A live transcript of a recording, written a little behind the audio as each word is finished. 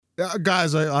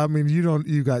Guys, I mean, you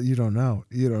don't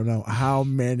know how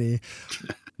many.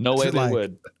 No way they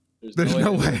would. There's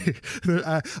no way.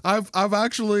 I've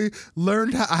actually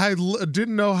learned.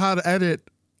 Didn't know how to edit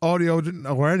audio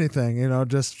or anything.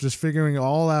 Just figuring it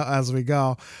all out as we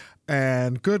go.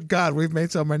 And good God, we've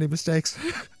made so many mistakes.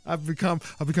 I've become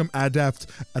adept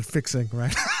at fixing.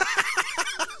 Right.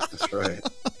 That's right.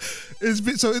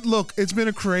 It's been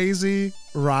a crazy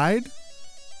ride.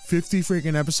 50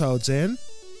 freaking episodes in.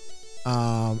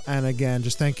 And again,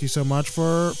 just thank you so much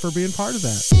for being part of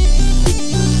that.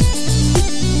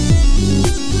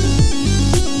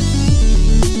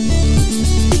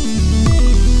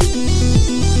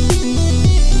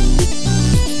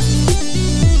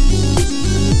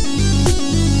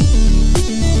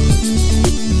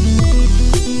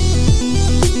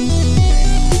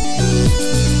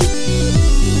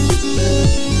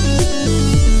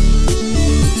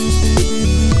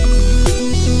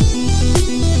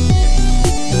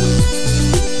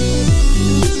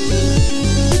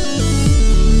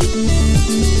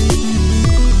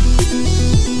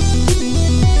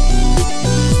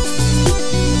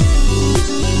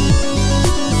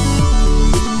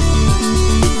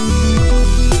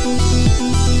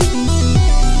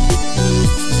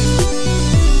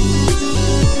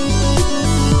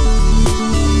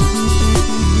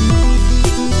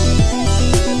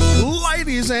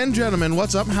 Gentlemen,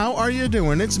 what's up? How are you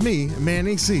doing? It's me,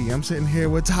 Manny C. I'm sitting here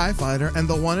with TIE Fighter and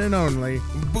the one and only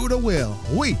Buddha Will.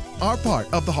 We are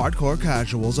part of the Hardcore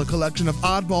Casuals, a collection of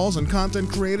oddballs and content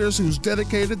creators who's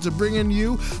dedicated to bringing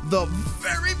you the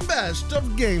very best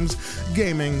of games,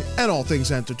 gaming, and all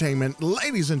things entertainment.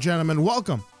 Ladies and gentlemen,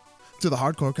 welcome to the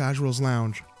Hardcore Casuals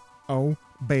Lounge. Oh,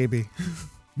 baby.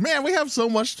 Man, we have so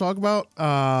much to talk about. It's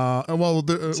a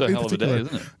hell of a day,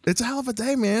 isn't it? It's a hell of a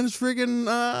day, man. It's friggin',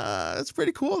 it's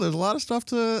pretty cool. There's a lot of stuff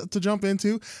to jump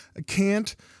into. I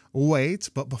can't wait.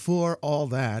 But before all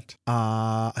that,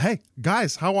 hey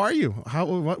guys, how are you? How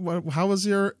was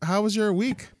your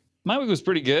week? My week was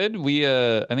pretty good.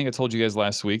 I think I told you guys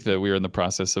last week that we were in the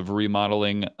process of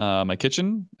remodeling my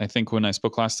kitchen. I think when I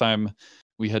spoke last time,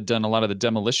 we had done a lot of the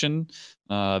demolition.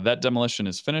 That demolition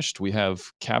is finished. We have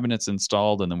cabinets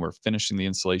installed, and then we're finishing the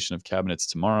installation of cabinets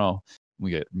tomorrow.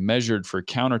 We get measured for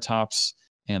countertops,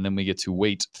 and then we get to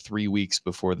wait 3 weeks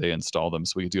before they install them.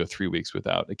 So we could do 3 weeks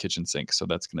without a kitchen sink. So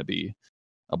that's going to be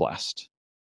a blast.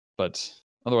 But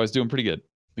otherwise, doing pretty good.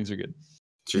 Things are good.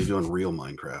 So you're doing real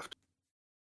Minecraft.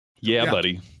 Yeah.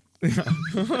 Buddy.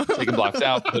 Taking blocks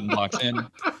out, putting blocks in.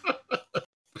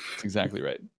 That's exactly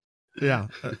right. Yeah.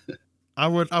 I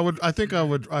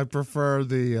prefer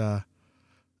the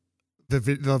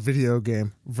video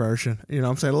game version. You know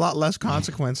what I'm saying? A lot less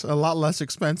consequence, a lot less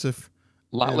expensive.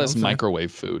 A lot less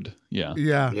microwave food. Yeah.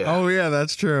 Yeah. Oh yeah,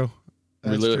 that's true.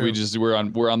 We're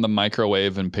on the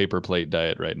microwave and paper plate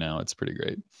diet right now. It's pretty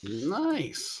great.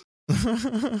 Nice.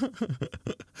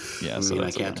 Yeah.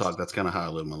 I can't talk. That's kind of how I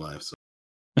live my life. So.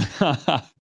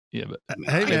 Yeah, but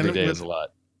hey, every day is a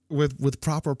lot. With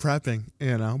proper prepping,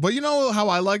 But you know how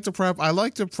I like to prep? I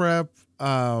like to prep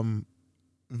the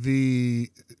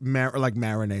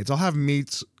marinades. I'll have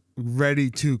meats ready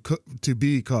to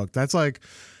be cooked. That's like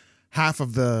half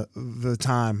of the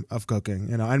time of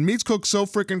cooking, And meats cook so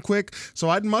freaking quick, so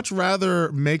I'd much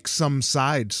rather make some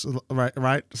sides,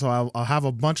 right? So I'll have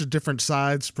a bunch of different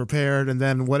sides prepared, and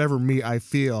then whatever meat I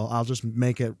feel, I'll just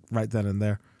make it right then and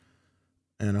there,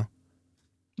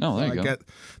 Oh, there you go. I get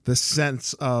the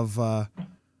sense of, I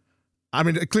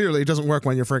mean, clearly it doesn't work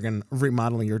when you're freaking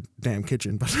remodeling your damn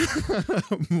kitchen, but,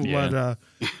 Yeah.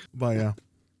 but yeah.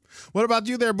 What about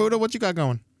you there, Buddha? What you got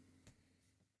going?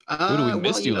 Buddha, we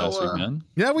missed you last week, man.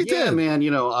 Yeah, we did. Yeah, man.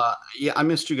 I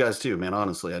missed you guys too, man.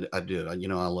 Honestly, I did. I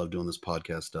love doing this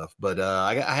podcast stuff, but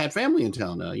I had family in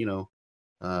town.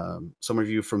 Some of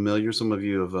you are familiar. Some of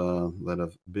you that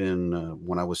have been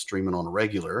when I was streaming on a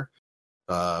regular.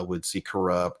 Would see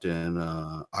Corrupt and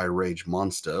I Rage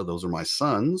Monster. Those are my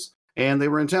sons, and they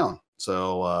were in town,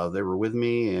 so they were with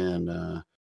me. And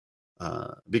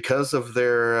because of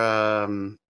their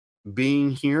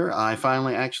being here, I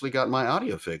finally actually got my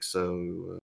audio fixed.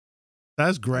 So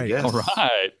that's great. Yes. All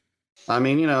right. I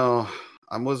mean, I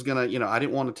was gonna, I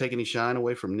didn't want to take any shine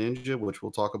away from Ninja, which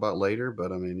we'll talk about later.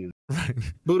 But I mean, right.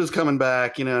 Buddha's coming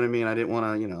back. You know what I mean? I didn't want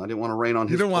to, I didn't want to rain on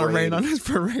his. You don't want to rain on his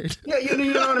parade. Yeah,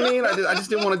 you know what I mean. I just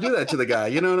didn't want to do that to the guy.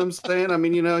 You know what I'm saying? I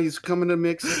mean, he's coming to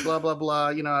mix, blah blah blah.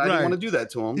 I didn't want to do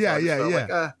that to him. Yeah, so yeah.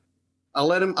 Like, I'll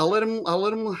let him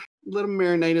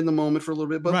marinate in the moment for a little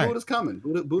bit. But Buddha's coming.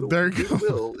 Buddha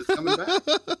Will is coming back,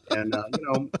 and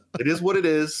it is what it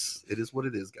is. It is what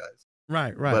it is, guys.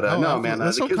 Right. But no, man,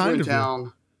 the kids were in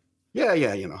town. Yeah,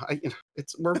 you know,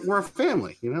 we're a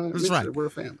family, you know. That's right. We're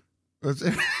a family. That's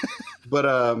it. But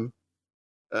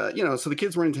you know, so the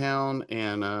kids were in town,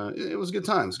 and it was good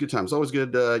times. Good times. Always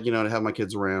good, you know, to have my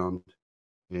kids around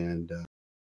and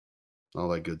all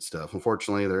that good stuff.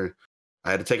 Unfortunately,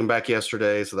 I had to take them back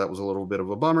yesterday, so that was a little bit of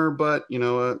a bummer. But you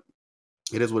know what?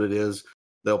 It is what it is.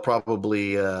 They'll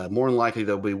probably more than likely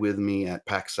they'll be with me at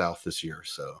PAX South this year.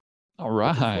 So All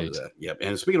right. Yep.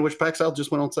 And speaking of which, PAX South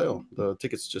just went on sale. The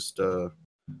tickets just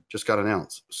got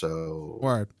announced. So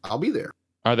Word. I'll be there.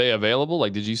 Are they available?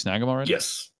 Like, did you snag them already?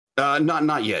 Yes.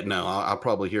 Not yet. No, I'll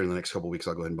probably here in the next couple of weeks.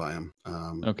 I'll go ahead and buy them.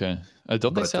 Okay.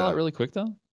 Don't they sell out really quick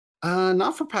though?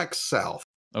 Not for PAX South.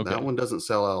 Okay. That one doesn't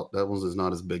sell out. That one is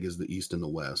not as big as the East and the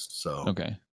West. So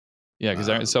okay. Yeah,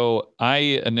 because I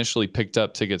initially picked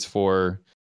up tickets for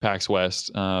PAX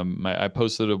West. I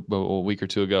posted a week or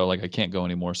two ago, like I can't go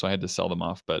anymore, so I had to sell them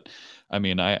off. But I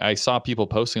mean, I saw people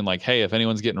posting like, "Hey, if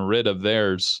anyone's getting rid of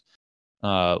theirs,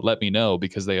 let me know,"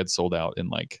 because they had sold out in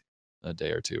like a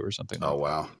day or two or something. Oh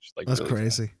wow, like that's really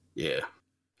crazy. Fast. Yeah,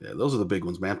 those are the big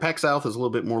ones, man. PAX South is a little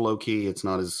bit more low key. It's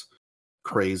not as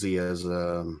crazy as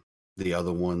the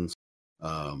other ones.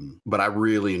 But I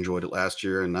really enjoyed it last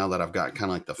year, and now that I've got kind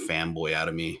of like the fanboy out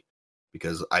of me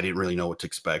because I didn't really know what to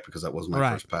expect because that was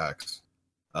my first PAX.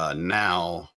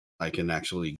 Now I can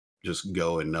actually just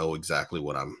go and know exactly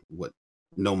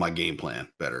know my game plan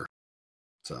better.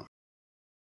 So,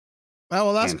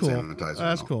 well, that's cool.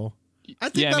 That's cool.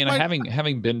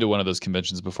 Having been to one of those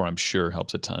conventions before, I'm sure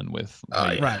helps a ton with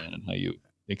how you plan and how you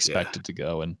expect it to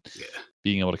go, and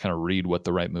being able to kind of read what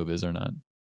the right move is or not.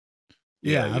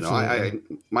 Yeah, you know,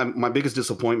 my biggest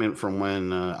disappointment from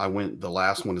when I went the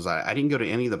last one is I didn't go to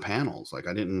any of the panels. Like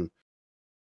I didn't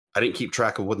keep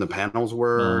track of when the panels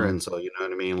were, and so you know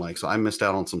what I mean. Like so, I missed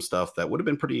out on some stuff that would have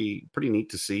been pretty neat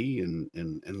to see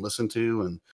and listen to,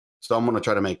 and so I'm going to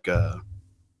try to make a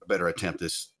better attempt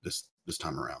this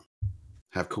time around.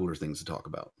 Have cooler things to talk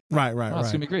about. Right.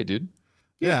 It's gonna be great, dude.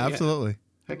 Yeah, absolutely.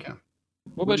 Heck yeah.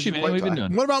 What about you, man? What have you been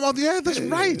doing? What about that's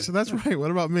right. So that's right. What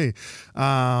about me?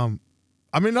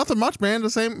 I mean, nothing much, man.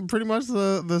 Pretty much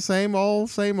the same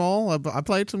old. I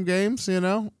played some games, you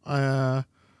know. That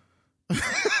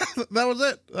was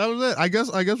it. I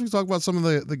guess we talk about some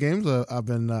of the games I've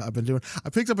been doing. I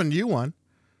picked up a new one.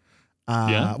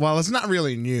 Well, it's not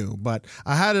really new, but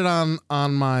I had it on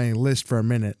my list for a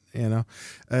minute. You know,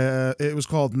 it was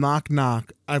called Knock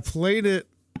Knock. I played it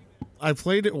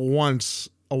once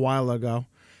a while ago,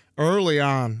 early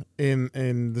on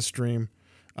in the stream.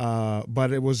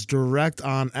 But it was direct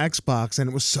on Xbox, and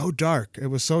it was so dark.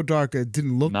 It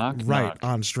didn't look right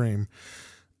on stream.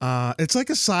 It's like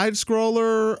a side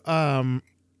scroller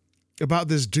about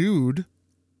this dude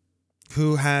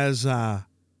who has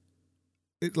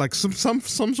like some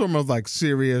sort of like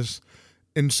serious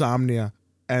insomnia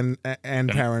and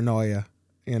paranoia,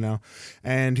 you know.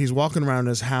 And he's walking around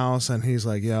his house, and he's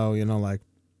like, "Yo, you know, like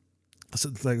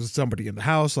somebody in the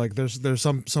house, like there's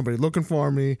somebody looking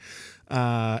for me,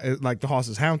 like the house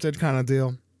is haunted kind of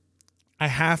deal. I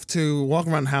have to walk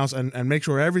around the house and make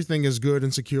sure everything is good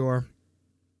and secure,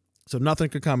 so nothing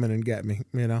could come in and get me,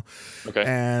 you know." Okay.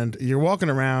 And you're walking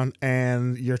around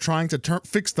and you're trying to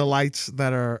fix the lights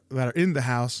that are in the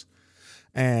house,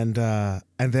 and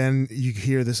then you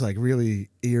hear this like really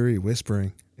eerie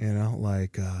whispering, you know,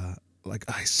 like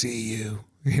 "I see you."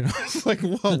 You know, it's like,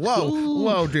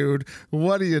 whoa, dude,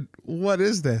 what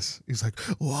is this? He's like,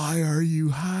 "Why are you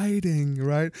hiding?"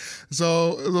 Right?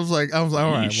 So I was like, all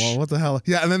right, well, what the hell?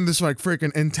 Yeah, and then this like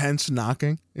freaking intense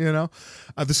knocking, you know?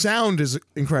 The sound is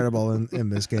incredible in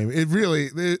this game. It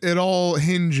really, it all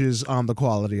hinges on the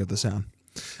quality of the sound.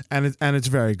 And it's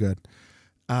very good.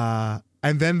 And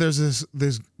then there's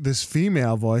this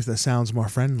female voice that sounds more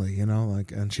friendly, you know,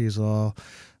 like, and she's all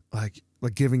like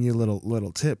giving you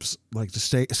little tips, like to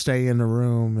stay in the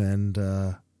room, and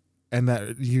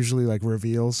that usually like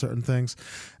reveals certain things.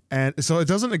 And so it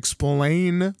doesn't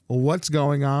explain what's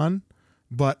going on,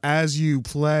 but as you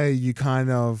play, you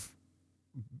kind of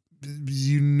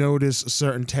notice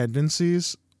certain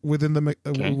tendencies within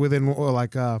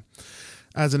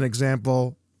as an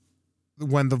example,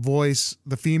 when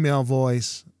the female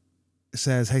voice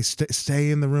says, "Hey,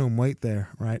 stay in the room, wait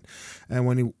there," right? And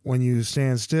when you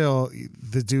stand still,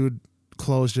 the dude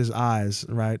closed his eyes,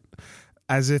 right,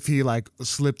 as if he like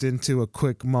slipped into a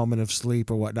quick moment of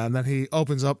sleep or whatnot. And then he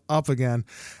opens up again,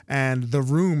 and the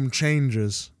room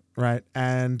changes, right?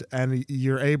 And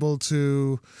you're able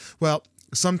to, well,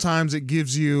 sometimes it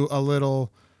gives you a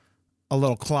little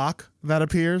clock that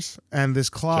appears, and this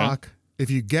clock,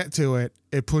 if you get to it,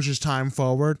 it pushes time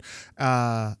forward.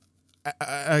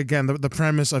 Again, the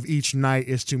premise of each night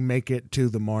is to make it to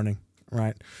the morning,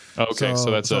 right? Okay,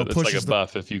 so that's it it's like pushes a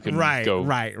buff if you can right, go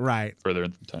right. further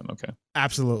in time. Okay.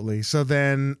 Absolutely. So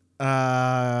then,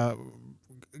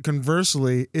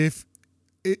 conversely, if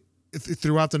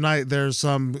throughout the night there's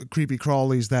some creepy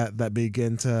crawlies that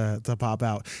begin to pop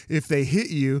out, if they hit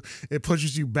you, it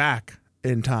pushes you back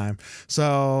in time.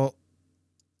 So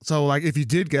like if you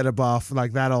did get a buff,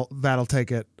 like that'll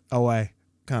take it away,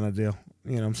 kind of deal.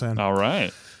 You know what I'm saying? All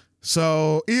right.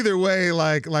 So either way,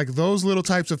 like those little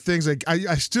types of things, like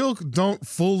I still don't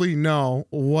fully know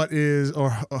what is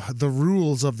or the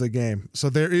rules of the game. So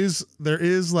there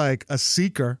is like a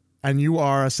seeker, and you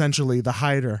are essentially the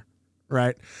hider,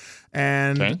 right?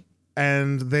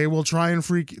 And they will try and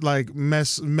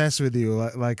mess with you.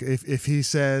 Like if he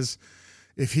says,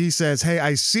 hey,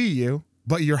 I see you,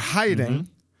 but you're hiding,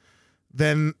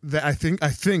 then I think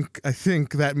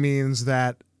that means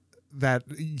that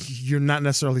you're not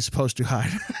necessarily supposed to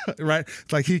hide, right?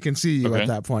 Like he can see you at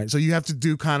that point. So you have to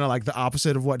do kind of like the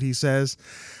opposite of what he says,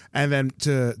 and then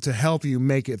to help you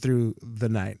make it through the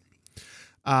night.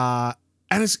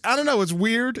 And I don't know, it's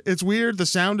weird. It's weird. The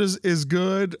sound is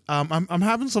good. I'm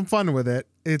having some fun with it.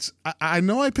 I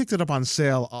know I picked it up on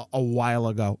sale a while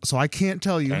ago, so I can't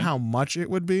tell you how much it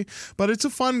would be, but it's a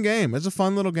fun game. It's a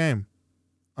fun little game.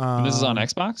 And this is on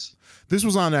Xbox? This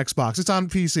was on Xbox. It's on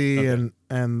PC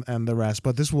and the rest,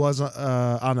 but this was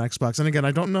on Xbox. And again,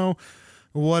 I don't know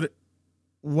what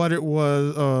it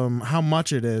was, how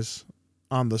much it is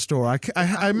on the store.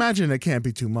 I imagine it can't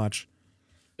be too much.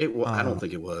 I don't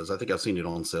think it was. I think I've seen it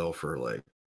on sale for like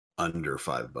under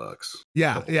 $5.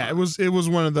 Yeah. It was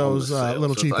one of those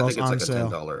little cheapos on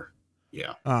sale. $10.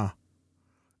 Yeah.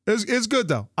 It's good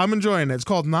though. I'm enjoying it. It's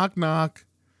called Knock Knock,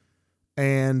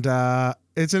 and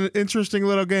it's an interesting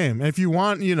little game. If you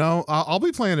want, I'll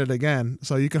be playing it again,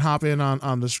 so you can hop in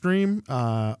on the stream,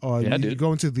 or you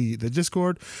go into the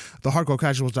Discord,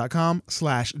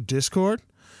 thehardcorecasuals.com/Discord,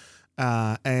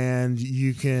 and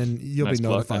you'll be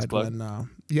notified when.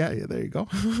 Yeah, there you go.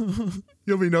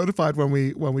 You'll be notified when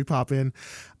we pop in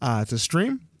to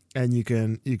stream, and you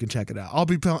can check it out.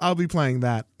 I'll be playing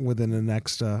that within the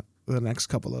next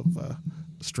couple of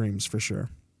streams for sure.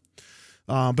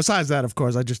 Besides that, of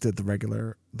course, I just did the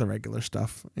regular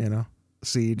stuff,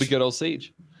 Siege. The good old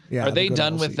Siege. Yeah. Are they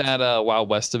done with that Wild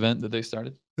West event that they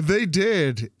started? They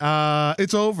did.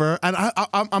 It's over, and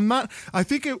I'm not. I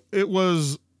think it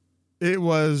was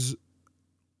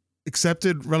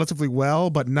accepted relatively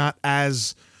well, but not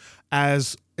as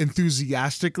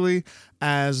enthusiastically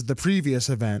as the previous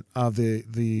event of the.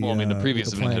 Well, I mean, the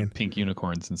previous event had pink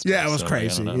unicorns and stuff. Yeah, it was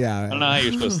crazy. I Yeah, I don't know how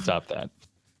you're supposed to stop that.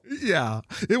 Yeah,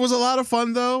 it was a lot of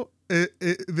fun though.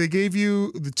 They gave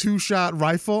you the 2-shot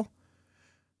rifle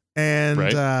and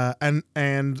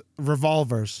and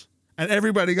revolvers, and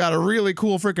everybody got a really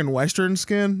cool freaking Western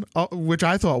skin, which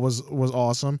I thought was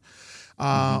awesome.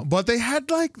 But they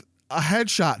had like a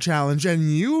headshot challenge,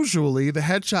 and usually the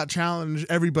headshot challenge,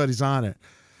 everybody's on it,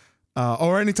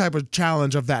 or any type of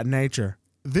challenge of that nature.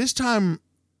 This time,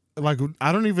 like,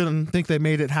 I don't even think they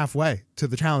made it halfway to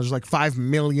the challenge. Like 5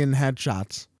 million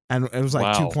headshots. And it was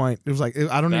like 2 point. It was like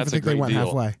I don't even think they went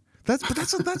halfway.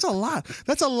 That's a lot.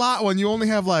 That's a lot when you only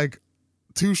have like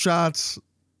 2 shots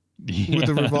with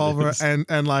the revolver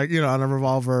and like on a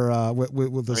revolver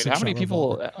with the. How many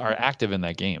people are active in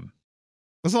that game?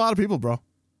 There's a lot of people, bro.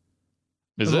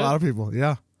 There's a lot of people.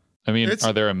 Yeah. I mean,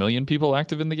 are there 1 million people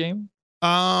active in the game?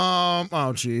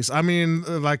 Oh geez. I mean,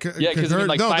 like because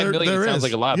 5 million sounds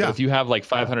like a lot, but if you have like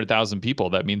 500,000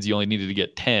 people, that means you only needed to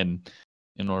get 10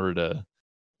 in order to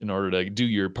do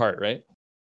your part, right?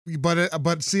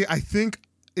 But see, I think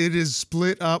it is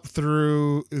split up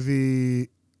through the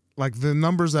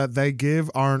numbers that they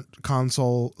give aren't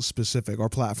console specific or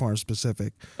platform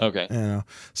specific. Okay.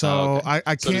 So I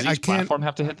can't. So does each platform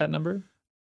have to hit that number?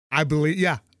 I believe,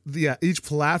 yeah. Each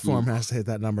platform has to hit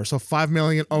that number. So 5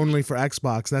 million only for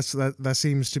Xbox. That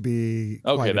seems to be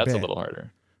okay. That's a little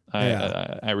harder.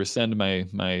 I rescind my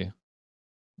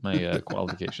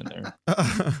qualification there.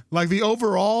 Like the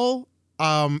overall,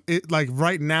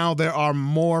 right now there are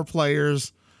more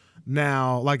players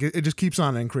now. Like it just keeps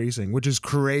on increasing, which is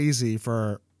crazy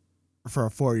for a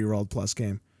 4-year-old plus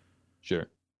game. Sure.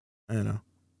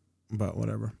 But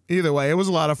whatever. Either way, it was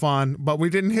a lot of fun. But we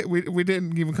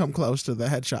didn't even come close to the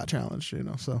headshot challenge.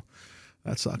 So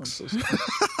that sucks. So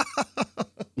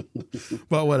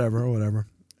but whatever.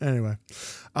 Anyway,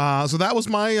 so that was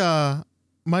my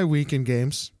week in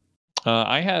games.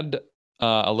 I had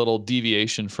a little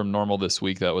deviation from normal this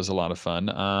week. That was a lot of fun.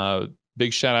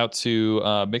 big shout out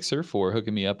to Mixer for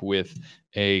hooking me up with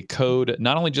a code,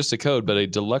 not only just a code, but a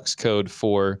deluxe code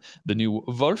for the new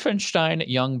Wolfenstein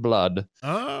Youngblood.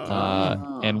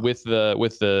 And with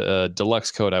the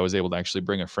deluxe code, I was able to actually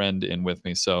bring a friend in with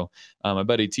me. So my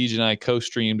buddy TJ and I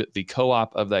co-streamed the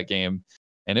co-op of that game,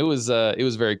 and it was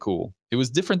very cool. It was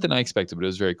different than I expected, but it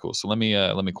was very cool. So let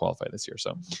me qualify this here.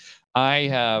 So I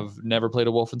have never played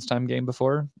a Wolfenstein game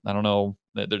before. I don't know.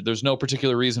 There's no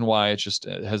particular reason why. It just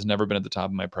has never been at the top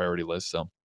of my priority list. So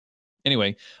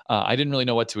anyway, I didn't really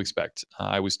know what to expect.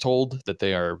 I was told that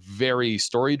they are very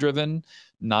story driven,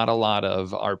 not a lot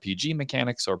of RPG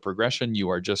mechanics or progression. You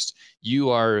are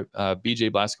BJ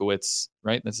Blazkowicz,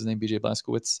 right? That's his name, BJ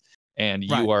Blazkowicz. And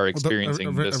you are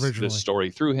experiencing this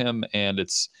story through him, and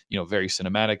it's very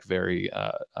cinematic, very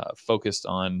focused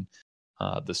on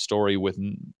the story with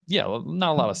not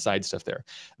a lot of side stuff there.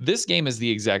 This game is the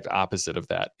exact opposite of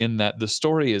that, in that the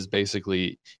story is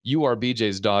basically you are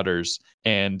BJ's daughters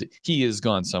and he is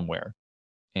gone somewhere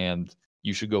and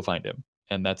you should go find him.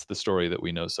 And that's the story that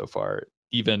we know so far.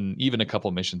 Even a couple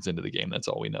missions into the game, that's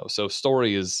all we know. So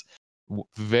story is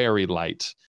very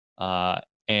light.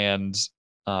 And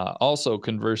also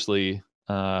conversely,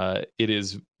 it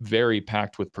is very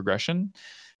packed with progression.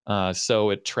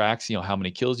 So it tracks, how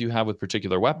many kills you have with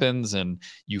particular weapons, and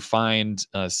you find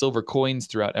silver coins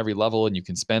throughout every level, and you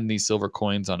can spend these silver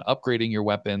coins on upgrading your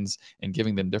weapons and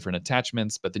giving them different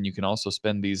attachments. But then you can also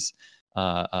spend these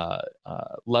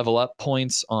level up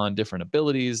points on different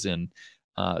abilities, and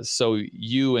so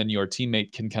you and your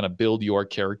teammate can kind of build your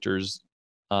characters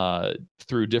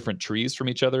through different trees from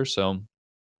each other. So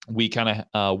we kind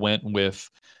of went with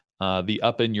the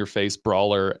up-in-your-face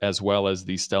brawler as well as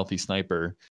the stealthy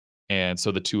sniper. And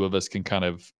so the two of us can kind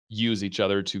of use each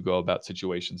other to go about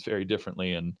situations very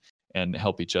differently and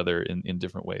help each other in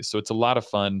different ways. So it's a lot of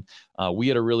fun. We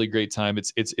had a really great time.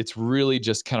 It's really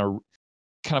just kind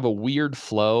of a weird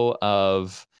flow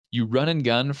of you run and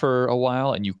gun for a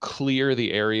while and you clear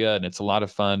the area, and it's a lot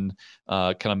of fun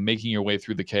kind of making your way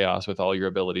through the chaos with all your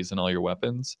abilities and all your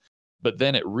weapons. But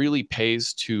then it really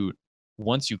pays to,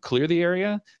 once you clear the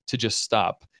area, to just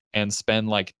stop and spend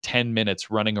like 10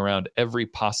 minutes running around every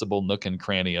possible nook and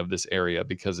cranny of this area,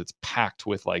 because it's packed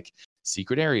with like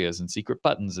secret areas and secret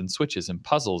buttons and switches and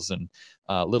puzzles and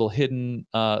little hidden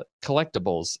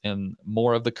collectibles and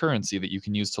more of the currency that you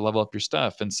can use to level up your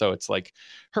stuff. And so it's like,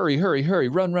 hurry,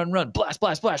 run, blast,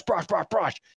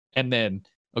 brosh. And then,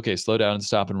 okay, slow down and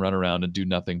stop and run around and do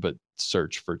nothing but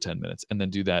search for 10 minutes, and then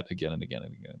do that again and again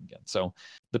and again and again. So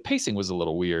the pacing was a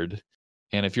little weird.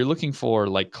 And if you're looking for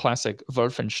like classic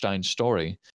Wolfenstein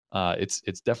story, it's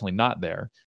definitely not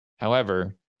there.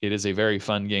 However, it is a very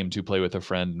fun game to play with a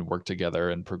friend and work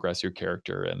together and progress your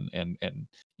character and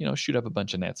shoot up a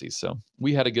bunch of Nazis. So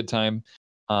we had a good time.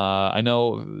 I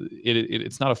know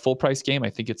it's not a full price game. I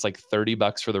think it's like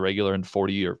 $30 for the regular and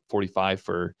 40 or 45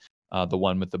 for the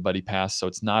one with the buddy pass. So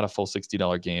it's not a full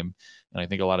 $60 game. And I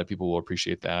think a lot of people will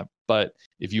appreciate that. But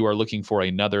if you are looking for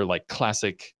another like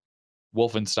classic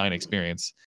Wolfenstein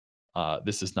experience,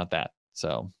 this is not that.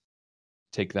 So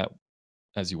take that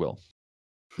as you will.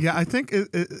 Yeah, I think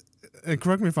and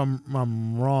correct me if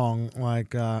I'm wrong,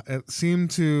 like it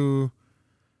seemed to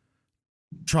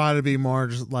try to be more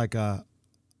just like a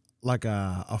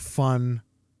fun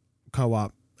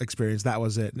co-op experience. That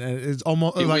was it. And it's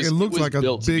almost it looks like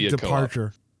a big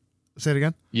departure. Say it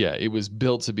again? Yeah, it was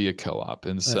built to be a co-op.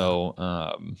 And so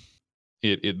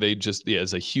it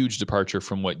is a huge departure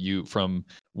from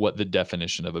what the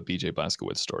definition of a BJ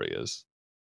Blazkowicz story is.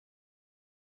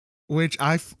 Which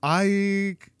I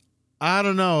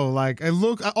don't know. Like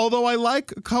although I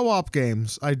like co-op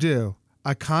games, I do.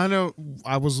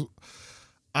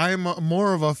 I'm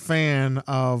more of a fan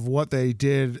of what they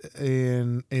did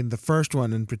in the first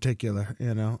one in particular.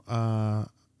 Yeah,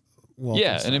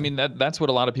 and I mean that's what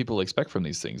a lot of people expect from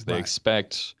these things. They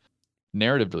expect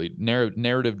narrative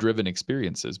driven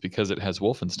experiences because it has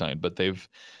Wolfenstein, but they've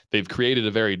created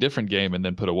a very different game and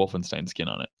then put a Wolfenstein skin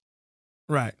on it.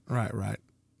 Right.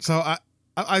 So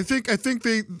I think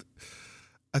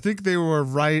they were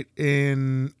right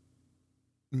in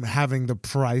having the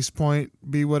price point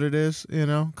be what it is,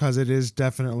 because it is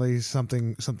definitely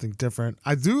something different.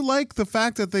 I do like the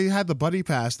fact that they had the buddy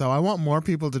pass, though. I want more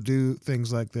people to do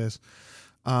things like this.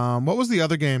 What was the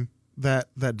other game that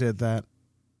did that?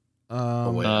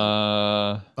 A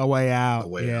Way Out.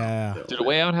 Yeah. Did A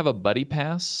Way Out have a buddy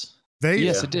pass?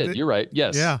 Yes, it did. You're right.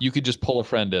 Yes. Yeah. You could just pull a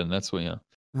friend in. That's what,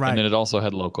 Right. And then it also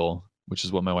had local, which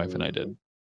is what my wife and I did.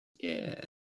 Yeah.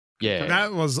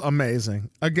 That was amazing.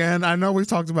 Again, I know we've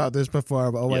talked about this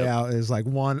before, but A Way Out is like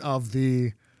one of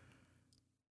the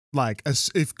Like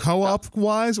if co-op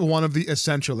wise, one of the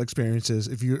essential experiences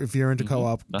if you're into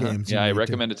co-op games. Yeah, I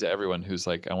recommend it to everyone who's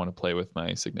like, I want to play with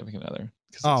my significant other.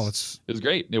 Oh, it was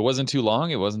great. It wasn't too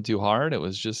long. It wasn't too hard. It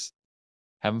was just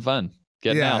having fun,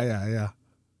 getting out. Yeah,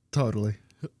 totally.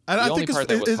 And the only part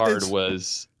that was hard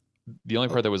was the only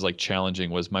part that was like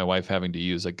challenging was my wife having to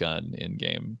use a gun in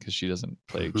game because she doesn't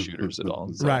play shooters at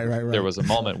all. So right. There was a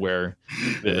moment where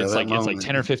it's like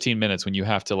 10 or 15 minutes when you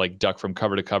have to like duck from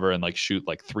cover to cover and like shoot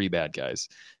like 3 bad guys,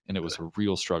 and it was a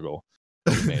real struggle.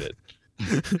 But we made it.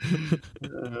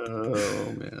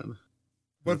 Oh man!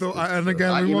 But though, and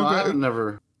again, I've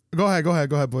never. Go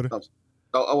ahead, Buddha.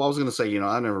 I was gonna say,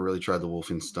 I never really tried the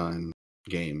Wolfenstein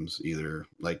games either.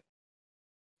 Like,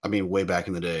 I mean, way back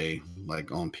in the day,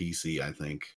 like on PC, I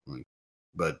think. Like,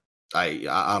 but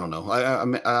I don't know. I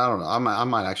don't know. I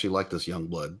might actually like this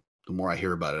Youngblood. The more I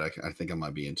hear about it, I think I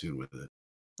might be in tune with it.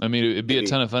 I mean, it'd be a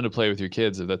ton of fun to play with your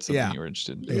kids if that's something you were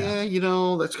interested in.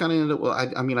 Yeah, that's kind of. Well,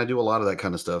 I mean, I do a lot of that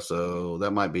kind of stuff, so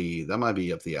that might be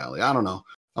up the alley. I don't know.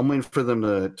 I'm waiting for them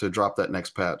to drop that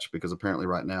next patch because apparently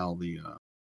right now the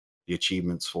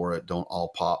achievements for it don't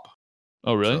all pop.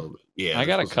 Oh, really? So, yeah, I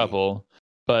got a couple.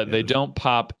 But they don't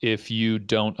pop if you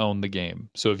don't own the game.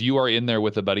 So if you are in there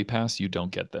with a buddy pass, you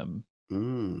don't get them.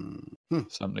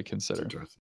 Something to consider.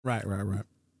 Right.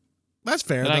 That's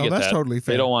fair. And That's totally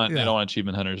fair. They don't want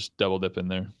achievement hunters double dip in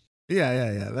there.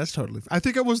 Yeah. That's totally. I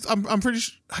think it was. I'm pretty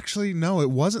sure. Actually, no, it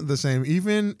wasn't the same.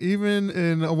 Even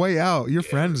in A Way Out, your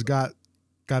friends got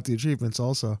the achievements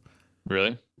also.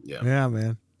 Really? Yeah. Yeah,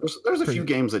 man. There's a few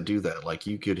games that do that. Like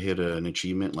you could hit an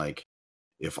achievement like.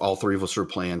 If all 3 of us were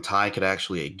playing, Ty could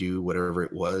actually do whatever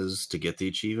it was to get the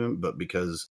achievement. But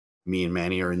because me and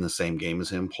Manny are in the same game as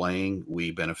him playing,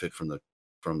 we benefit from the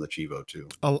Chivo too.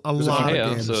 A lot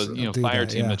of games. So fire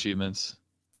team achievements.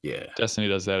 Yeah, Destiny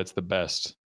does that. It's the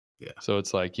best. Yeah. So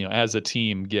it's like as a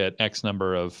team, get X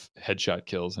number of headshot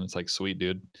kills, and it's like, sweet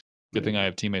dude. Good thing I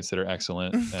have teammates that are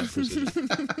excellent at precision.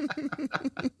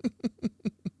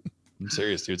 I'm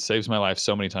serious, dude. Saves my life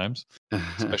so many times,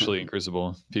 especially in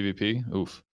Crucible PvP.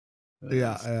 Oof.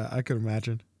 Yeah, I could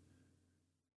imagine.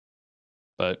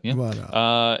 But yeah,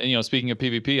 and speaking of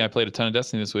PvP, I played a ton of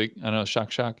Destiny this week. I know,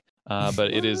 shock.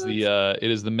 But it is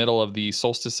the middle of the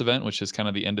Solstice event, which is kind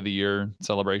of the end of the year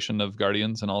celebration of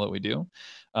Guardians and all that we do.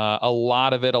 A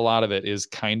lot of it is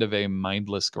kind of a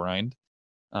mindless grind.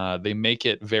 They make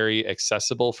it very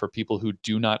accessible for people who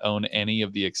do not own any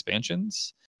of the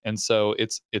expansions. And so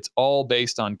it's all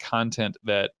based on content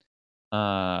that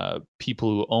people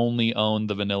who only own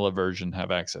the vanilla version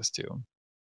have access to.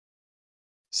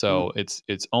 So it's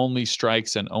only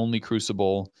strikes and only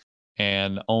Crucible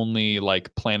and only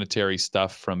like planetary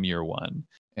stuff from year 1.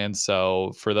 And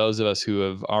so for those of us who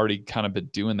have already kind of been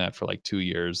doing that for like 2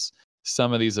 years,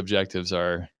 some of these objectives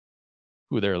are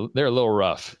they're a little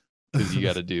rough because you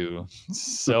got to do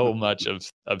so much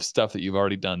of stuff that you've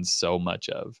already done so much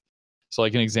of. So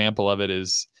like an example of it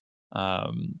is,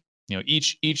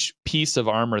 each piece of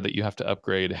armor that you have to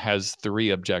upgrade has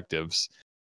 3 objectives.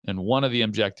 And one of the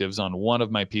objectives on one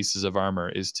of my pieces of armor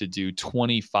is to do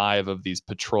 25 of these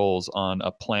patrols on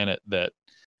a planet that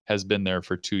has been there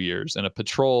for 2 years. And a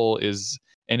patrol is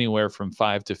anywhere from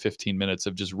 5 to 15 minutes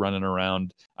of just running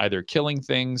around, either killing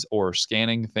things or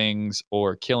scanning things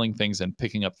or killing things and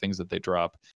picking up things that they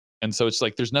drop. And so it's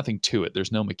like there's nothing to it.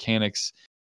 There's no mechanics.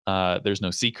 There's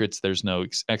no secrets. There's no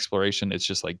exploration. It's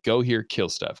just like, go here, kill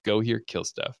stuff. Go here, kill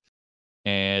stuff.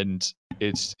 And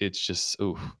it's just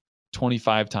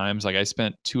 25 times. Like I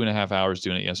spent 2.5 hours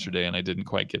doing it yesterday, and I didn't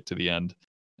quite get to the end.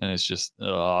 And it's just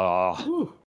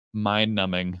mind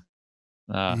numbing.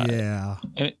 Yeah.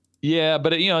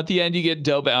 But at the end you get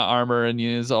dope armor, and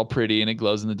it's all pretty and it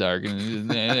glows in the dark, and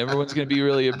everyone's gonna be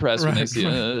really impressed when they see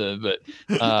it. But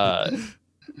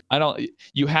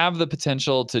you have the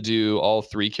potential to do all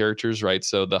 3 characters, right?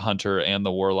 So the hunter and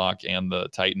the warlock and the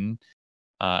titan,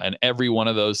 and every one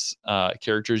of those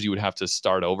characters you would have to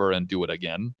start over and do it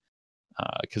again,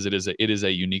 because it is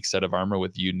a unique set of armor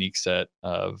with unique set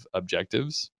of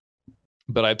objectives.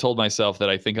 But I've told myself that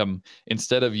I think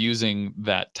instead of using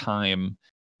that time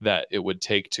that it would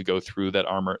take to go through that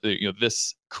armor,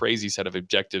 this crazy set of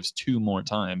objectives 2 more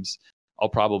times, I'll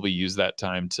probably use that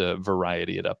time to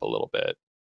variety it up a little bit.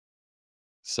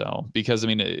 So, because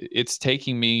it's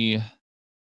taking me,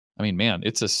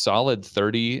 it's a solid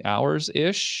 30 hours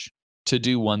ish to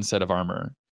do one set of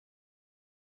armor.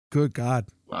 Good God.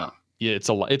 Wow. Yeah, it's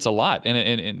a lot.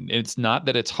 And it's not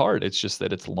that it's hard, it's just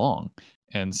that it's long.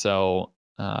 And so,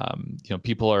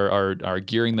 people are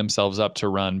gearing themselves up to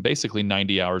run basically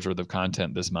 90 hours worth of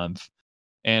content this month.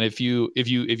 And if you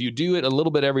do it a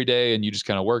little bit every day and you just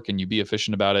kind of work and you be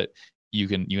efficient about it, you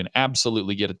can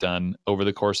absolutely get it done over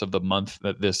the course of the month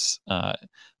that this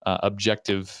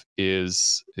objective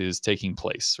is taking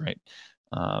place, right?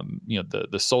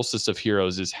 The Solstice of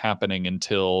Heroes is happening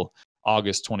until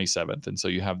August 27th, and so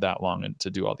you have that long to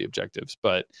do all the objectives.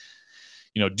 But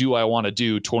do I want to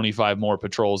do 25 more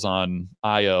patrols on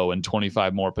Io and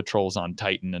 25 more patrols on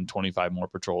Titan and 25 more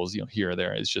patrols here or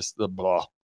there? It's just the blah.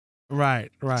 Right.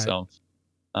 So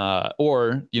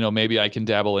or maybe I can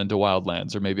dabble into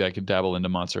Wildlands, or maybe I could dabble into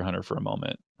Monster Hunter for a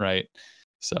moment, right?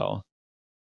 So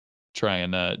try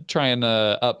and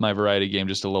up my variety game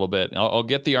just a little bit. I'll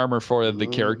get the armor for the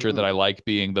character that I like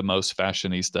being the most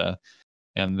fashionista,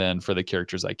 and then for the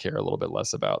characters I care a little bit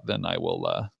less about, then I will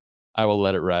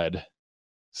let it ride.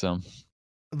 So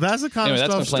that's the kind of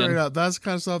stuff straight up. That's the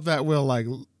kind of stuff that will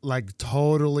like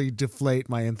totally deflate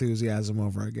my enthusiasm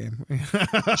over a game.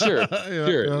 Sure.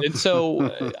 And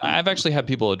so I've actually had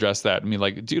people address that. I mean,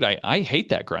 like, dude, I hate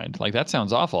that grind. Like, that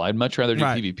sounds awful. I'd much rather do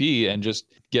PvP and just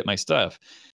get my stuff.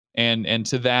 And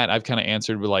to that, I've kind of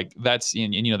answered with like, that's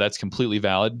that's completely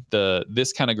valid.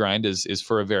 This kind of grind is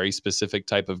for a very specific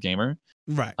type of gamer.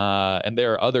 Right. And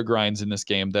there are other grinds in this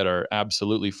game that are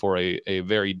absolutely for a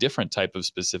very different type of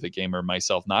specific gamer,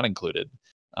 myself not included.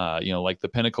 Like the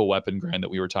pinnacle weapon grind that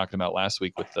we were talking about last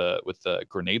week with the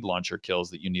grenade launcher kills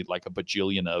that you need like a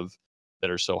bajillion of that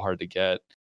are so hard to get.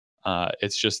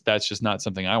 That's just not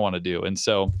something I want to do. And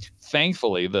so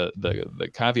thankfully the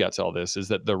caveat to all this is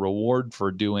that the reward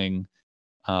for doing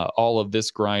all of this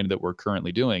grind that we're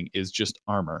currently doing is just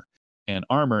armor, and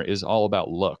armor is all about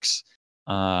looks.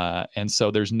 And so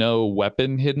there's no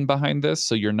weapon hidden behind this.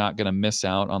 So you're not going to miss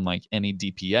out on like any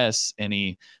DPS,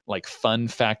 any like fun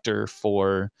factor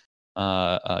for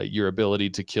your ability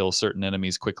to kill certain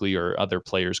enemies quickly or other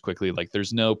players quickly. Like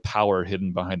there's no power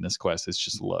hidden behind this quest. It's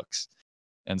just looks.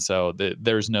 And so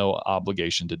there's no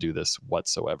obligation to do this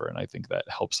whatsoever. And I think that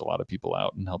helps a lot of people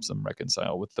out and helps them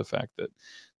reconcile with the fact that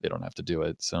they don't have to do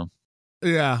it. So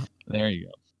yeah, there you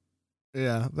go.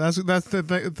 Yeah, that's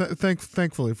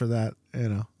thankfully for that,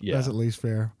 that's at least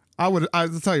fair. I'll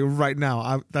tell you right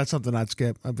now, that's something I'd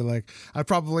skip. I'd be like, I'd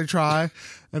probably try,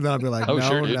 and then I'd be like, oh, no,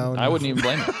 sure, dude. no, I wouldn't even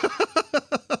blame it.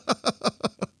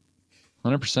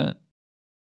 100%.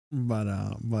 But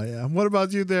yeah. What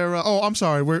about you there? Oh, I'm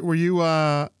sorry. Were you?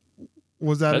 Was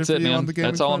that that's it for it, you man? on the game?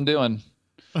 That's all I'm doing.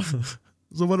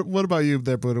 So what about you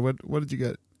there, Buddha? What did you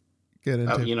get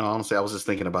into? Honestly, I was just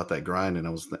thinking about that grind, and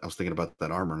I was thinking about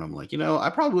that armor, and I'm like, I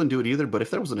probably wouldn't do it either. But if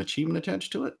there was an achievement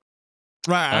attached to it,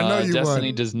 right? I know you Destiny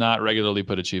would. does not regularly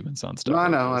put achievements on stuff. No, I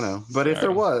know. But if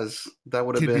there was, that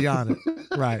would have been be on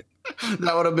it, right?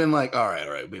 That would have been like, all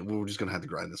right, we're just gonna have to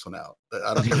grind this one out.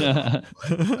 I don't care.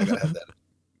 I gotta have that.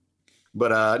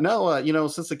 But no,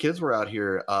 since the kids were out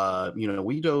here,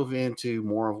 we dove into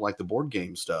more of like the board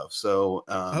game stuff. So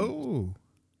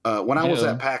when I was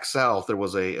at PAX South, it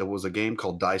was a game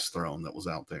called Dice Throne that was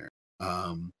out there.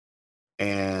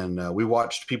 And we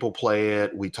watched people play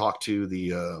it. We talked to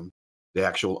the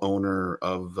actual owner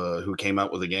of who came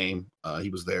out with the game. He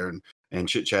was there and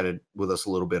chit-chatted with us a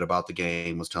little bit about the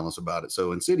game, was telling us about it.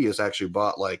 So Insidious actually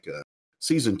bought like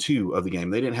season 2 of the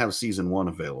game. They didn't have season 1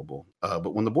 available.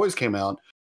 But when the boys came out,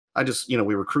 I just,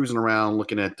 we were cruising around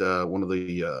looking at one of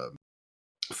the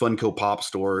Funko Pop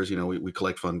stores. We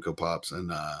collect Funko Pops,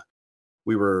 and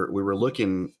we were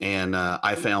looking, and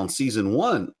I found season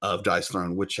 1 of Dice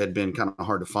Throne, which had been kind of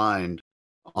hard to find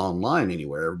online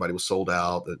anywhere. Everybody was sold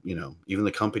out. That even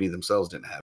the company themselves didn't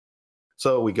have it.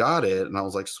 So we got it, and I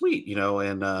was like, sweet,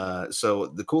 And so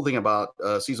the cool thing about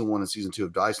season 1 and season 2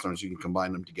 of Dice Throne is you can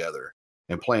combine them together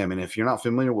and play them. And if you're not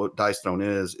familiar with what Dice Throne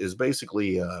is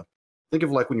basically think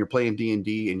of like when you're playing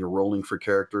D&D and you're rolling for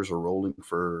characters or rolling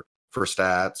for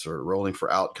stats or rolling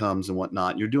for outcomes and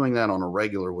whatnot. You're doing that on a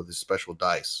regular with a special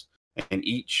dice, and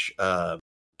each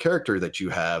character that you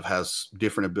have has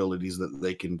different abilities that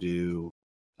they can do.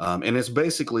 And it's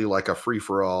basically like a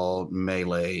free-for-all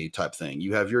melee type thing.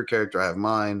 You have your character, I have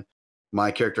mine. My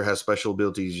character has special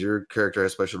abilities. Your character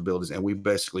has special abilities, and we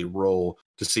basically roll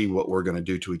to see what we're going to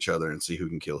do to each other and see who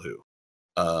can kill who.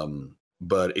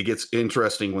 But it gets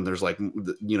interesting when there's like,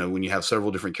 when you have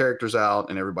several different characters out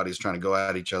and everybody's trying to go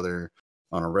at each other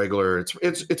on a regular.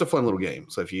 It's a fun little game.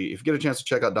 So if you get a chance to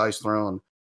check out Dice Throne,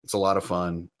 it's a lot of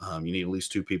fun. You need at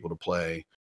least 2 people to play.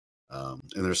 And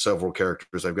there's several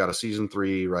characters. I've got a season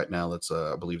 3 right now. That's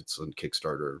I believe it's a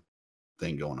Kickstarter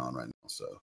thing going on right now. So,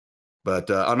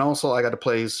 but and also I got to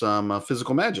play some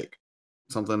physical magic,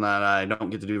 something that I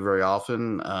don't get to do very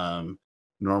often.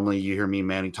 Normally you hear me and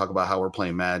Manny talk about how we're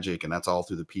playing Magic, and that's all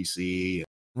through the PC.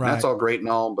 Right. That's all great and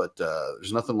all, but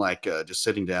there's nothing like just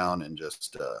sitting down and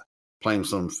just playing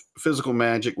some physical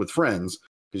Magic with friends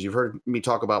because you've heard me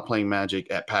talk about playing Magic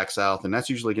at PAX South, and that's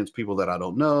usually against people that I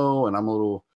don't know, and I'm a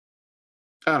little,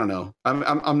 I don't know,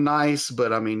 I'm nice,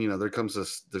 but I mean,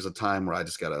 there's a time where I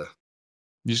just gotta.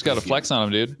 You just gotta flex on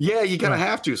them, dude. Yeah, you kind of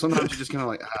have to. Sometimes you just kind of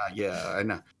like, yeah, I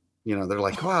know. They're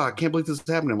like, wow, I can't believe this is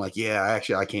happening. I'm like, yeah,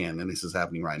 actually, I can, and this is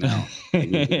happening right now.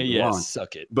 Yeah,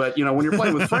 suck it. But when you're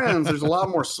playing with friends, there's a lot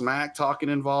more smack talking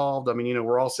involved. I mean,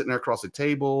 we're all sitting there across the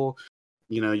table.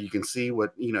 You can see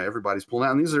what everybody's pulling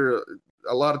out, and these are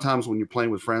a lot of times when you're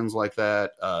playing with friends like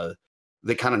that.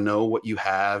 They kind of know what you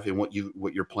have and what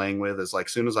you're playing with. It's like,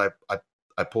 as soon as I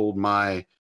pulled my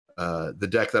the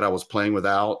deck that I was playing with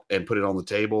out and put it on the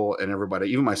table, and everybody,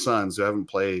 even my sons who haven't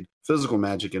played physical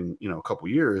Magic in a couple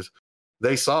years,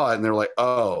 they saw it and they're like,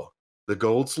 oh, the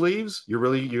gold sleeves, you're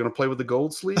gonna play with the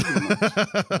gold sleeves?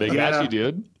 They got you,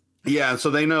 dude. Yeah, so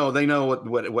they know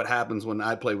what happens when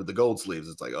I play with the gold sleeves.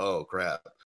 It's like, oh crap,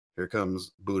 here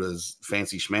comes Buddha's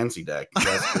fancy schmancy deck.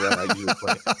 That's what I usually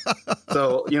play.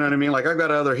 So you know what I mean? Like, I've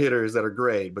got other hitters that are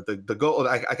great, but the gold,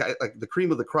 I like the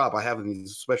cream of the crop. I have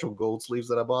these special gold sleeves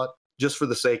that I bought just for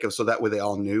the sake of, so that way they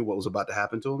all knew what was about to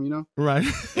happen to them, Right.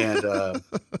 And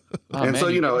it's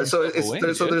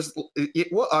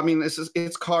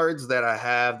cards that I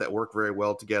have that work very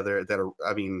well together. That are,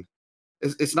 I mean,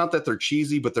 it's not that they're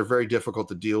cheesy, but they're very difficult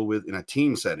to deal with in a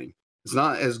team setting. It's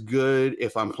not as good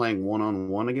if I'm playing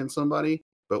one-on-one against somebody,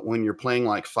 but when you're playing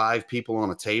like 5 people on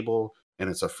a table and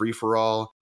it's a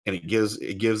free-for-all, and it gives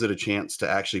it a chance to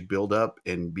actually build up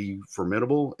and be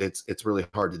formidable, it's really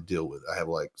hard to deal with. I have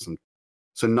like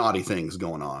some naughty things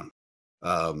going on,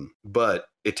 but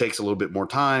it takes a little bit more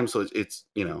time, so it's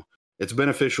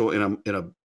beneficial in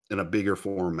a bigger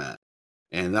format,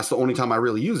 and that's the only time I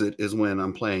really use it, is when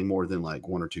I'm playing more than like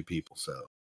 1 or 2 people. So,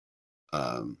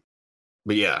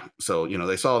 but yeah, so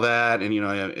they saw that, and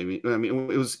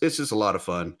it's just a lot of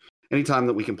fun. Anytime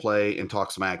that we can play and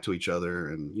talk smack to each other,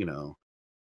 and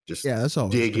just that's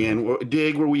always dig good.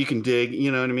 dig where we can dig.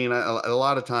 You know what I mean? A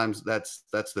lot of times that's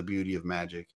the beauty of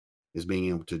Magic, is being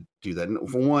able to do that. And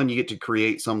for one, you get to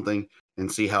create something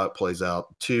and see how it plays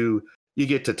out. 2, you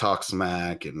get to talk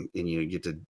smack, and you get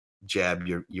to jab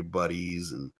your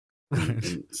buddies and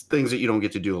things that you don't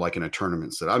get to do like in a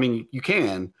tournament set. I mean, you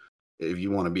can if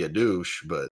you want to be a douche,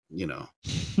 but you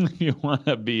want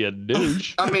to be a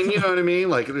douche. I mean, you know what I mean?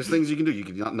 Like, there's things you can do. You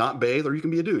can not bathe, or you can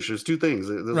be a douche. There's 2 things.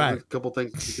 There's right. a couple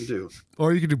things you can do.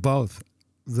 Or you can do both.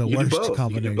 The worst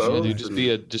combination. Yeah,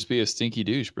 dude, just be a stinky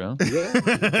douche, bro. Yeah,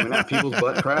 point out people's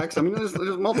butt cracks. I mean, there's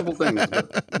multiple things,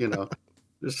 but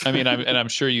I'm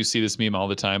sure you see this meme all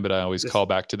the time, but I always call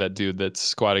back to that dude that's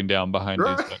squatting down behind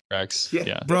his butt cracks.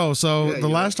 Yeah. Bro, so the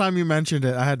last time you mentioned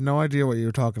it, I had no idea what you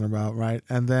were talking about, right?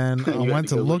 And then I went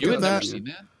to look at that. Seen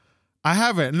that? I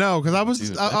haven't, no, because I was.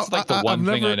 Dude, that's like the one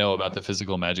thing I know about the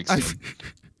physical Magic scene.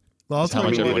 Well, how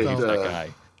much everyone knows that guy.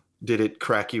 Did it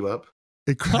crack you up?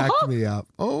 It cracked me up.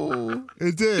 Oh,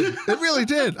 it did. It really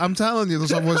did. I'm telling you.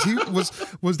 So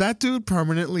was that dude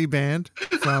permanently banned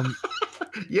from?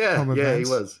 Yeah, he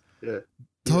was. Yeah,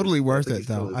 totally worth it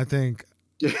though. I think.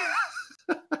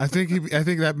 I think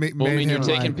that made. Well, I mean, you're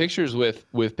taking pictures with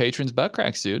patrons' butt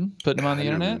cracks, dude. Putting them on the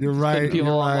internet. You're right. Putting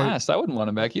people on blast. I wouldn't want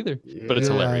them back either. Yeah, but it's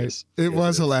hilarious. Right. It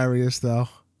was hilarious though.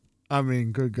 I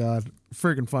mean, good God,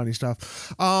 freaking funny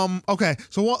stuff. Okay,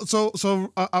 so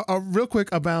real quick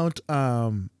about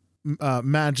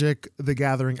Magic: The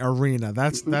Gathering Arena.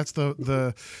 That's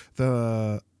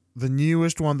the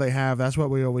newest one they have. That's what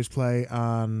we always play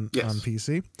on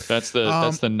PC. That's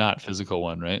the not physical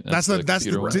one, right? That's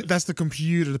the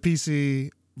computer, the PC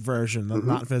version,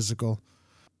 not physical.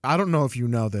 I don't know if you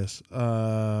know this.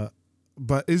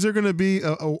 But is there going to be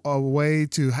a way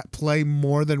to play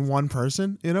more than one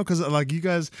person? Because like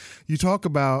you talk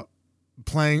about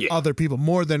playing other people,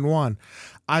 more than one.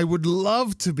 I would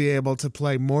love to be able to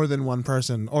play more than one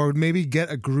person, or maybe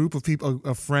get a group of people,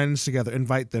 of friends together,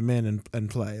 invite them in and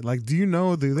play. Like,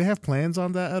 do they have plans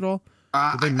on that at all?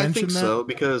 I think so,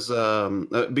 because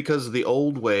the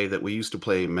old way that we used to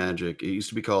play Magic, it used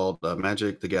to be called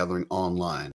Magic: The Gathering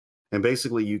Online, and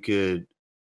basically you could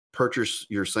purchase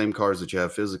your same cards that you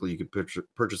have physically. You could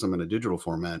purchase them in a digital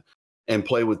format and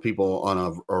play with people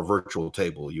on a virtual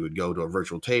table. You would go to a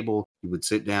virtual table, you would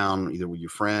sit down either with your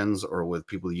friends or with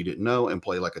people that you didn't know and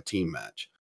play like a team match.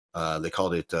 They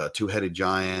called it Two-Headed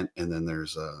Giant, and then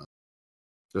there's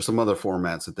some other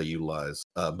formats that they utilize.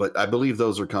 But I believe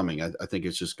those are coming. I think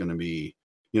it's just going to be,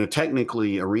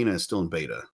 technically Arena is still in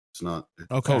beta. It's not.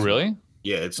 Okay. Oh, really?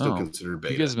 Yeah, it's still considered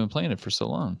beta. You guys have been playing it for so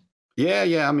long.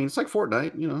 Yeah. I mean, it's like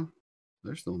Fortnite.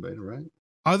 They're still in beta, right?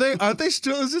 Are they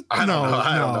still? Is it? I don't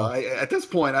know. At this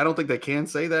point, I don't think they can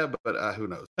say that, but who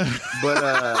knows? But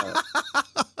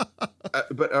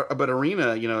but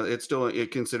Arena, it's still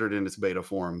considered in its beta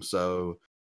form. So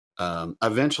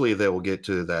eventually they will get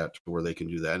to that where they can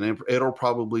do that, and it'll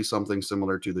probably something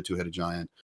similar to the Two-Headed Giant.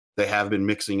 They have been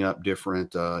mixing up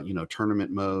different,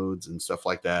 tournament modes and stuff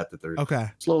like that they're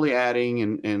slowly adding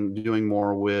and doing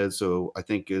more with. So I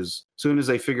think as soon as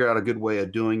they figure out a good way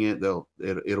of doing it,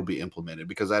 it'll be implemented,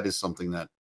 because that is something that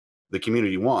the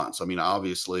community wants. I mean,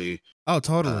 obviously. Oh,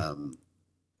 totally.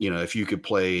 If you could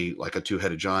play like a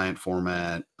Two-Headed Giant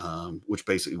format, which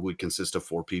basically would consist of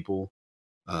 4 people.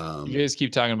 You guys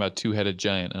keep talking about Two-Headed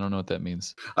Giant. I don't know what that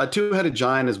means. A Two-Headed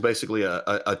Giant is basically a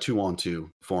 2-on-2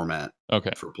 format.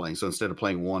 Okay. For playing. So instead of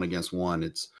playing 1 against 1,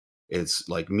 it's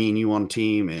like me and you on a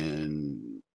team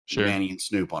and Manny and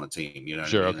Snoop on a team. You know.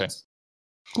 Sure. What I mean? Okay.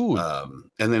 Cool.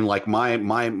 And then like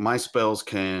my spells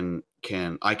I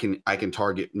can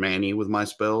target Manny with my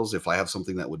spells if I have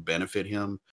something that would benefit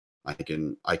him. I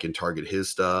can target his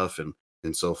stuff and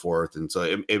so forth. And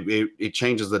so it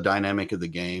changes the dynamic of the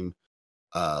game.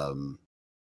 And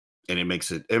it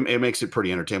makes it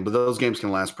pretty entertaining. But those games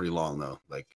can last pretty long though.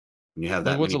 Like when you have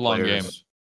that. What's a long game?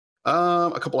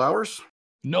 A couple hours.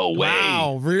 No way.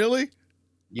 Wow, really?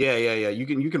 Yeah.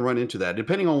 You can run into that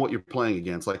depending on what you're playing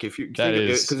against. Like if you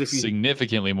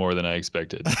significantly more than I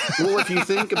expected. Well, if you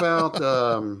think about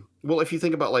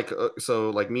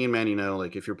like me and Manny know,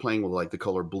 like if you're playing with like the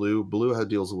color blue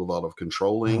deals with a lot of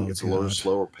controlling. It's a little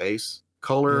slower pace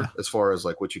color as far as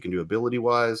like what you can do ability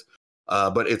wise.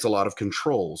 But it's a lot of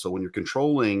control. So when you're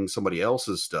controlling somebody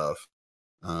else's stuff,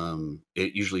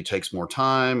 it usually takes more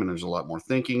time and there's a lot more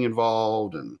thinking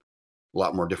involved and a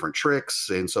lot more different tricks.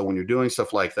 And so when you're doing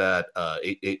stuff like that,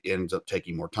 it ends up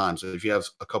taking more time. So if you have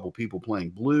a couple people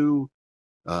playing blue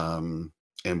and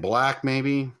black,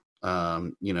 maybe,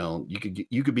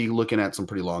 you could be looking at some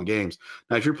pretty long games.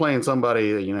 Now, if you're playing somebody,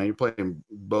 you're playing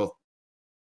both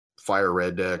fire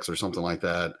red decks or something like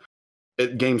that,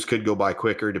 games could go by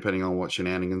quicker depending on what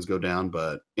shenanigans go down.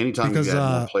 But anytime you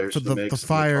add more players for to the mix, the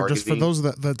fire, just for those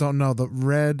that don't know, the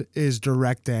red is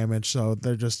direct damage, so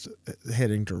they're just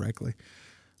hitting directly.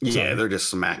 Yeah, they're just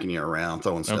smacking you around,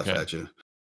 throwing stuff at you.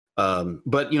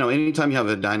 But anytime you have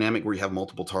a dynamic where you have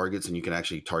multiple targets and you can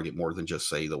actually target more than just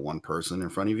say the one person in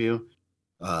front of you,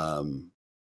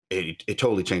 it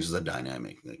totally changes the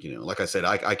dynamic. Like I said,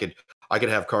 I could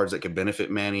have cards that could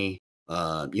benefit Manny.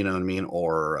 You know what I mean?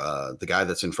 Or the guy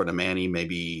that's in front of Manny,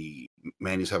 maybe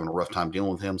Manny's having a rough time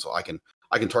dealing with him, so I can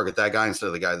target that guy instead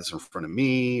of the guy that's in front of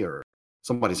me, or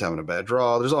somebody's having a bad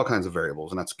draw. There's all kinds of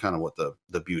variables, and that's kind of what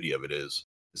the beauty of it is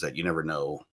that you never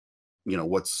know,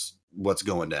 what's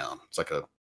going down. It's like I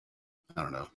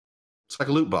don't know. It's like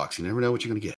a loot box. You never know what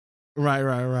you're gonna get. Right.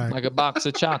 Like a box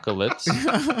of chocolates.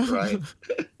 Right.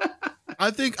 I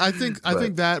think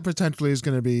that potentially is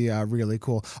going to be really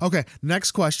cool. Okay,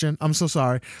 next question. I'm so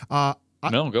sorry.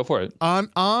 No, go for it.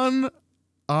 On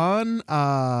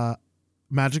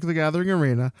Magic the Gathering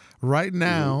Arena right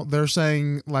now, they're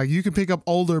saying like you can pick up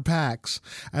older packs,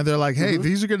 and they're like, hey,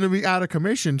 these are going to be out of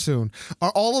commission soon.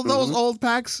 Are all of those old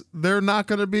packs? They're not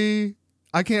going to be.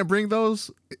 I can't bring those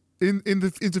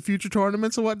into future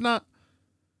tournaments or whatnot.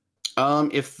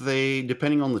 If they,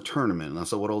 depending on the tournament,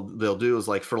 so what they'll do is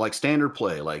like for like standard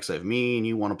play, like say if me and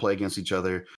you want to play against each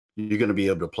other, you're going to be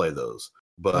able to play those.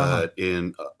 But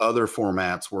in other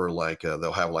formats where like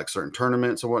they'll have like certain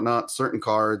tournaments or whatnot, certain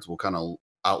cards will kind of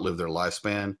outlive their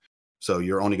lifespan. So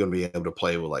you're only going to be able to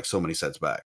play with like so many sets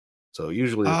back. So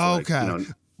usually it's and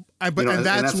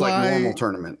that's why, like normal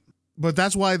tournament. But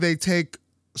that's why they take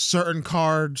certain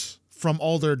cards from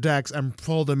older decks and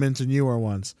pull them into newer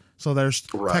ones. So they're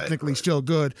technically still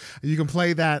good. You can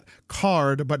play that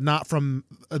card, but not from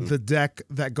the deck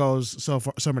that goes so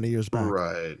many years back.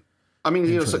 Right. I mean,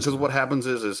 because what happens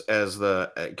is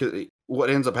what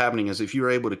ends up happening is if you're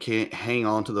able to hang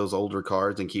on to those older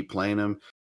cards and keep playing them,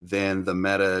 then the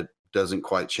meta doesn't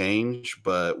quite change.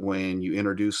 But when you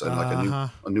introduce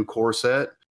a new core set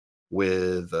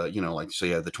with, like so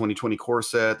you have the 2020 core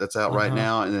set that's out right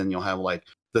now, and then you'll have like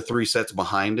the 3 sets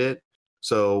behind it.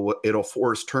 So it'll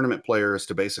force tournament players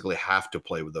to basically have to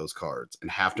play with those cards and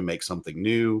have to make something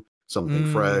new,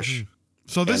 something fresh.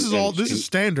 So this is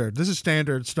standard. This is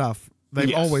standard stuff.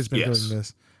 They've always been doing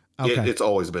this. Okay. It's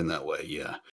always been that way.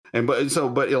 Yeah.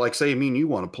 But like say me and you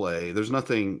want to play, there's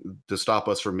nothing to stop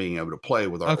us from being able to play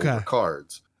with our older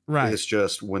cards. Right. It's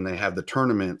just when they have the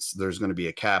tournaments, there's going to be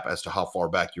a cap as to how far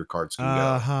back your cards can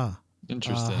go.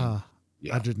 Interesting.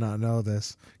 Yeah. I did not know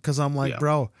this because I'm like,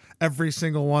 bro, every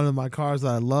single one of my cards that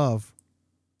I love,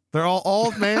 they're all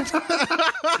old, man.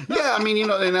 Yeah, I mean,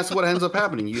 and that's what ends up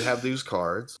happening. You have these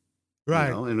cards,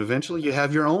 right? And eventually you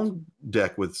have your own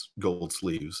deck with gold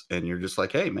sleeves, and you're just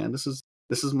like, hey, man, this is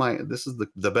this is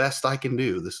the best I can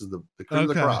do. This is the cream of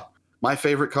the crop. My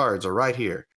favorite cards are right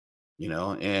here,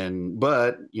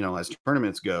 but as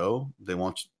tournaments go, they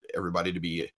want everybody to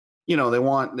be, they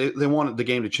want the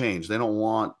game to change. They don't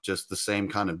want just the same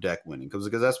kind of deck winning, because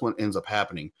that's what ends up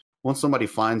happening. Once somebody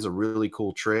finds a really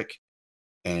cool trick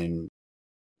and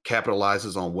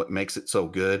capitalizes on what makes it so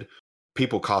good,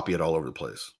 people copy it all over the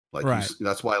place. Like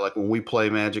that's why, like when we play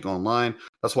Magic online,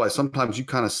 that's why sometimes you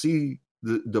kind of see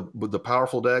the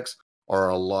powerful decks are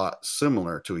a lot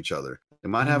similar to each other. They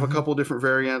might have a couple different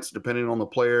variants depending on the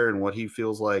player and what he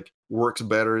feels like works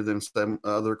better than some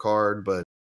other card, but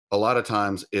a lot of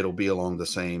times it'll be along the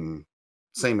same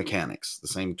mechanics, the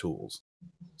same tools.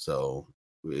 So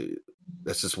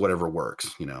that's just whatever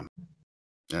works, and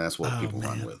that's what people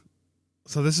run with.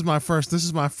 So this is my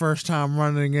first time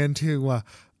running into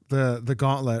the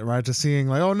gauntlet, right? To seeing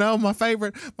like, oh no, my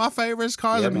favorite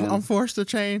cards, I'm forced to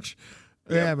change.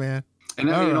 Yeah, man. And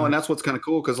then, and that's what's kind of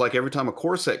cool, because like every time a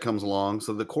core set comes along,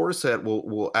 so the core set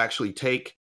will actually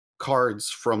take cards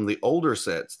from the older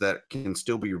sets that can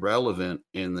still be relevant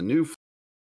in the new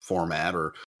format,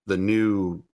 or the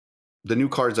new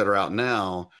cards that are out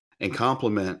now, and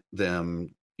complement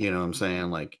them. You know what I'm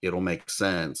saying? Like it'll make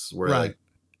sense where like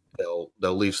they'll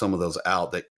leave some of those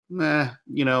out that they're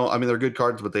good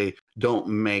cards, but they don't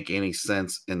make any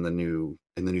sense in the new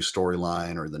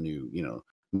storyline or the new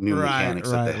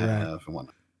mechanics that they have and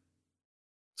whatnot.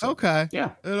 So,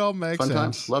 yeah, it all makes fun sense.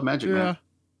 Times. Love Magic, man.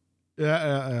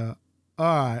 Yeah. All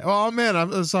right. Oh man,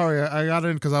 I'm sorry. I got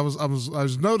in because I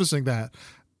was noticing that.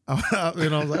 I was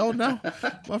like, oh no,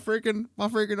 my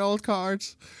freaking old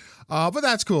cards. But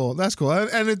that's cool. That's cool,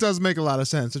 and it does make a lot of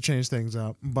sense to change things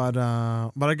up. But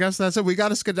I guess that's it. We got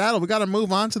to skedaddle. We got to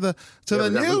move on to the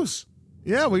news.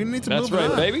 Yeah, we need to move on. That's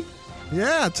right, baby.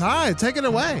 Yeah, Ty, take it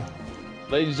away.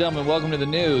 Ladies and gentlemen, welcome to the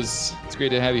news. It's great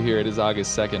to have you here. It is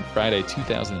August 2nd, Friday,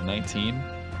 2019.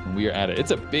 And we are at it.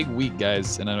 It's a big week,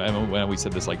 guys. And we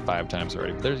said this like 5 times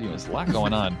already, but there's a lot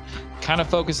going on. Kind of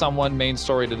focus on one main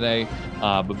story today.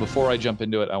 But before I jump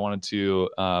into it, I wanted to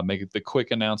make the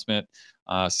quick announcement.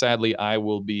 Sadly,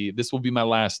 this will be my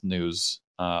last news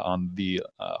on the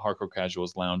Hardcore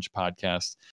Casuals Lounge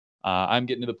podcast. I'm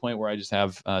getting to the point where I just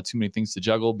have too many things to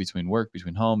juggle between work,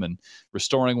 between home, and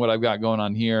restoring what I've got going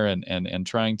on here, and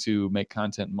trying to make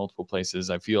content in multiple places.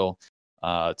 I feel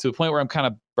to the point where I'm kind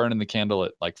of burning the candle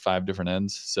at like 5 different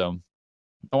ends. So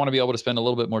I want to be able to spend a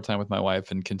little bit more time with my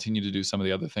wife and continue to do some of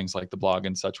the other things like the blog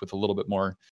and such with a little bit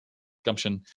more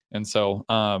gumption. And so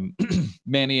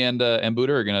Manny and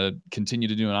Buddha are going to continue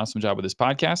to do an awesome job with this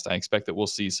podcast. I expect that we'll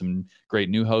see some great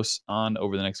new hosts on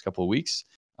over the next couple of weeks.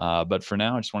 But for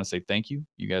now, I just want to say thank you.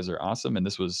 You guys are awesome. And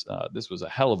this was a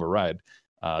hell of a ride.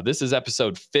 This is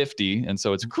episode 50. And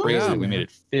so it's crazy that we made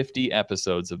it 50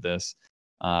 episodes of this.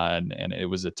 And it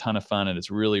was a ton of fun, and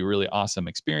it's really, really awesome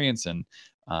experience. And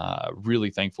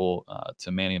really thankful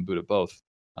to Manny and Buddha both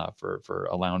for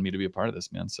allowing me to be a part of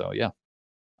this, man. So yeah.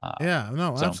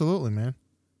 Absolutely, man.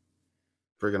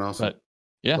 Freaking awesome. But,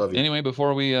 yeah. Anyway,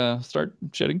 before we start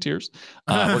shedding tears,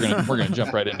 we're gonna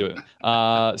jump right into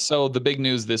it. So the big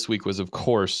news this week was, of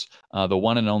course, the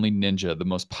one and only Ninja, the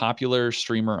most popular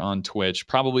streamer on Twitch,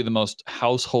 probably the most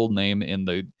household name in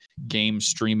the game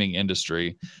streaming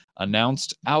industry,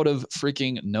 announced out of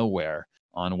freaking nowhere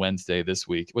on Wednesday this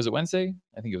week. Was it Wednesday?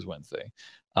 I think it was Wednesday.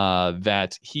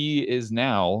 That he is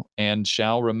now and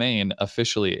shall remain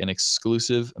officially an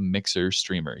exclusive Mixer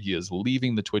streamer. He is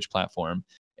leaving the Twitch platform,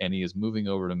 and he is moving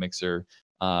over to Mixer.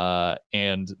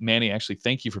 And Manny, actually,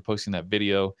 thank you for posting that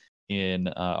video in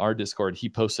our Discord. He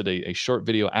posted a short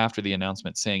video after the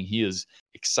announcement saying he is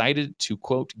excited to,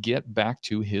 quote, get back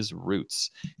to his roots.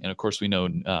 And of course, we know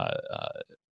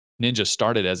Ninja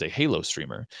started as a Halo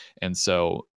streamer. And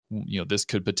so, this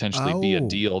could potentially be a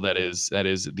deal that is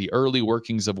the early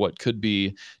workings of what could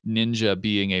be Ninja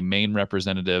being a main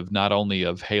representative, not only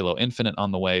of Halo Infinite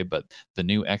on the way, but the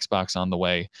new Xbox on the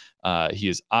way. He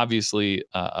is obviously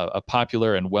a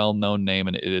popular and well-known name,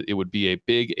 and it would be a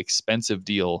big, expensive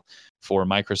deal for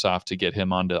Microsoft to get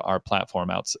him onto our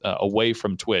platform away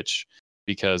from Twitch,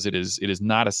 because it is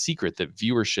not a secret that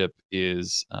viewership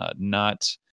is not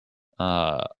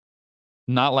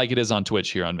like it is on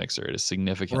Twitch here on Mixer. It is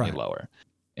significantly lower.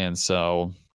 And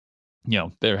so,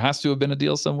 there has to have been a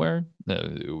deal somewhere.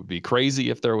 It would be crazy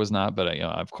if there was not, but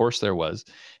of course there was.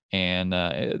 And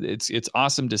it's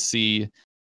awesome to see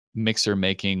Mixer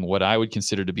making what I would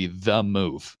consider to be the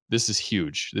move. This is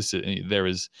huge. There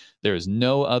is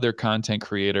no other content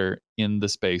creator in the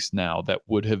space now that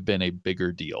would have been a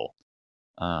bigger deal.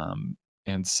 And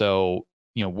so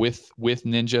with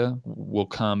Ninja will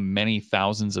come many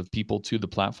thousands of people to the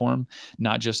platform,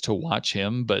 not just to watch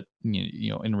him, but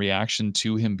in reaction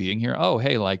to him being here. Oh,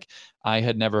 hey, like I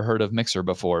had never heard of Mixer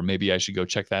before. Maybe I should go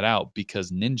check that out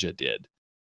because Ninja did.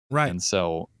 Right. And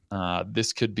so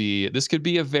this could be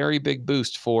a very big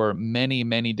boost for many,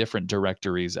 many different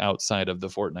directories outside of the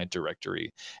Fortnite directory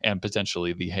and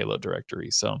potentially the Halo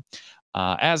directory. So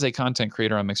as a content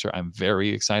creator on Mixer, I'm very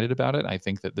excited about it. I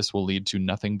think that this will lead to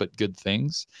nothing but good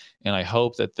things, and I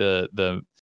hope that the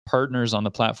partners on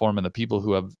the platform and the people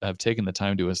who have taken the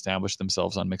time to establish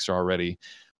themselves on Mixer already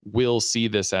will see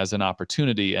this as an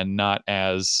opportunity and not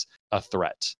as a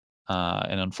threat.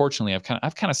 And unfortunately,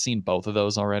 I've kind of seen both of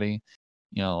those already.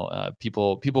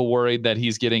 People worried that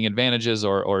he's getting advantages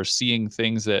or seeing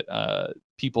things that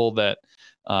people that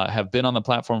have been on the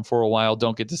platform for a while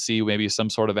don't get to see, maybe some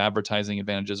sort of advertising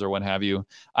advantages or what have you.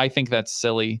 I think that's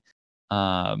silly.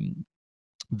 That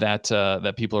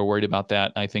people are worried about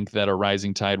that. I think that a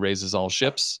rising tide raises all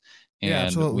ships,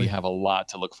 and we have a lot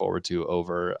to look forward to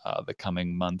over the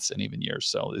coming months and even years.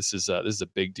 So this is a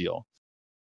big deal.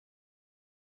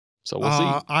 So we'll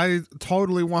see. I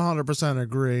totally 100%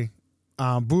 agree.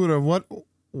 Buddha,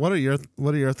 what are your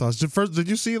thoughts? Did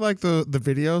you see like the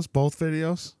videos, both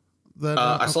videos?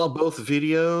 I saw both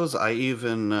videos. I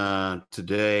even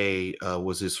today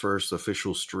was his first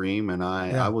official stream, and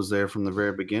I was there from the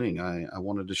very beginning. I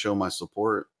wanted to show my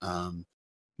support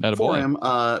for him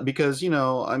because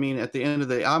I mean, at the end of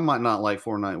the day, I might not like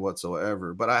Fortnite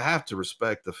whatsoever, but I have to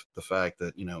respect the fact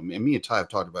that and me and Ty have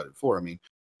talked about it before. I mean,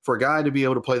 for a guy to be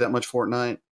able to play that much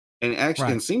Fortnite and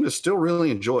actually and seem to still really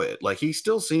enjoy it, like he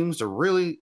still seems to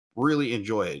really, really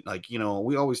enjoy it. Like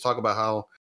we always talk about how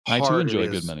hard I too enjoy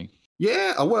good money.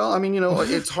 Yeah, well, I mean,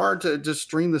 it's hard to just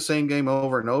stream the same game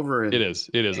over and over. And it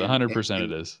is 100%.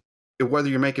 It is, whether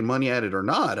you're making money at it or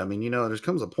not. I mean, there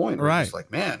comes a point where it's just like,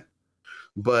 man.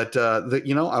 But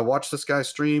I watched this guy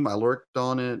stream. I lurked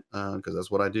on it because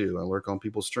that's what I do. I lurk on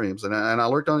people's streams, and I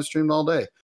lurked on his stream all day.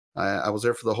 I was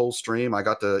there for the whole stream. I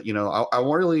got to, I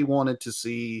really wanted to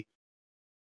see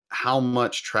how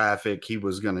much traffic he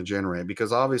was going to generate,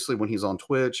 because obviously when he's on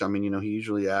Twitch, I mean, he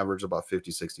usually averages about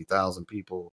 50,000-60,000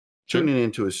 people tuning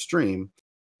into his stream.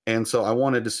 And so I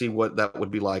wanted to see what that would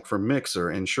be like for Mixer.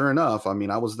 And sure enough, I mean,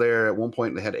 I was there at one point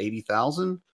and they had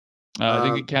 80,000. I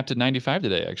think it capped at 95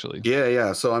 today, actually.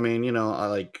 Yeah. So, I mean,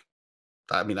 I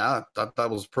thought that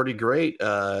was pretty great.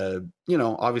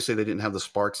 Obviously they didn't have the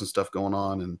sparks and stuff going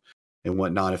on and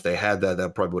whatnot. If they had that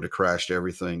probably would have crashed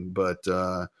everything. But,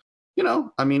 I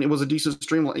mean, it was a decent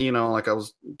stream. Like I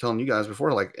was telling you guys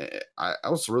before, like I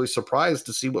was really surprised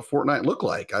to see what Fortnite looked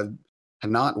like. I had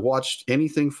not watched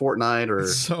anything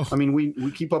Fortnite I mean,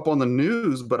 we keep up on the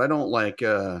news, but I don't like,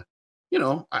 I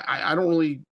don't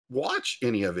really watch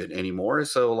any of it anymore.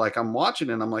 So like I'm watching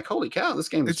it and I'm like, holy cow, this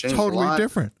game has changed totally a lot.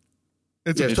 Different.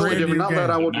 It's totally different. Not game. that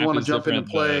I would want to jump in and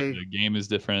play. The game is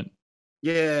different.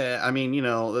 Yeah. I mean,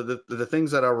 the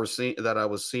things that I was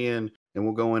seeing, and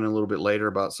we'll go in a little bit later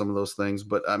about some of those things.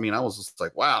 But I mean, I was just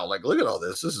like, wow, like look at all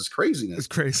this. This is craziness. It's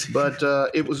crazy. But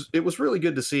it was really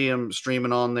good to see him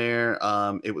streaming on there.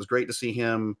 It was great to see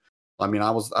him. I mean,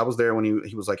 I was there when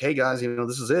he was like, hey guys,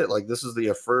 this is it. Like this is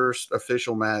the first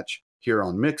official match here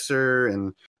on Mixer.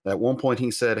 And at one point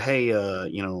he said, hey,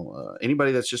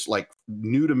 anybody that's just like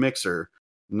new to Mixer,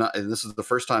 and this is the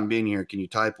first time being here, can you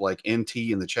type like NT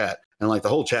in the chat? And like the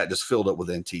whole chat just filled up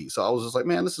with NT. So I was just like,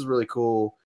 man, this is really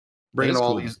cool. Bringing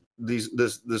all cool.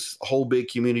 this whole big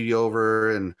community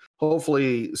over, and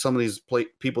hopefully some of these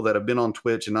people that have been on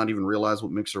Twitch and not even realize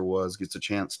what Mixer was gets a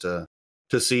chance to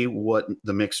see what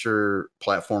the Mixer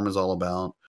platform is all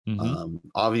about. Mm-hmm.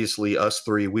 Obviously, us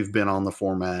three, we've been on the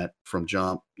format from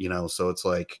jump, so it's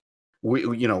like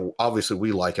we obviously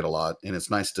we like it a lot, and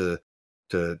it's nice to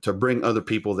bring other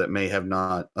people that may have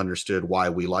not understood why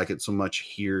we like it so much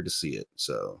here to see it.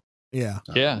 So. Yeah.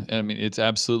 I mean, it's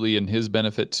absolutely in his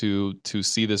benefit to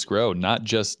see this grow, not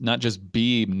just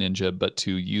be Ninja, but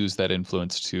to use that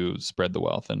influence to spread the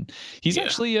wealth. And he's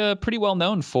actually pretty well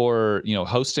known for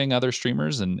hosting other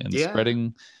streamers and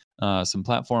spreading some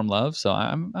platform love. So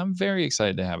I'm very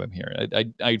excited to have him here.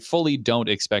 I fully don't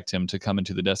expect him to come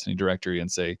into the Destiny directory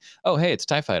and say, oh hey, it's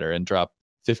TIE Fighter, and drop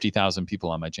 50,000 people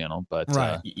on my channel, but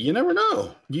you never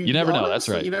know. You never know. That's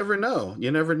right. You never know.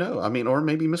 I mean, or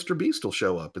maybe Mr. Beast will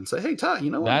show up and say, "Hey, Ty,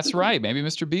 what?" That's right. Maybe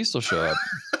Mr. Beast will show up.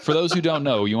 For those who don't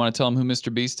know, you want to tell them who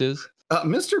Mr. Beast is?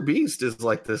 Mr. Beast is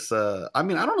like this. I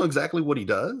mean, I don't know exactly what he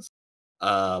does,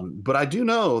 but I do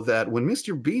know that when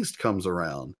Mr. Beast comes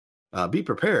around, be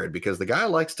prepared, because the guy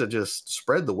likes to just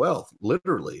spread the wealth,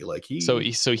 literally. Like So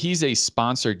he's a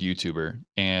sponsored YouTuber,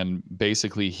 and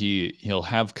basically he'll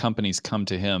have companies come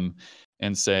to him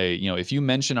and say, you know, if you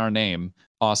mention our name,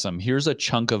 awesome, here's a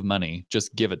chunk of money,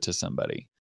 just give it to somebody.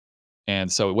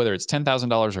 And so whether it's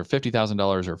 $10,000 or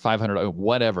 $50,000 or $500,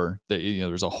 whatever, you know,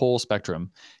 there's a whole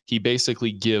spectrum. He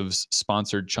basically gives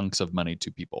sponsored chunks of money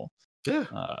to people. Yeah.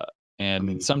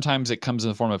 And sometimes it comes in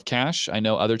the form of cash. I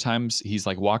know other times he's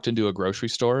like walked into a grocery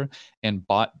store and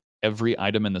bought every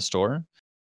item in the store.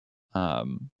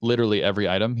 Literally every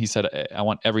item. He said, I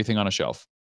want everything on a shelf.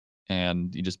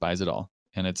 And he just buys it all.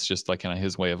 And it's just like kind of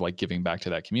his way of like giving back to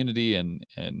that community. And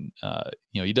you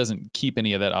know, he doesn't keep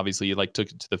any of that. Obviously, he like took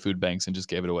it to the food banks and just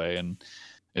gave it away. And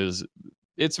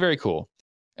it's very cool.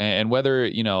 And whether,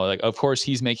 you know, like, of course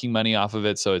he's making money off of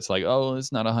it. So it's like, oh,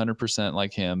 it's not 100%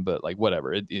 like him, but like,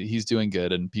 whatever, he's doing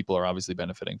good. And people are obviously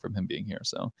benefiting from him being here.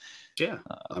 So, yeah,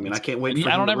 I mean, I can't wait.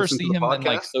 I don't ever see him in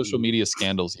like social media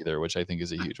scandals either, which I think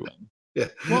is a huge win. Yeah,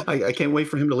 well, I can't wait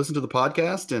for him to listen to the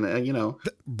podcast and you know,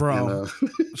 bro,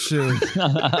 shoot,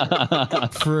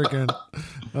 freaking,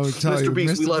 I would tell Mr. you,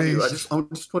 Beast, Mr. we love you. I Beast.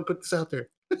 just want to put this out there.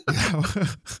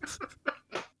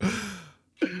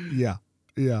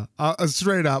 Yeah,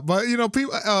 straight up. But you know,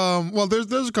 people. Well,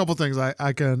 there's a couple things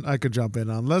I could jump in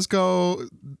on. Let's go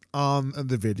on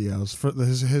the videos for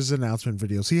his announcement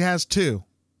videos. He has two.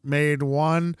 Made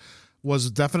one was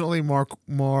definitely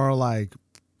more like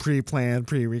pre-planned,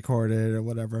 pre-recorded or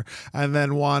whatever, and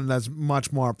then one that's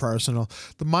much more personal.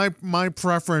 My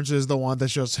preference is the one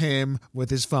that's just him with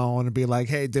his phone and be like,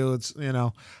 hey dudes, you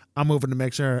know, I'm moving to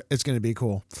Mixer, it's gonna be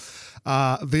cool.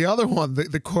 The other one,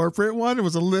 the corporate one, it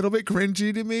was a little bit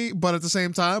cringy to me, but at the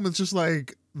same time it's just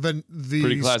like the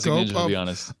pretty classic scope Ninja, to be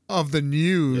honest, of the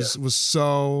news was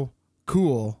so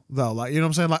cool though. Like, you know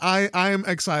what I'm saying? Like I am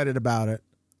excited about it,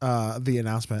 the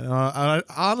announcement. I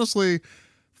honestly,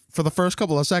 for the first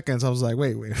couple of seconds, I was like,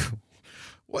 wait,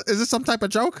 what is this? Some type of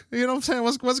joke? You know what I'm saying?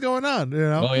 What's going on? You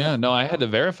know? Oh yeah, no, I had to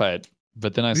verify it,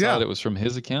 but then I saw that it was from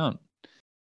his account.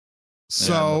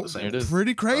 So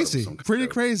pretty crazy.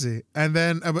 And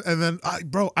then,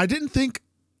 I didn't think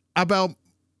about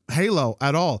Halo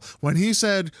at all. When he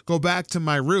said, go back to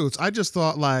my roots, I just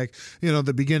thought like, you know,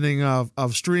 the beginning of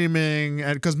streaming,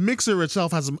 and because Mixer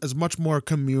itself is much more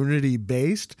community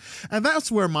based. And that's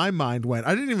where my mind went.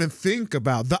 I didn't even think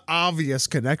about the obvious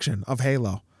connection of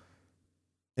Halo,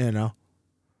 you know,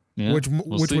 which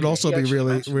would also be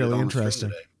really, really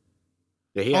interesting.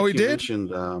 Yeah,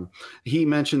 he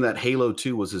mentioned that Halo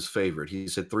 2 was his favorite. He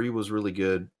said 3 was really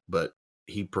good, but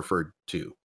he preferred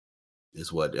 2.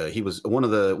 Is what he was. One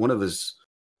of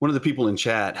the people in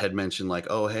chat had mentioned, like,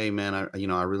 oh hey man, I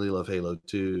really love Halo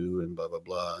 2 and blah blah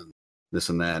blah and this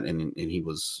and that, and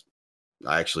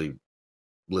I actually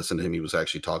listened to him. He was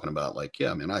actually talking about like,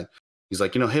 yeah man, he's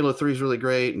like, you know, Halo 3 is really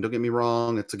great, and don't get me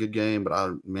wrong, it's a good game, but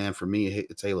for me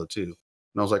it's Halo 2. And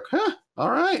I was like, huh,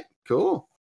 all right, cool,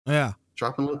 yeah,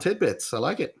 dropping little tidbits. I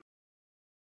like it.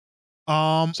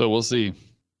 So we'll see.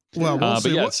 Well, but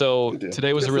yeah, so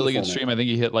today was a really good stream. I think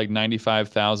he hit like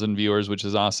 95,000 viewers, which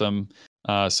is awesome.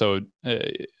 So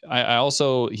I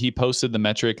also, he posted the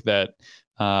metric that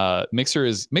Mixer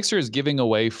is giving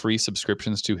away free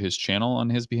subscriptions to his channel on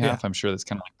his behalf. Yeah. I'm sure that's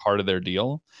kind of like part of their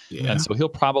deal. Yeah. And so he'll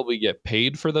probably get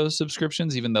paid for those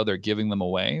subscriptions, even though they're giving them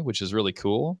away, which is really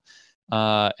cool.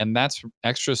 And that's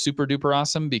extra super duper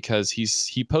awesome, because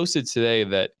he posted today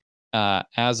that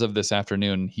as of this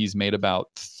afternoon, he's made about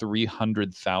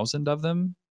 300,000 of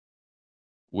them,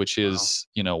 which is,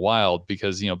 you know, wild,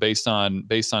 because, you know, based on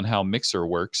how Mixer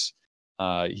works,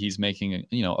 he's making,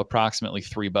 you know, approximately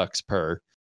 $3 per.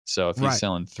 So if he's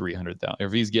selling 300,000, or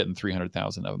if he's getting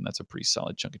 300,000 of them, that's a pretty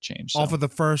solid chunk of change. So, off of the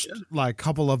first like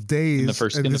couple of days,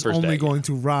 and it's only going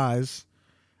to rise.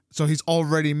 So he's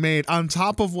already made, on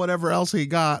top of whatever else he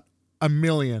got, $1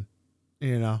 million,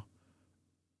 you know.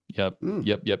 Yep. And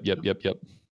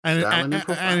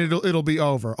it'll be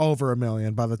over $1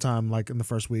 million by the time, like in the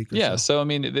first week. Yeah. So I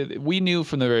mean, we knew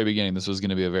from the very beginning this was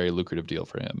going to be a very lucrative deal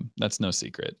for him. That's no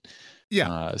secret.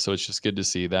 Yeah. So it's just good to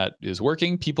see that is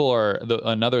working. People are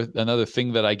another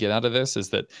thing that I get out of this is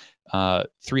that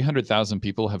 300,000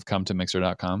 people have come to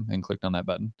Mixer.com and clicked on that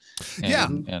button.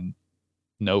 And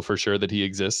know for sure that he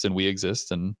exists and we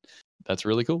exist, and that's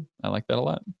really cool. I like that a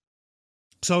lot.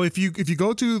 So if you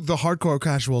go to the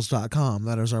hardcorecasuals.com,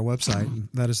 that is our website.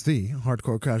 That is the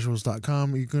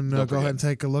hardcorecasuals.com. You can go ahead and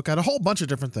take a look at a whole bunch of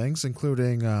different things,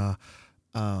 including the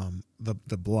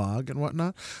blog and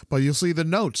whatnot. But you'll see the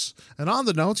notes, and on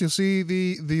the notes you'll see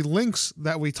the links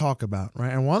that we talk about,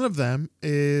 right? And one of them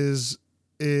is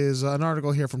an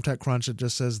article here from TechCrunch that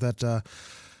just says that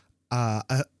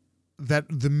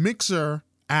the Mixer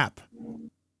app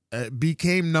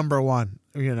became number one,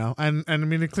 and I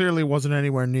mean, it clearly wasn't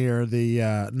anywhere near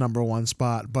the number one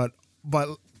spot, but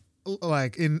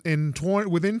like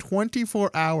within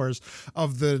 24 hours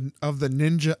of the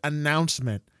Ninja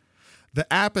announcement,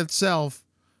 the app itself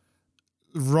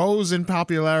rose in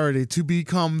popularity to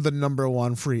become the number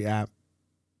one free app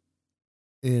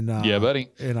in buddy,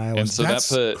 in iOS. And so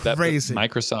that put crazy.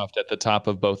 Microsoft at the top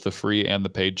of both the free and the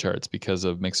paid charts because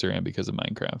of Mixer and because of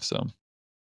Minecraft. So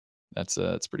that's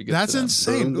pretty good. That's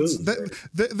insane.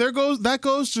 That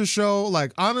goes to show,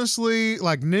 like, honestly,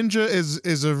 like, Ninja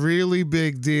is a really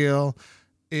big deal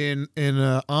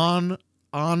on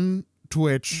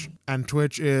Twitch, and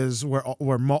Twitch is where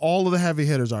all of the heavy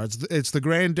hitters are. It's the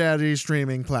granddaddy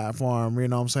streaming platform. You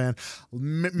know what I'm saying?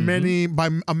 Many, by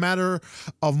a matter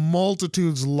of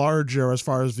multitudes larger as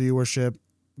far as viewership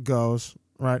goes,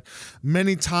 right?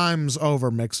 Many times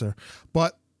over Mixer,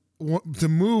 but to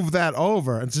move that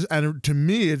over, and to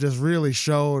me, it just really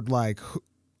showed like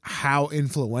how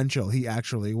influential he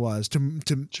actually was to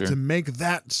make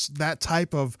that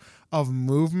type of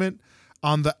movement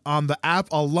on the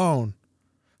app alone.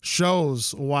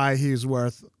 Shows why he's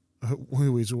worth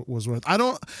who he was worth.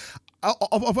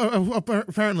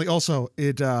 Apparently also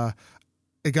it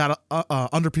got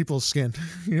under people's skin,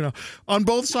 on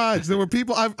both sides. There were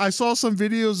people, I saw some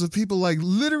videos of people like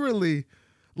literally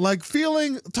like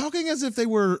talking as if they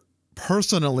were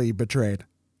personally betrayed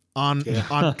on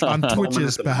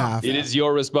Twitch's behalf. It is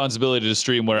your responsibility to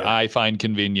stream where I find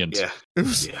convenient. Yeah. It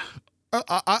was,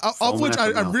 of which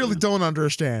I really don't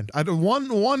understand.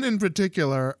 One in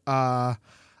particular, I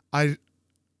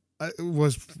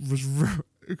was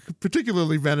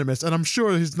particularly venomous, and I'm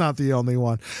sure he's not the only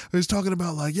one. He's talking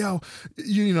about like, yo,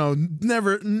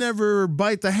 never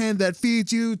bite the hand that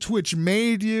feeds you. Twitch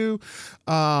made you.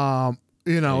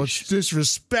 It's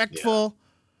disrespectful.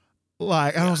 Yeah.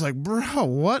 Like, and I was like, bro,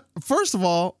 what? First of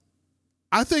all,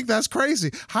 I think that's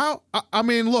crazy. How? I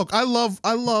mean, look, I love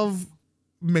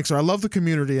Mixer. I love the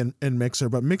community in Mixer,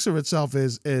 but Mixer itself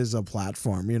is a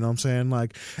platform. You know what I'm saying?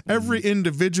 Like, every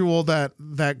individual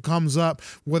that comes up,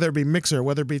 whether it be Mixer,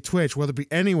 whether it be Twitch, whether it be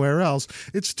anywhere else,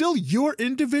 it's still your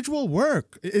individual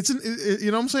work. You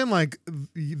know what I'm saying? Like,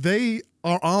 they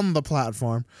are on the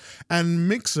platform,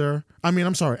 and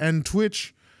and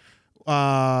Twitch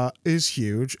is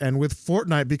huge, and with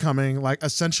Fortnite becoming like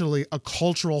essentially a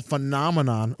cultural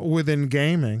phenomenon within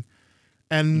gaming,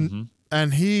 and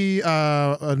and he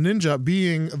Ninja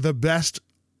being the best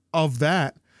of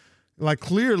that, like,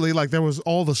 clearly, like, there was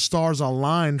all the stars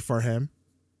aligned for him,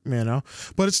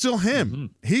 but it's still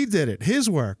him. He did it, his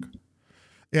work.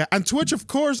 Yeah. And Twitch, of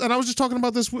course, and I was just talking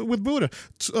about this with Buddha,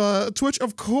 Twitch,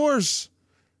 of course,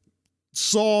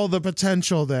 saw the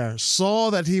potential there, saw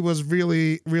that he was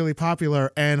really, really popular,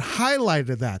 and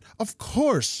highlighted that. Of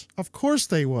course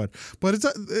they would. But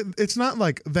it's not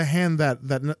like the hand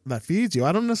that feeds you.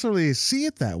 I don't necessarily see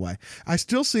it that way. I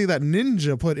still see that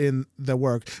Ninja put in the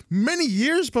work many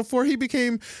years before he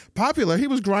became popular. He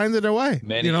was grinding away.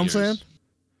 What I'm saying?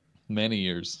 Many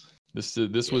years. This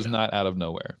was not out of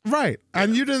nowhere. Right.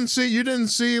 And you didn't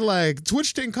see like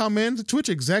Twitch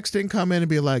execs didn't come in and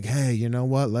be like, hey, you know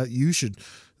what?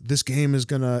 This game is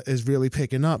really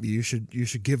picking up. You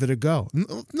should give it a go.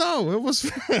 No, it was,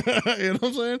 you know what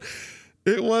I'm saying?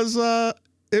 It was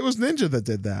Ninja that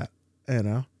did that,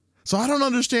 So I don't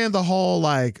understand the whole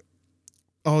like,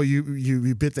 oh,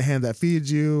 you bit the hand that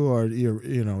feeds you, or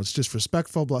it's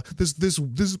disrespectful. Blah. This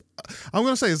I'm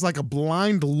gonna say it's like a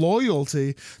blind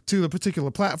loyalty to the particular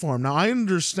platform. Now I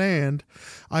understand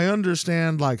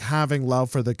like having love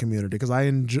for the community, because I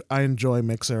enjoy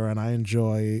Mixer and I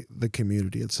enjoy the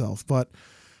community itself. But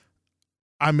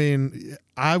I mean,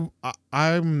 I'm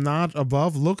not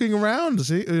above looking around to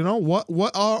see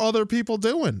what are other people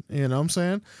doing. You know what I'm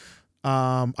saying?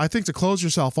 I think to close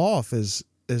yourself off is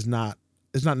not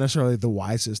necessarily the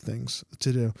wisest things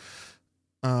to do.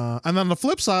 And on the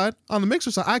flip side, on the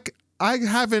Mixer side, I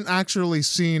haven't actually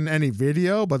seen any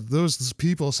video, but those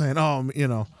people saying, oh,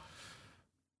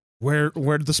 where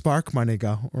did the Spark money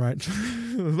go, right?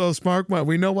 Those Spark money,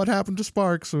 we know what happened to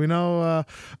Sparks. We know,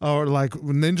 or like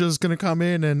Ninja's going to come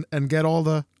in and get all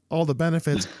the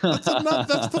benefits. That's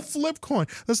the flip coin.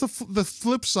 That's the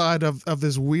flip side of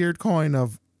this weird coin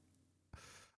of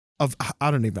I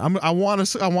want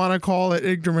to call it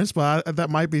ignorance, but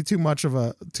that might be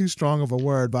too strong of a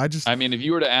word. But I mean, if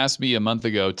you were to ask me a month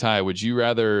ago, Ty, would you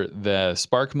rather the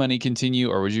Spark money continue,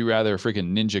 or would you rather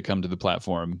freaking Ninja come to the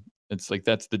platform? It's like,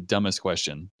 that's the dumbest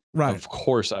question. Right. Of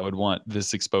course I would want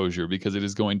this exposure, because it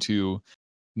is going to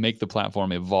make the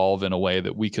platform evolve in a way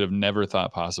that we could have never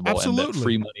thought possible. Absolutely. And that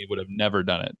free money would have never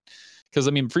done it. Because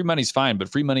I mean, free money's fine, but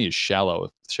free money is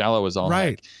shallow. Shallow is all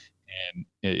Right. heck. And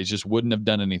it just wouldn't have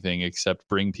done anything except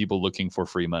bring people looking for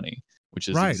free money, which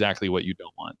is Right. exactly what you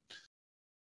don't want.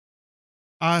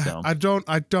 So. I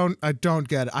don't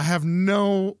get it.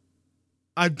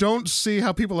 I don't see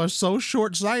how people are so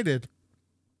short-sighted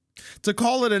to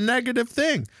call it a negative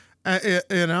thing.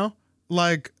 You know,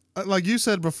 like you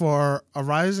said before, a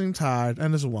rising tide,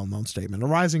 and this is a well-known statement, a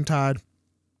rising tide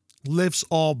lifts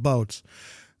all boats.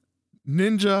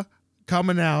 Ninja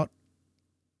coming out,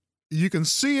 you can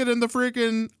see it in the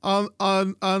freaking on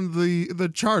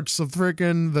the charts of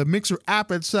freaking the Mixer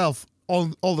app itself.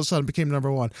 All of a sudden became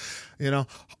number one. You know,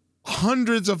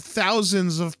 hundreds of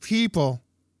thousands of people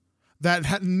that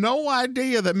had no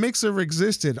idea that Mixer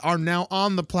existed are now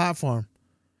on the platform.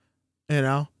 You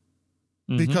know,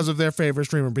 because of their favorite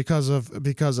streamer, because of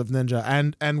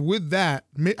Ninja, and with that,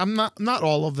 I'm not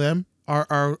all of them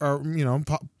are you know,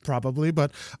 probably,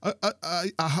 but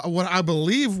what I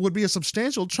believe would be a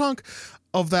substantial chunk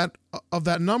of that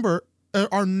number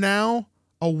are now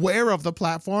aware of the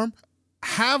platform,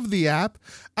 have the app,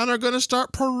 and are going to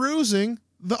start perusing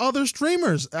the other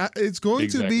streamers. It's going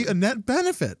to be a net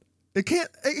benefit. It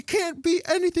can't be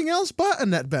anything else but a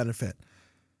net benefit.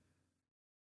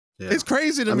 Yeah. It's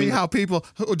crazy to me how people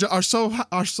are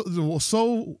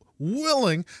so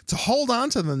willing to hold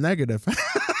on to the negative.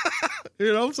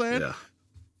 You know what I'm saying? Yeah.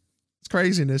 It's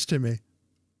craziness to me.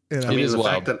 You know? I mean,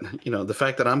 the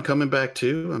fact that I'm coming back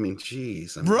too. I mean,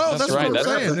 geez, bro, that's right. What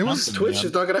I'm saying. Twitch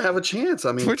is not going to have a chance.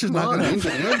 I mean, Twitch is not going to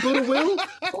have Will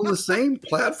on the same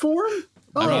platform.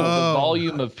 I mean, the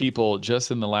volume of people just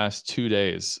in the last 2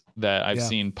 days that I've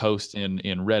seen post in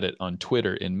Reddit, on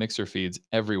Twitter, in Mixer feeds,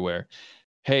 everywhere.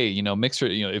 Hey, you know, Mixer,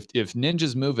 you know, if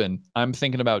Ninja's moving, I'm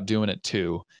thinking about doing it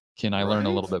too. Can I learn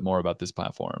a little bit more about this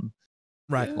platform?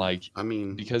 Right. Like, I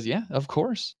mean, because of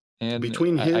course. And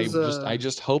between his, I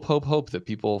just hope that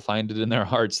people find it in their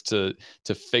hearts to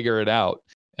figure it out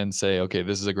and say, okay,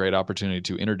 this is a great opportunity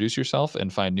to introduce yourself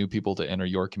and find new people to enter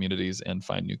your communities and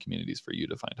find new communities for you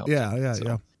to find home.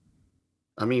 Yeah.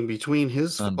 I mean, between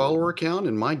his follower count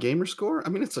and my gamer score, I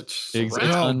mean, it's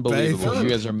unbelievable. You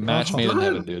guys are match made in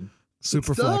heaven, dude.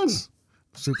 Super flex.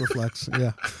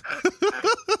 Yeah.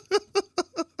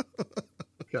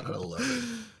 Gotta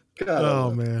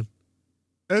love it. Man.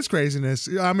 It's craziness.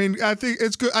 I mean, I think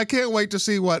it's good. I can't wait to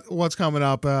see what's coming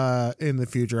up in the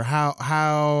future,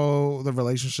 how the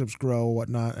relationships grow,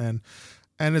 whatnot, and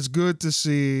it's good to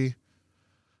see.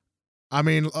 I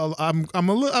mean, I'm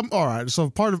all right. So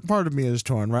part of me is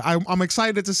torn, right? I'm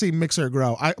excited to see Mixer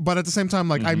grow. But at the same time,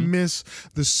 like I miss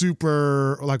the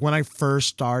super. Like when I first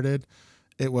started,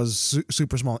 it was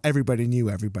super small. Everybody knew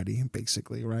everybody,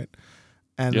 basically, right?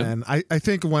 And then I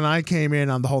think when I came in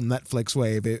on the whole Netflix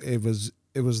wave, it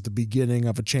was the beginning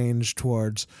of a change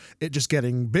towards it just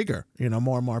getting bigger. You know,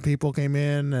 more and more people came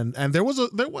in, and there was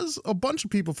a bunch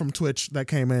of people from Twitch that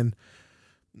came in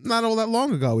not all that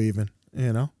long ago, even,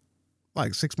 you know,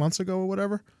 like 6 months ago or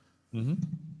whatever.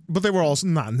 But they were also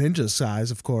not Ninja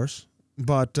size, of course.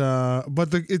 But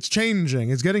it's changing.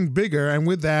 It's getting bigger, and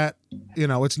with that, you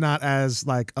know, it's not as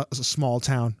like a small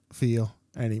town feel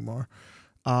anymore.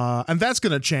 And that's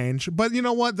gonna change. But you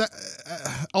know what?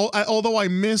 Although I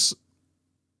miss.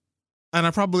 And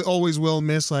I probably always will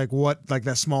miss like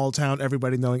that small town,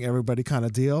 everybody knowing everybody kind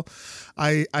of deal.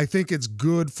 I think it's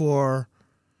good for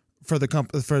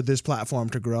this platform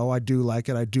to grow. I do like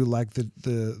it. I do like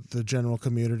the general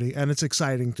community, and it's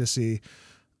exciting to see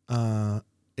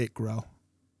it grow.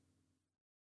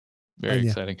 Very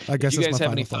exciting. I guess if you guys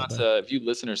have any thoughts, if you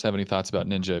listeners have any thoughts about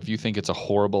Ninja, if you think it's a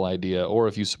horrible idea, or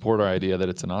if you support our idea that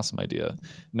it's an awesome idea,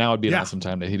 now would be an awesome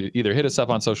time to either hit us up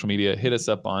on social media, hit us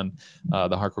up on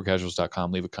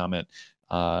thehardcorecasuals.com, leave a comment,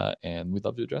 and we'd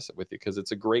love to address it with you, because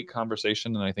it's a great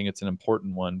conversation, and I think it's an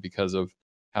important one because of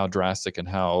how drastic and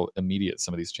how immediate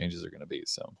some of these changes are going to be.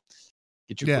 So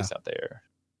get your voice out there.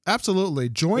 Absolutely.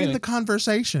 Join the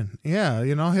conversation. Yeah.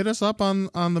 You know, hit us up on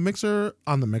the Mixer,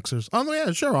 on the Mixers. On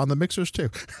the Mixers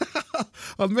too.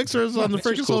 On the Mixers, on the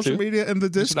freaking social media and the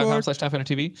Discord.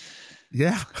 Mixer.com/TapInterTV.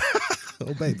 Yeah.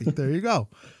 Oh, baby. There you go.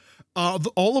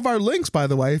 All of our links, by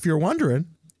the way, if you're wondering,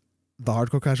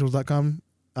 thehardcorecasuals.com.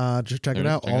 Just check it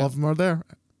out. All of them are there.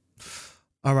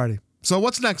 Alrighty. So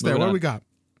what's next there? What do we got?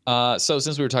 So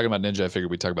since we were talking about Ninja, I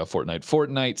figured we'd talk about Fortnite.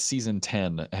 Fortnite Season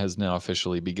 10 has now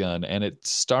officially begun, and it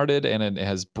started, and it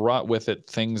has brought with it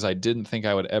things I didn't think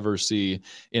I would ever see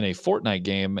in a Fortnite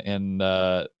game, and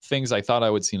things I thought I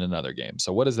would see in another game.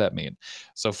 So what does that mean?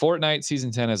 So Fortnite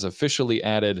Season 10 has officially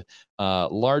added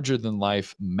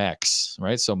larger-than-life mechs,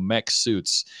 right? So mech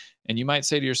suits. And you might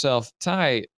say to yourself,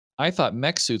 Ty, I thought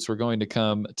mech suits were going to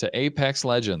come to Apex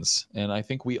Legends, and I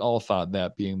think we all thought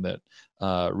that, being that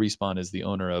Respawn is the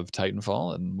owner of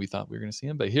Titanfall, and we thought we were going to see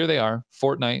them. But here they are,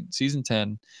 Fortnite Season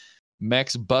 10,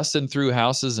 mechs busting through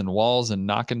houses and walls and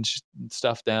knocking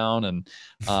stuff down. And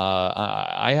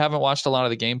I haven't watched a lot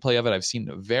of the gameplay of it. I've seen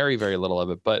very, very little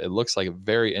of it, but it looks like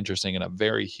very interesting and a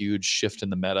very huge shift in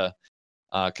the meta.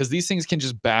 Because these things can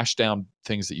just bash down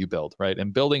things that you build, right?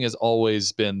 And building has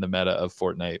always been the meta of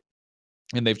Fortnite.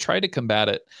 And they've tried to combat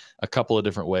it a couple of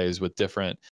different ways with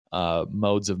different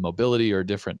modes of mobility or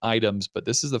different items. But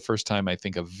this is the first time I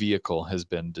think a vehicle has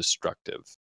been destructive.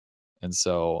 And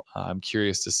so I'm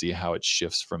curious to see how it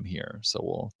shifts from here. So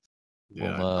we'll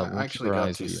I actually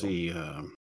got to see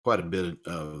quite a bit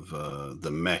of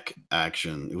the mech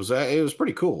action. It was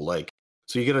pretty cool. Like,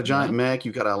 so you get a giant mech,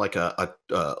 you got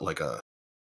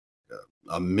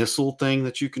a missile thing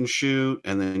that you can shoot,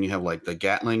 and then you have like the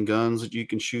Gatling guns that you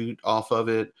can shoot off of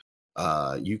it.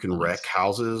 You can wreck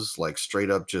houses, like straight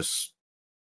up, just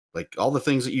like all the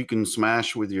things that you can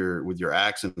smash with your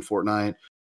axe in Fortnite.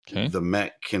 Okay. The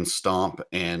mech can stomp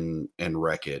and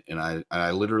wreck it. And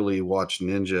I literally watched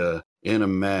Ninja in a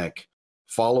mech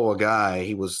follow a guy.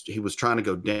 He was trying to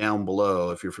go down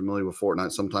below. If you're familiar with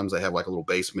Fortnite, sometimes they have like a little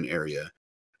basement area.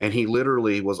 And he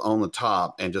literally was on the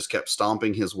top and just kept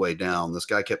stomping his way down. This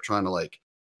guy kept trying to like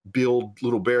build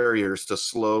little barriers to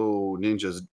slow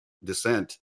Ninja's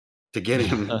descent to get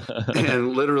him.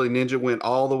 And literally Ninja went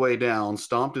all the way down,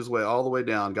 stomped his way all the way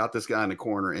down, got this guy in the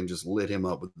corner and just lit him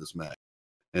up with this mech.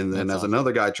 And then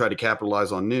another guy tried to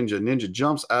capitalize on Ninja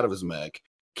jumps out of his mech,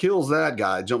 kills that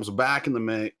guy, jumps back in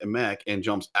the mech and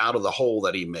jumps out of the hole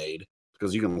that he made,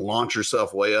 because you can launch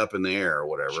yourself way up in the air or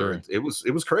whatever. Sure. It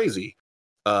was crazy.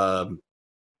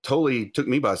 Totally took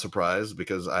me by surprise,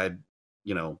 because I'd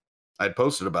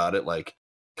posted about it like,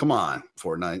 come on,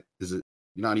 Fortnite, you're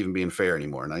not even being fair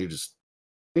anymore. Now you're just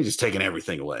taking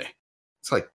everything away.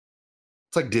 It's like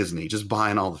Disney just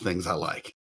buying all the things I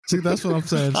like. See, that's what I'm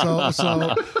saying.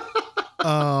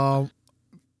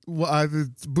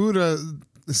 Buddha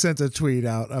sent a tweet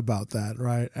out about that,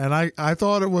 right? And I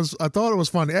thought it was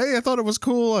funny. Hey, I thought it was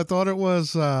cool. I thought it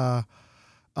was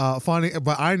funny,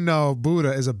 but I know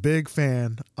Buddha is a big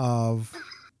fan of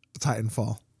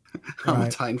Titanfall. I'm a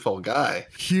Titanfall guy.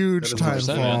 Huge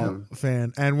Titanfall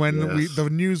fan. And when the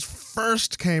news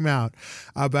first came out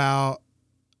about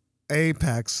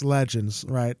Apex Legends,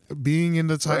 right, being in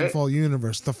the Titanfall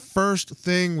universe, the first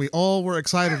thing we all were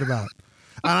excited about.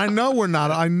 And I know we're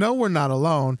not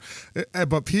alone,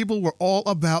 but people were all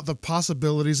about the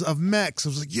possibilities of mechs. It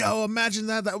was like, yo, imagine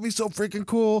that would be so freaking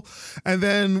cool. And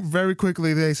then very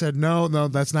quickly they said, no,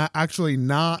 that's not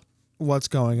what's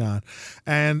going on.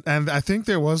 And I think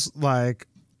there was like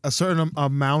a certain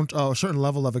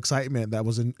level of excitement that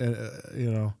was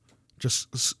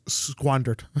just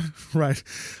squandered, right?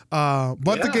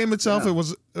 But the game itself, it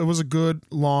was a good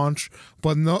launch,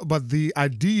 but the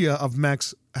idea of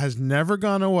mechs has never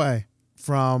gone away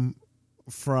from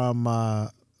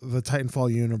the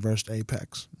Titanfall universe,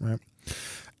 Apex, right?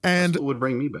 And that's what would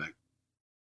bring me back.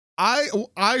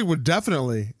 I would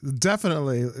definitely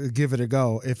give it a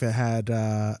go if it had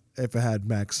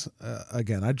mechs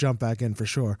again. I'd jump back in for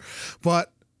sure.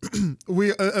 But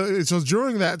so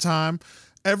during that time,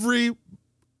 every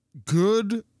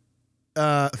good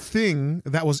thing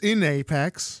that was in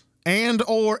Apex and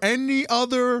or any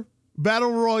other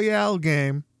battle royale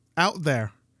game out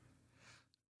there,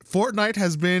 Fortnite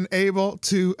has been able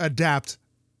to adapt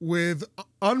with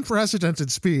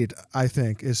unprecedented speed, I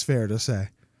think is fair to say.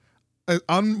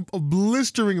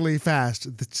 Blisteringly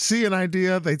fast. They see an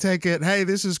idea, they take it, hey,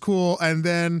 this is cool, and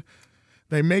then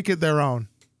they make it their own.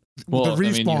 Well, I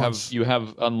mean, you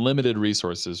have unlimited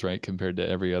resources, right, compared to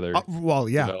every other.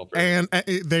 Developer. And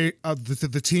they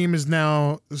the team is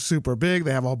now super big.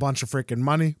 They have a whole bunch of freaking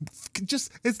money.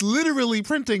 It's literally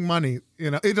printing money.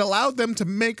 It allowed them to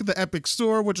make the Epic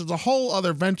Store, which is a whole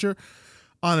other venture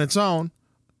on its own,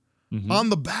 on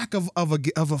the back of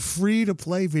a free to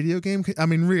play video game. I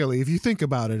mean, really, if you think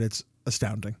about it, it's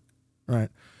astounding, right?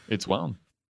 It's wild.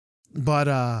 But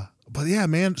yeah,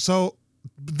 man. So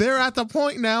they're at the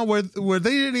point now where they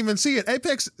didn't even see it.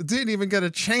 Apex didn't even get a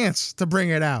chance to bring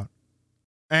it out,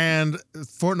 and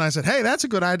Fortnite said, "Hey, that's a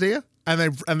good idea," and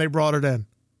they brought it in.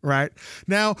 Right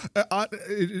now,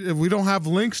 we don't have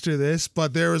links to this,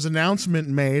 but there was an announcement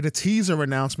made, a teaser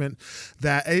announcement,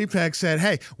 that Apex said,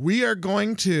 "Hey, we are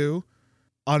going to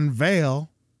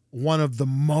unveil one of the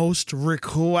most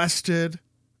requested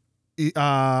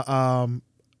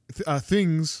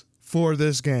things for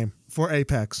this game, for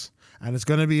Apex." And it's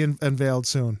going to be unveiled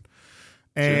soon.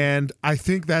 And I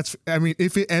think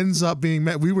if it ends up being,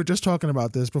 we were just talking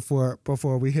about this before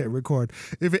we hit record.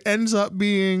 If it ends up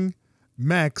being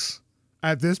mechs,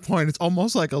 at this point, it's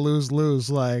almost like a lose-lose.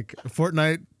 Like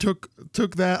Fortnite took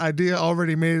that idea,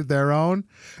 already made it their own.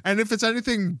 And if it's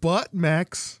anything but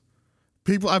mechs,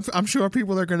 I'm sure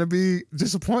people are going to be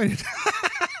disappointed.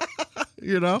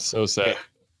 You know? So sad.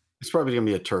 It's probably going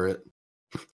to be a turret.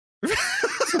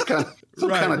 some kind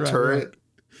of turret. Right.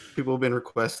 People have been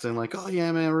requesting, like, oh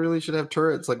yeah, man, we really should have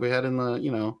turrets like we had in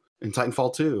in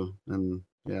Titanfall 2, and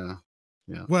yeah.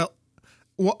 Well,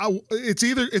 it's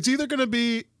either going to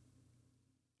be.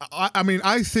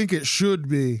 I think it should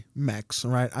be mechs,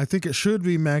 right? I think it should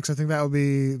be mechs. I think that would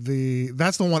be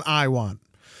that's the one I want.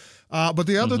 But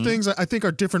the other things I think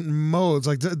are different modes.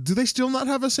 Like, do they still not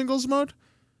have a singles mode?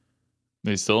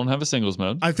 They still don't have a singles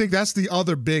mode. I think that's the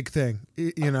other big thing.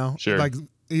 Sure. Like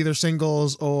either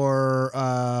singles or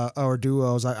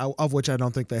duos, of which I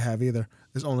don't think they have either.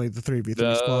 There's only the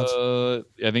 3v3 squads.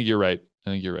 I think you're right.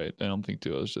 I don't think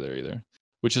duos are there either,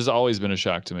 which has always been a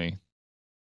shock to me.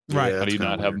 Right. Yeah, How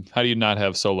do you not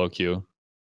have solo queue?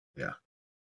 Yeah.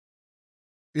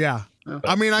 Yeah.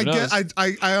 I mean,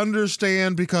 I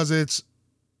understand because it's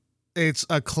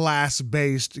a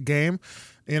class-based game,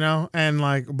 and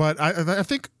but I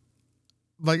think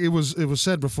it was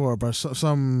said before by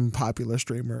some popular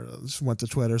streamer went to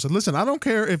Twitter and said, listen, I don't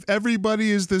care if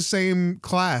everybody is the same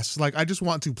class. Like, I just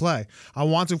want to play. I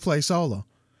want to play solo.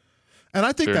 And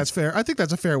I think that's fair. I think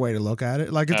that's a fair way to look at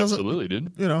it. Like, it doesn't, absolutely,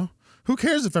 dude. Who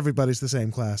cares if everybody's the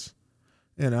same class?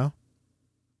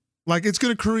 Like, it's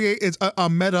going to create a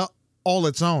meta all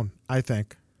its own, I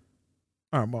think.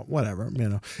 All right, well, whatever,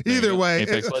 Either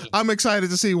way, I'm excited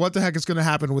to see what the heck is going to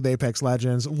happen with Apex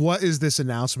Legends. What is this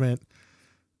announcement?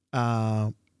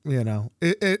 Go ahead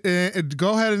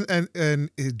and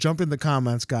jump in the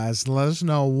comments, guys. Let us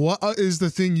know what is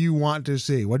the thing you want to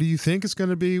see. What do you think it's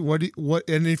going to be?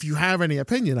 And if you have any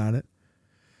opinion on it,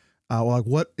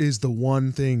 what is the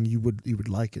one thing you would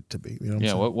like it to be?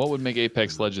 What would make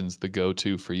Apex Legends the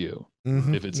go-to for you?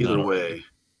 Mm-hmm. If it's either way,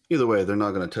 they're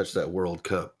not going to touch that World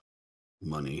Cup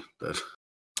money.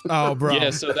 Oh, bro. Yeah,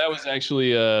 so that was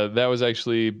actually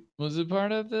was it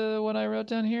part of what I wrote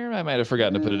down here? I might have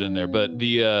forgotten to put it in there, but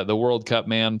the World Cup,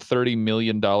 man, $30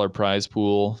 million prize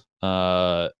pool,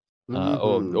 over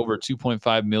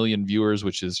 2.5 million viewers,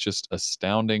 which is just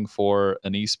astounding for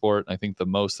an esport. I think the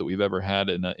most that we've ever had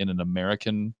in an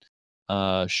American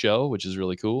show, which is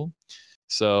really cool.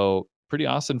 So pretty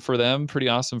awesome for them. Pretty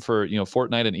awesome for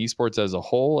Fortnite and esports as a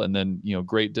whole. And then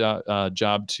great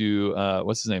job to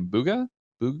what's his name, Bugha?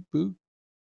 Bugha?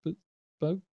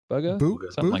 Something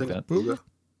like that. Bugha.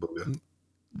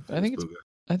 I think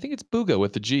it's Bugha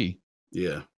with the G.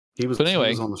 Yeah. He was. But anyway,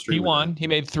 he was on the stream. He won. He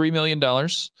made $3 million.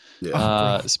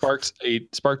 Yeah. Sparked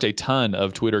a ton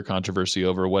of Twitter controversy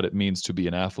over what it means to be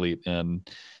an athlete, and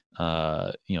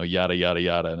yada yada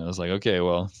yada. And I was like, okay,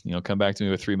 well, come back to me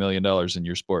with $3 million in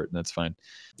your sport, and that's fine.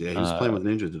 Yeah, he was playing with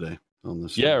Ninja today on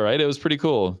this. Yeah, right. It was pretty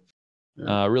cool.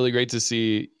 Yeah. Really great to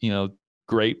see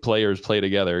great players play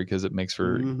together, because it makes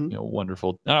for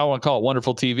wonderful. I don't want to call it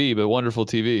wonderful TV, but wonderful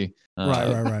TV.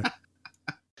 Right.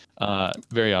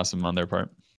 Very awesome on their part.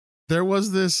 There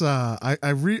was this I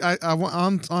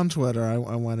on Twitter I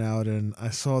went out and I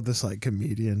saw this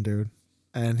comedian dude,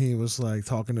 and he was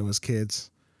talking to his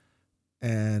kids,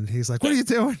 and he's like, what are you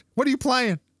doing? What are you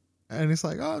playing? And he's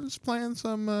like, oh, I'm just playing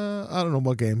some I don't know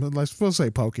what game. We'll say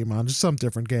Pokemon, just some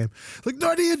different game. Like,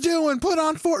 what are you doing? Put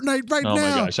on Fortnite right now. Oh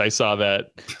my gosh, I saw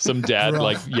that. Some dad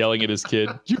yelling at his kid,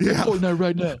 you play Fortnite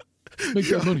right now. Make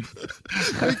that money.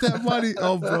 Make that money.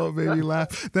 Oh, bro, it made me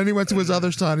laugh. Then he went to his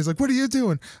other son. He's like, what are you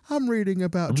doing? I'm reading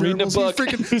about reading a book. He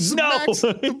freaking smacks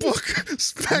the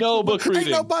book. No book reading.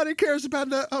 Ain't nobody cares about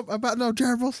no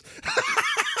gerbils.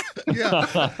 Yeah.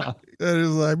 And it's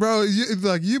like, bro, you've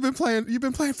been playing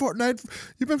Fortnite.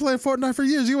 You've been playing Fortnite for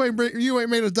years. You ain't made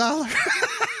 $1.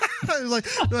 He's like,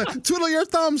 twiddle your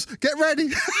thumbs. Get ready.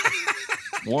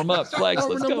 Warm up, flags.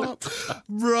 Let's go,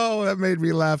 bro. That made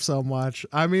me laugh so much.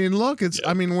 I mean, look,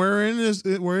 we're in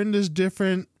this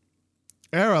different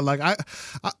era. Like,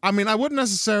 I mean, I wouldn't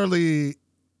necessarily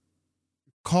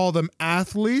call them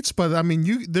athletes, but I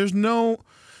mean, there's no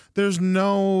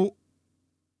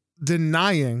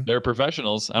denying they're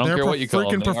professionals. I don't care what you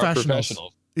call them. They are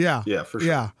professionals. Yeah, for sure.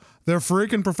 Yeah, they're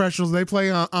freaking professionals. They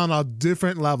play on a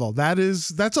different level.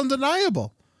 That's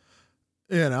undeniable.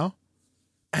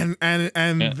 And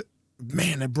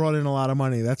man, it brought in a lot of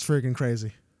money. That's freaking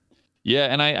crazy.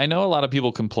 Yeah, and I know a lot of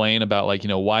people complain about like,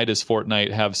 why does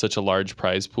Fortnite have such a large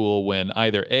prize pool when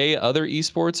either A, other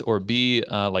esports, or B,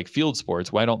 like field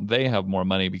sports, why don't they have more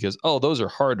money? Because, those are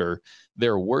harder,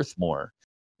 they're worth more.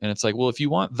 And it's like, well, if you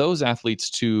want those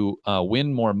athletes to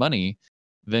win more money,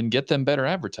 then get them better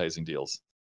advertising deals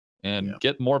and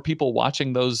get more people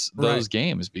watching those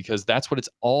games, because that's what it's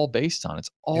all based on. It's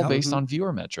all based on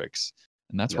viewer metrics.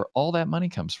 And that's where all that money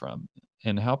comes from.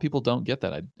 And how people don't get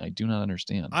that, I do not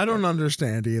understand. I don't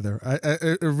understand either.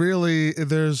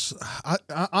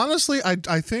 Honestly,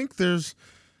 I think there's,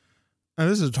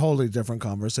 and this is a totally different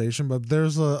conversation, but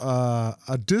there's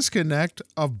a disconnect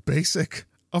of basic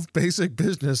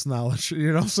business knowledge. You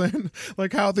know what I'm saying?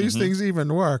 Like how these things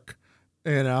even work,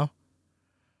 But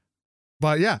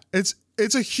yeah, it's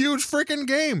a huge freaking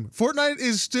game. Fortnite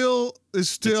is still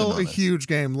a huge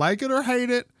game. Like it or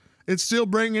hate it, it's still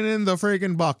bringing in the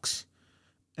freaking bucks.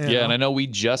 Yeah, and I know we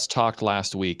just talked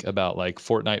last week about like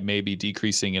Fortnite may be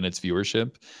decreasing in its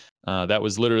viewership. That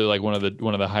was literally like one of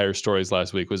the higher stories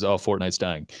last week was, Fortnite's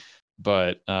dying.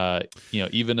 But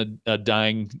even a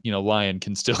dying lion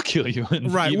can still kill you.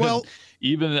 And right.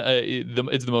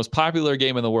 It's the most popular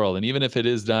game in the world, and even if it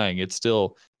is dying, it's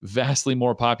still vastly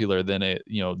more popular than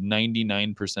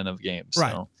 99% of games.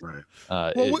 Right. So, right.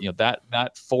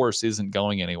 That force isn't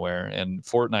going anywhere, and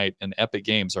Fortnite and Epic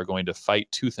Games are going to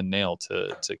fight tooth and nail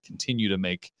to continue to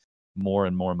make more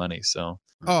and more money. So.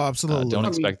 Oh, absolutely. Don't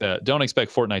expect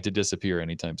Fortnite to disappear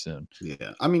anytime soon.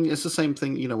 Yeah. I mean, it's the same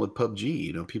thing, with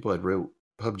PUBG. People had wrote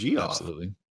PUBG off.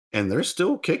 Absolutely. And they're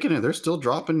still kicking it. They're still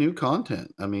dropping new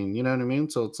content. I mean, you know what I mean?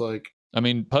 So it's like.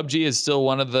 PUBG is still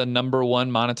one of the number one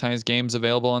monetized games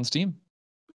available on Steam.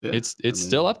 Yeah, it's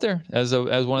still up there as one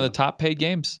of the top paid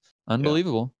games.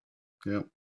 Unbelievable. Yeah.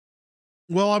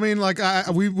 Well, we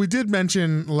did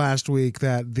mention last week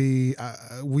that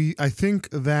I think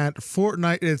that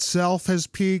Fortnite itself has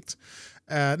peaked.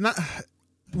 Not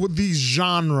with the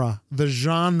genre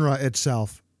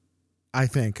itself, I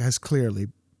think, has clearly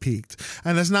peaked,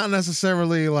 and it's not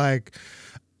necessarily like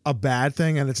a bad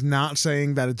thing, and it's not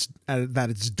saying that it's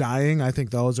dying. I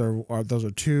think those are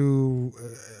too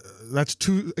that's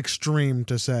too extreme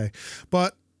to say,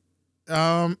 but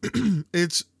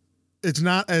it's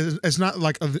not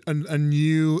like a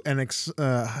new and I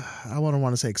don't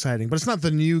want to say exciting, but it's not the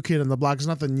new kid on the block. It's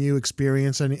not the new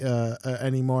experience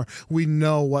anymore. We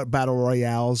know what battle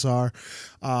royales are.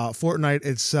 Fortnite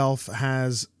itself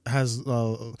has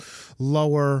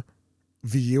lower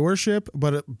viewership,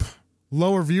 but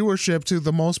lower viewership to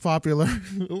the most popular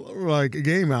like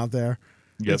game out there.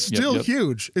 It's still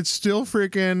huge. It's still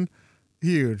freaking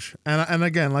huge. And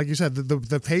again, like you said,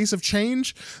 the pace of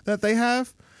change that they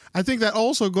have. I think that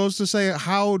also goes to say,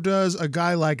 how does a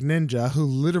guy like Ninja, who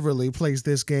literally plays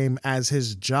this game as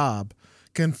his job,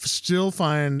 can still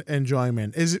find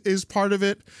enjoyment? Is part of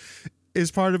it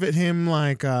him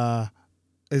like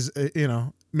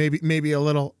maybe a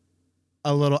little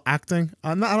acting?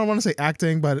 I don't want to say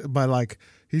acting, but like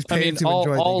he's paid to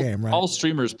enjoy the game, right? All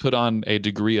streamers put on a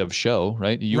degree of show,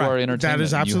 right? You are entertainment. That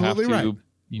is absolutely right.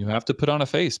 You have to put on a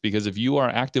face, because if you are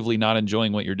actively not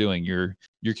enjoying what you're doing, your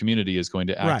community is going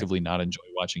to actively not enjoy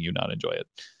watching you not enjoy it.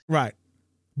 Right.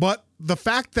 But the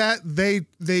fact that they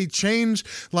change,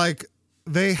 like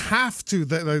they have to,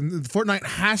 Fortnite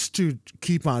has to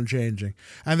keep on changing,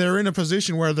 and they're in a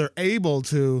position where they're able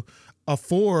to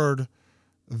afford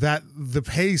that the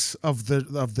pace of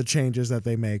the changes that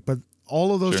they make. But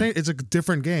all of those changes, it's a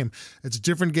different game. It's a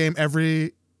different game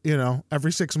every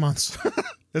 6 months.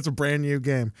 It's a brand new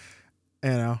game,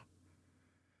 and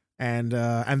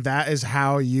that is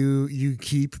how you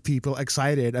keep people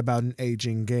excited about an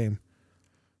aging game.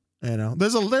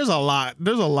 There's a lot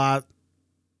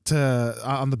to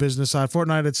on the business side.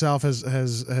 Fortnite itself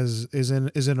is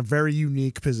in a very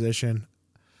unique position.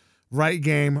 Right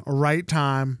game, right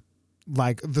time,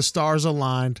 like the stars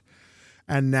aligned,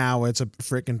 and now it's a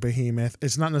freaking behemoth.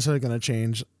 It's not necessarily going to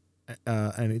change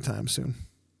anytime soon.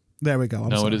 There we go.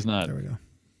 No, it is not. There we go.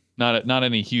 Not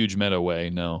any huge meta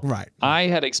way, no. Right. I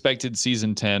had expected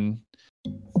Season 10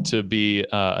 to be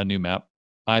a new map.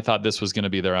 I thought this was going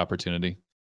to be their opportunity.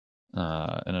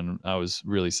 And I was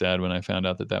really sad when I found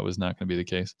out that was not going to be the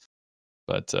case.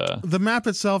 But the map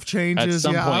itself changes.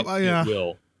 At some point, it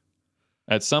will.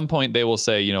 At some point, they will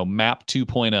say, map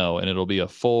 2.0, and it'll be a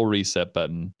full reset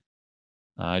button.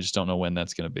 I just don't know when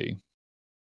that's going to be.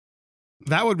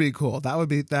 That would be cool. That would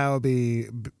be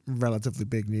relatively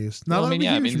big news. No, that would be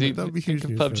huge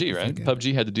news. PUBG, right?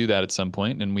 PUBG had to do that at some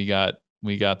point, and we got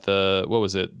the, what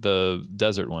was it? The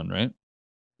desert one, right?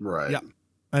 Right. Yeah.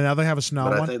 And now they have a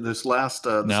snow one. I think this last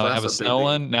now they have a snow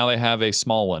one. Now they have a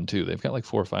small one too. They've got like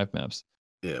 4 or 5 maps.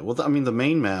 Yeah, well, I mean, the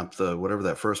main map, the whatever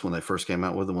that first one they first came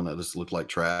out with, the one that just looked like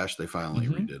trash, they finally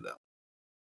Mhm. redid that.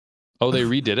 Oh, they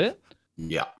redid it?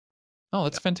 Yeah, Oh,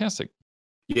 that's fantastic.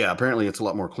 yeah. Apparently, it's a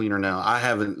lot more cleaner now. I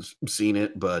haven't seen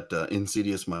it, but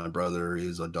Insidious, my brother,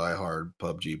 is a diehard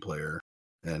PUBG player,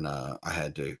 and I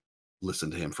had to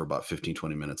listen to him for about 15,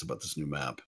 20 minutes about this new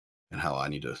map and how I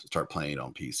need to start playing it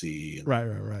on PC and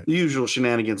Right. the usual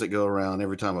shenanigans that go around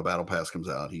every time a battle pass comes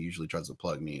out. He usually tries to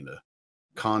plug me into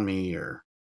con me or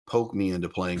poke me into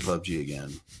playing PUBG again.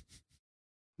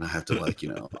 And I have to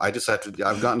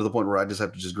I've gotten to the point where I just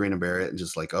have to just grin and bear it and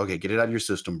just like, okay, get it out of your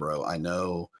system, bro. I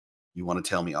know you want to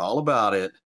tell me all about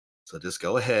it. So just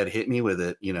go ahead, hit me with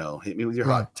it, hit me with your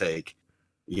hot take,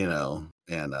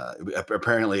 and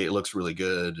apparently it looks really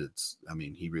good.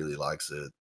 He really likes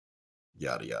it,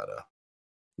 yada, yada.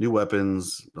 New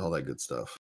weapons, all that good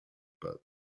stuff. But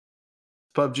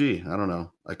PUBG, I don't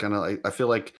know. I feel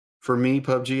like for me,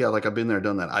 PUBG, I've been there,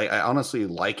 done that. I honestly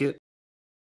like it.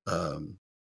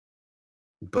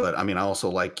 But I also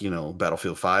like,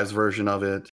 Battlefield 5's version of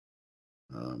it.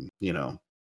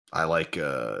 I like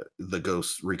the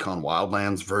Ghost Recon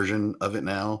Wildlands version of it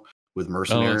now with Oh,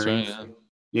 mercenaries. that's right. Yeah.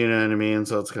 You know what I mean?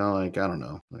 So it's kind of like, I don't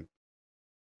know. Like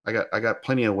I got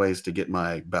plenty of ways to get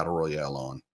my battle royale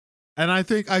on. And I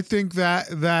think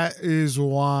that is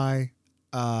why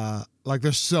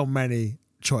there's so many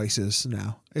choices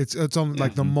now. It's only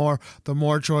like the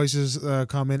more choices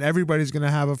come in, everybody's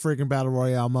gonna have a freaking battle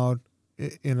royale mode.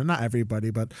 Not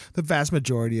everybody, but the vast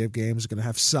majority of games are gonna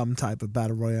have some type of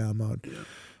battle royale mode. Yeah.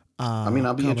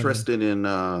 I'll be interested in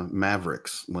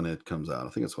Mavericks when it comes out. I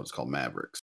think that's what it's called,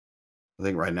 Mavericks. I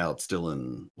think right now it's still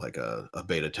in like a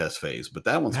beta test phase, but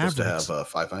that one's supposed to have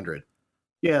 500.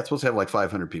 Yeah, it's supposed to have like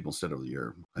 500 people instead of the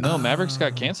year. No, Mavericks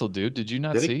got canceled, dude. Did you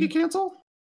not see? Did it get canceled?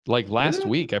 Like last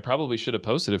week. I probably should have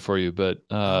posted it for you, but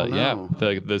yeah,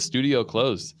 the studio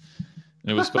closed. And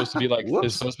it was supposed to be like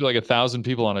it's supposed to be like 1,000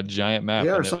 people on a giant map.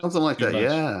 Yeah, or something like that.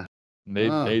 Yeah.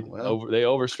 They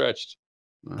overstretched.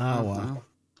 Oh wow.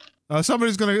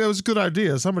 Somebody's gonna. It was a good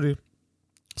idea. Somebody's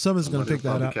gonna take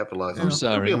that out. Capitalize. I'm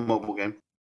sorry. It'll be a mobile game.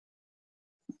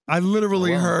 I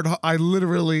literally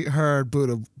heard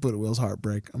Buddha Will's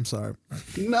heartbreak. I'm sorry.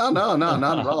 No,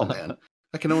 not at all, man.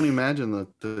 I can only imagine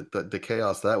the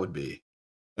chaos that would be.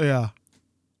 Yeah.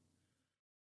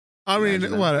 I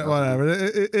mean, whatever.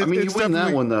 You win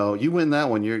that one though. You win that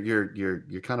one.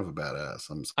 You're kind of a badass.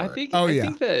 I'm sorry.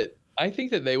 I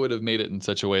think that they would have made it in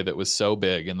such a way that was so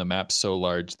big and the map so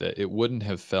large that it wouldn't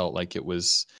have felt like it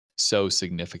was so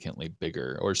significantly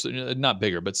bigger, or not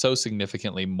bigger, but so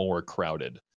significantly more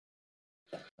crowded.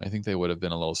 I think they would have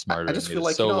been a little smarter. I just feel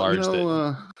like large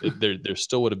that there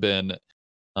still would have been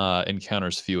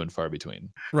encounters few and far between.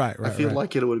 Right. I feel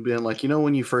like it would have been like,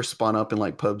 when you first spawn up in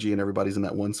like PUBG and everybody's in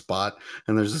that one spot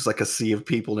and there's just like a sea of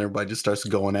people and everybody just starts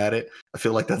going at it. I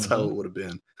feel like that's how it would have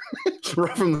been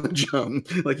right from the jump.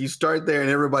 Like you start there and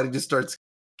everybody just starts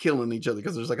killing each other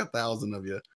because there's like 1,000 of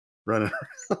you running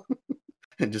around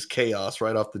and just chaos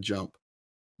right off the jump.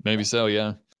 Maybe so.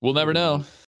 Yeah. We'll never know.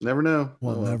 Never know.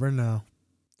 We'll never know.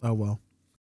 Oh, well.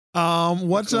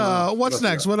 What's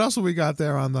next? What else have we got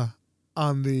there on the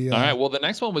all right, well, the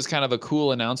next one was kind of a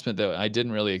cool announcement that I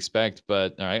didn't really expect,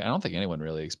 but all right, I don't think anyone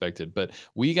really expected, but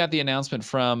we got the announcement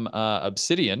from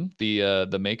Obsidian,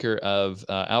 the maker of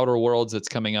Outer Worlds that's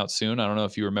coming out soon. I don't know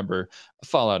if you remember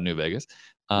Fallout New Vegas.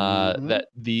 That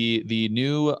the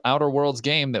new Outer Worlds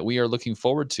game that we are looking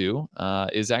forward to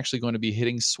is actually going to be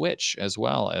hitting Switch as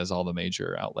well as all the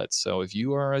major outlets. So if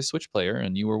you are a Switch player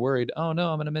and you were worried, oh no,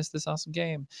 I'm going to miss this awesome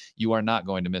game, you are not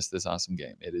going to miss this awesome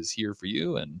game. It is here for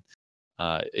you, and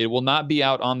it will not be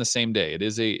out on the same day. It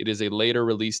is a later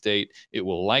release date. It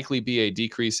will likely be a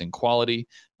decrease in quality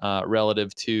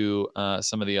relative to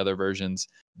some of the other versions,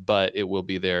 but it will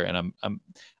be there. And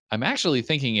I'm actually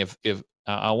thinking if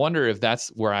I wonder if that's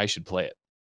where I should play it,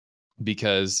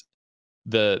 because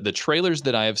the trailers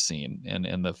that I have seen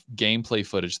and the gameplay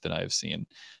footage that I have seen,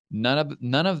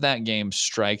 none of that game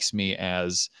strikes me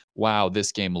as, wow,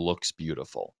 this game looks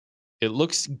beautiful. It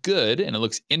looks good and it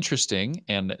looks interesting,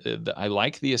 and I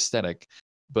like the aesthetic,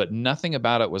 but nothing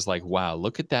about it was like, wow,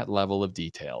 look at that level of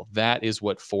detail. That is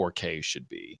what 4K should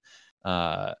be.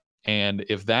 And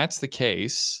if that's the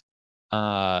case,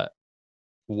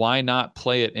 why not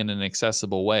play it in an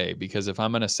accessible way? Because if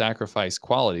I'm going to sacrifice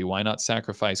quality, why not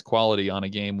sacrifice quality on a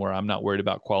game where I'm not worried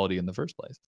about quality in the first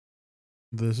place?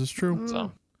 This is true.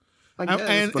 So. I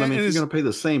guess, but if you're going to pay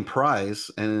the same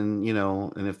price, and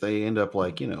and if they end up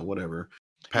like whatever,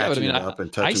 patching it up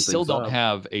and touching I still things don't up.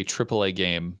 have a AAA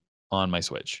game on my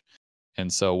Switch.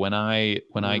 And so when I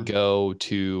go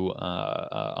to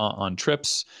on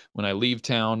trips, when I leave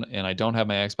town and I don't have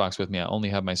my Xbox with me, I only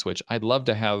have my Switch. I'd love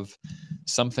to have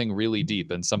something really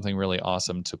deep and something really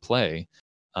awesome to play.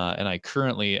 And I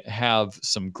currently have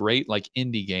some great like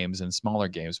indie games and smaller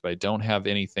games, but I don't have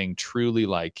anything truly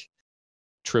like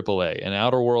AAA. And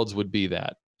Outer Worlds would be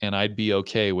that. And I'd be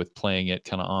okay with playing it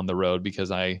kind of on the road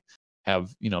because I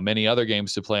have, many other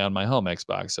games to play on my home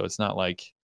Xbox. So it's not like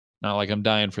I'm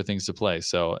dying for things to play.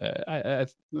 So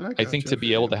I think to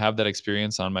be able to have that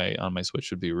experience on my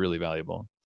Switch would be really valuable.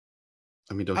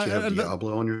 I mean, don't you have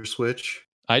Diablo on your Switch?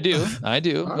 I do. But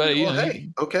right, well, hey,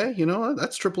 okay, you know what?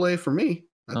 That's AAA for me.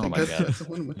 I think that's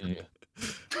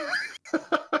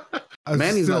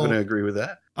Manny's not going to agree with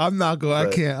that. I'm not going. I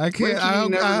can't. I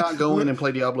never not go in and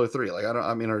play Diablo 3. Like I don't.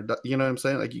 I mean, or you know what I'm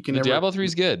saying? Like you can. Never... Diablo 3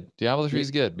 is good. Diablo 3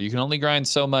 is good, but you can only grind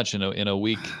so much in a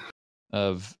week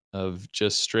of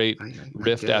just straight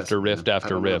rift after rift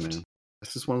after rift.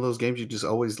 It's just one of those games you just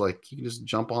always like. You can just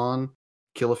jump on,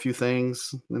 kill a few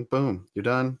things, and boom, you're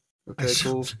done. Okay,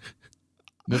 cool.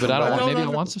 No, but I don't want. Maybe I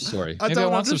want some story. Maybe I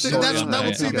want some story.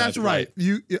 That's right.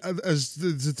 You,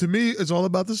 to me, it's all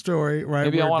about the story, right?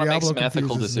 Maybe I want to make some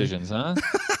ethical decisions, huh?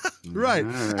 Right,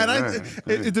 and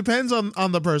it depends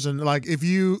on the person. Like if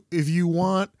you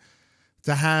want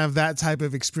to have that type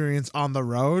of experience on the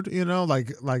road,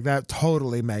 like that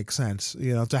totally makes sense.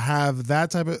 To have that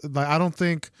type of like, I don't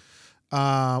think.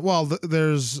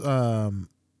 There's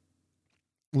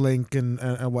Link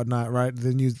and whatnot, right?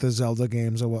 The Zelda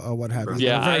games or what have you.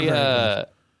 Yeah,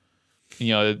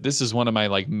 very this is one of my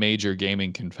like major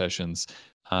gaming confessions.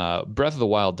 Breath of the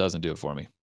Wild doesn't do it for me.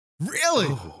 Really?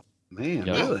 Oh, man,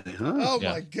 really? Huh? Oh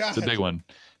my god, it's a big one.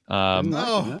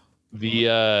 No.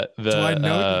 The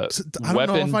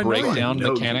weapon breakdown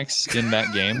mechanics in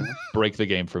that game break the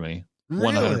game for me.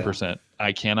 100%.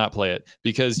 I cannot play it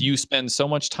because you spend so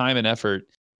much time and effort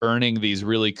earning these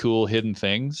really cool hidden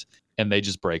things, and they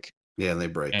just break. Yeah, they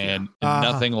break. And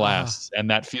nothing lasts. And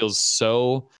that feels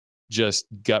so just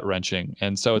gut wrenching.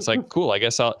 And so it's like, cool, I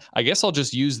guess I'll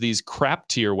just use these crap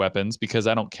tier weapons because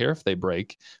I don't care if they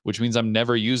break, which means I'm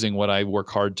never using what I work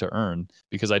hard to earn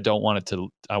because I don't want it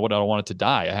to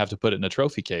die. I have to put it in a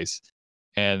trophy case.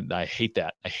 And I hate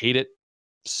that. I hate it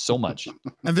so much.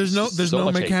 And there's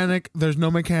no mechanic. There's no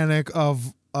mechanic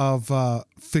of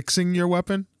fixing your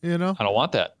weapon, I don't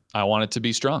want that. I want it to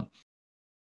be strong.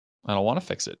 I don't want to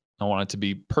fix it. I want it to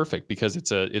be perfect because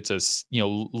it's a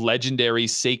legendary,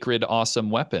 sacred,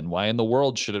 awesome weapon. Why in the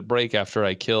world should it break after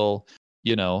I kill,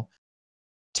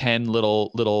 10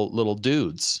 little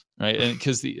dudes, right? And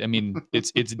because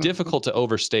it's difficult to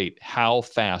overstate how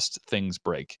fast things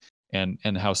break and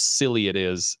how silly it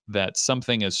is that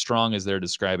something as strong as they're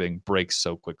describing breaks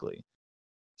so quickly.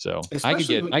 So I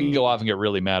can go off and get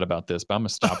really mad about this, but I'm gonna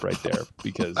stop right there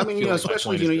because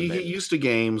especially you get used to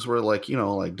games where like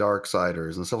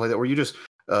Darksiders and stuff like that, where you just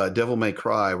Devil May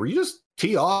Cry, where you just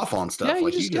tee off on stuff. Yeah,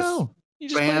 like you just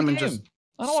spam and just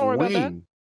I don't want to worry about that.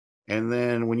 And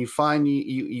then when you find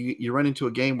you run into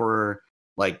a game where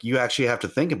like you actually have to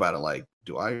think about it, like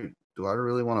do I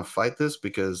really want to fight this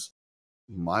because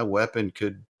my weapon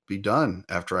could be done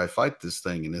after I fight this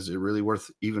thing, and is it really worth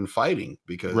even fighting?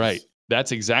 Because right.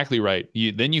 That's exactly right.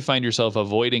 Then you find yourself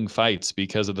avoiding fights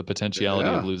because of the potentiality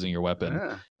of losing your weapon.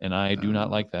 Yeah. And I do not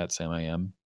like that, Sam. I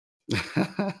am.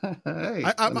 Hey,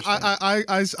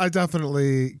 I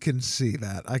definitely can see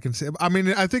that. I can see. I mean,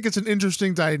 I think it's an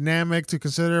interesting dynamic to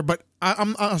consider. But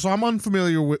I'm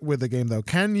unfamiliar with the game though.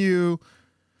 Can you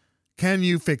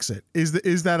fix it?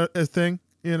 Is that a thing?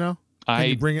 Can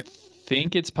you bring it?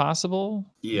 Think it's possible.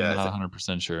 Yeah, I'm not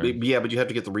 100% sure. Yeah, but you have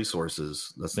to get the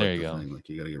resources. That's there like you go. Thing. Like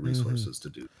you got to get resources to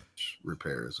do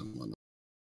repairs and whatnot.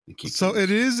 So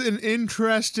it is an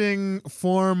interesting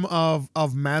form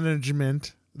of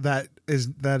management that is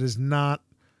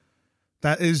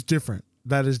different.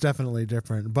 That is definitely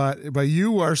different. But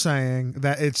you are saying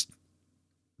that it's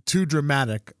too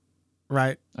dramatic,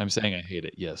 right? I'm saying I hate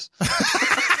it. Yes.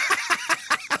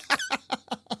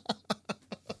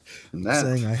 And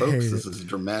that, folks, is as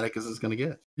dramatic as it's going to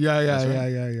get.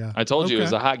 Yeah. I told you it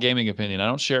was a hot gaming opinion. I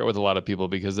don't share it with a lot of people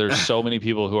because there's so many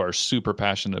people who are super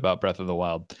passionate about Breath of the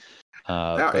Wild.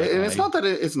 It's not that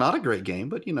it's not a great game,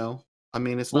 but it's not.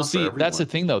 Well, see, that's the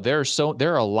thing though. There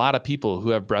are a lot of people who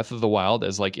have Breath of the Wild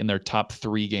as like in their top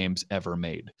 3 games ever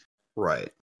made.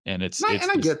 Right. And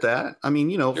I get that.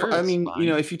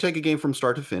 If you take a game from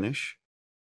start to finish,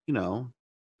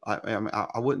 I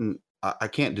wouldn't. I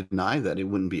can't deny that it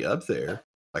wouldn't be up there.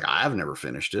 Like I've never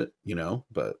finished it,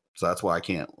 but so that's why I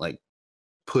can't like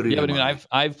put it. Yeah, but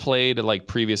I've played like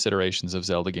previous iterations of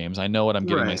Zelda games. I know what I'm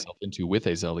getting myself into with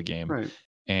a Zelda game. Right.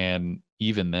 And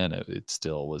even then, it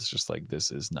still was just like,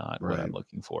 this is not what I'm Right.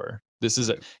 looking for. This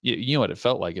is you know what it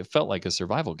felt like? It felt like a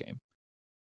survival game.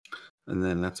 And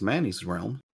then that's Manny's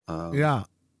realm. Yeah.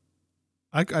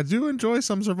 I do enjoy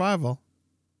some survival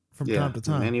from time to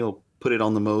time. Manny will put it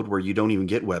on the mode where you don't even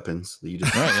get weapons. That you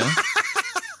just Right, yeah.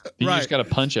 You Right. just got to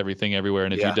punch everything everywhere,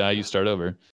 and if you die, you start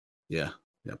over. Yeah.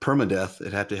 Permadeath.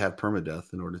 It had to have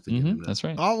permadeath in order to get him to. That's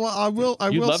right. Oh, well, I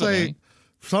will say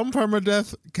some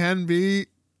permadeath can be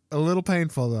a little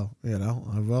painful, though. You know,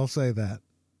 I will say that.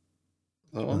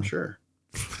 Oh, I'm sure.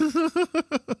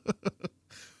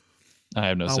 I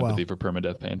have no sympathy for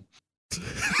permadeath pain.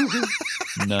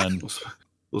 None.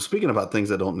 Well, speaking about things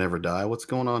that don't never die, what's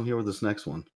going on here with this next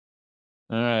one?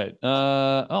 All right.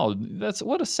 That's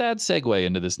what a sad segue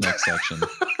into this next section.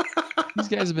 These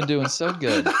guys have been doing so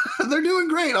good. They're doing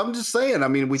great. I'm just saying. I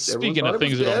mean, speaking of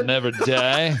things that'll never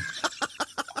die,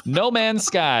 No Man's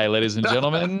Sky, ladies and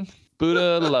gentlemen.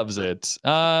 Buddha loves it.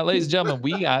 Ladies and gentlemen,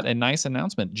 we got a nice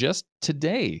announcement just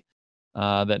today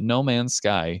that No Man's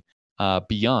Sky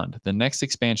Beyond, the next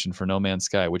expansion for No Man's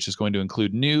Sky, which is going to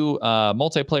include new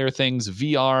multiplayer things,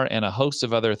 VR, and a host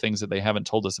of other things that they haven't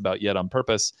told us about yet on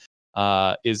purpose,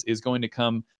 is going to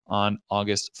come on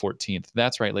August 14th.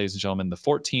 That's right, ladies and gentlemen, the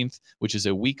 14th, which is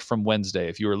a week from Wednesday.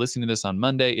 If you are listening to this on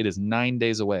Monday, it is 9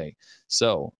 days away.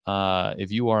 So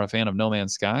if you are a fan of No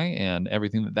Man's Sky and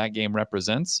everything that game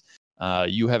represents,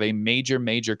 you have a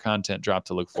major content drop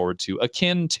to look forward to,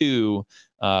 akin to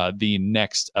the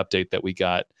next update that we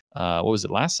got. What was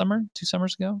it, last summer? 2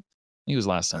 summers ago? I think it was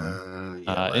last summer.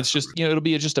 It's just, it'll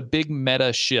be just a big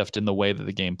meta shift in the way that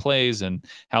the game plays and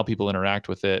how people interact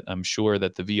with it. I'm sure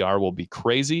that the VR will be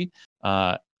crazy.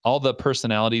 All the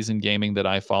personalities in gaming that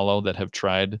I follow that have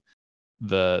tried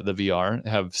the VR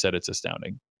have said it's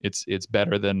astounding. It's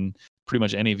better than pretty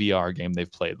much any VR game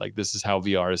they've played. Like, this is how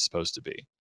VR is supposed to be,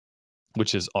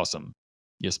 which is awesome.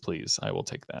 Yes, please. I will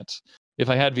take that. If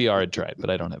I had VR, I'd try it, but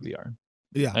I don't have VR.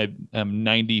 Yeah. I am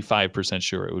 95%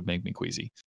 sure it would make me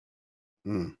queasy.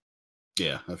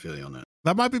 Yeah, I feel you on that.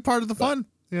 That might be part of the fun,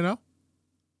 you know?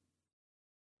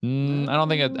 I don't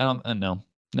think no.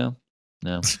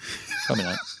 Probably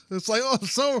not. It's like,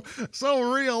 oh,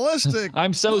 so realistic.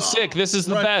 I'm so sick. This is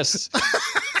the best.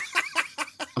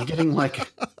 I'm getting like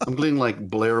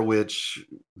Blair Witch,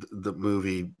 the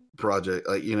movie project.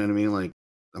 Like, you know what I mean? Like,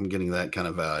 I'm getting that kind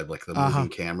of vibe, like the moving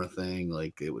camera thing.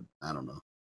 Like, it would, I don't know.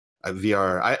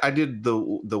 VR. I did the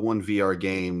one VR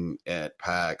game at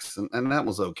PAX, and that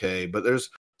was okay. But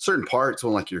there's certain parts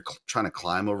when like you're trying to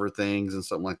climb over things and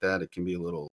something like that. It can be a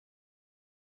little.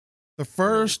 The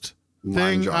first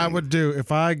thing I would do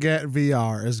if I get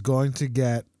VR is going to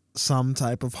get some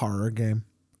type of horror game.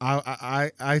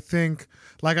 I think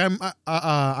like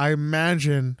I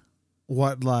imagine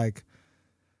what like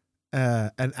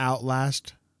an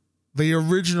Outlast. The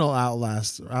original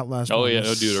Outlast. Oh yeah,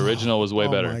 no, dude. Original was way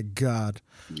better. Oh my god.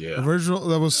 Yeah. Original,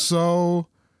 that was so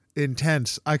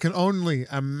intense. I can only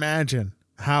imagine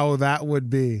how that would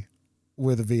be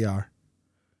with VR.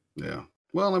 Yeah.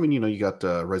 Well, I mean, you got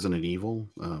Resident Evil.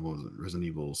 What was it? Resident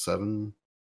Evil 7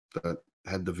 that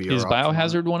had the VR. Is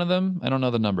Biohazard one of them? I don't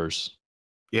know the numbers.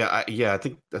 Yeah. I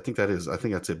think that is. I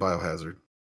think that's it. Biohazard.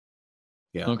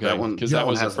 Yeah. Okay. That one, because that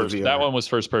one has first. That one was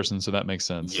first person, so that makes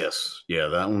sense. Yes. Yeah.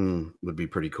 That one would be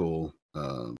pretty cool.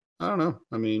 I don't know.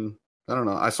 I mean, I don't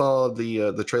know. I saw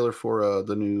the trailer for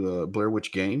the new Blair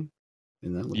Witch game,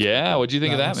 and that looks cool. What do you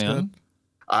think of that, man? Good.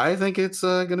 I think it's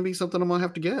going to be something I'm going to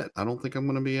have to get. I don't think I'm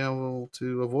going to be able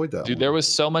to avoid that. Dude, there was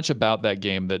so much about that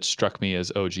game that struck me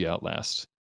as OG Outlast,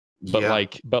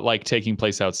 but like taking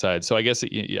place outside. So I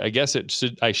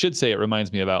should say it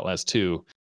reminds me of Outlast 2,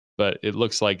 but it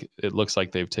looks like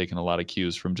they've taken a lot of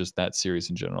cues from just that series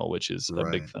in general, which is a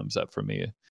big thumbs up for me.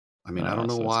 I mean, I don't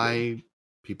know why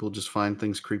people just find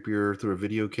things creepier through a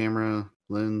video camera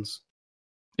lens.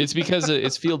 It's because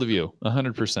it's field of view,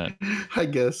 100%. I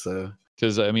guess so.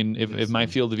 Because I mean, if my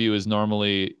field of view is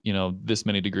normally, this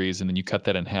many degrees, and then you cut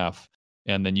that in half,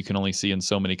 and then you can only see in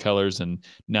so many colors, and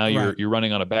now you're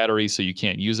running on a battery, so you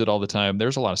can't use it all the time.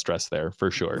 There's a lot of stress there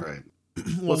for sure. Right.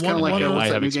 Well, it's kind of like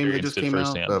what's that new game that just came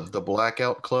out? Firsthand. The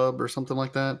Blackout Club or something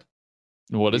like that.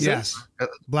 What is it? Yes,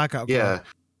 Blackout Club. Yeah,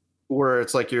 where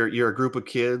it's like you're a group of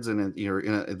kids, and you're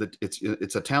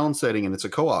it's a town setting, and it's a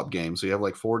co-op game. So you have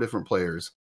like 4 different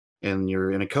players. And you're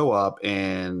in a co-op,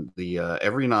 and the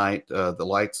every night the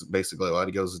lights basically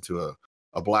light goes into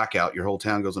a blackout. Your whole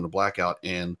town goes into blackout,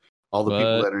 and all the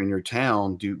people that are in your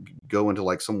town do go into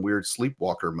like some weird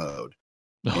sleepwalker mode.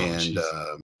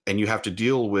 And you have to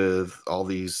deal with all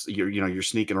these. You're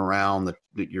sneaking around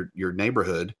your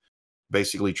neighborhood,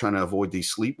 basically trying to avoid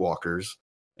these sleepwalkers.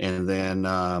 And then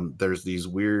there's these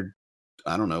weird,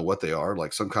 I don't know what they are,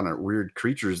 like some kind of weird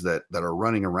creatures that are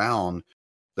running around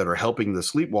that are helping the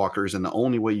sleepwalkers. And the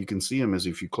only way you can see them is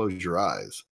if you close your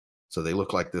eyes. So they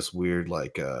look like this weird,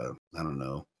 like, I don't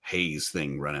know, haze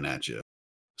thing running at you.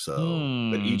 So,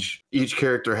 but each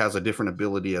character has a different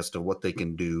ability as to what they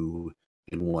can do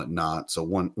and whatnot. So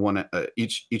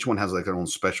each one has like their own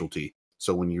specialty.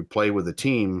 So when you play with a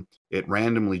team, it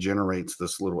randomly generates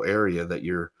this little area that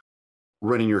you're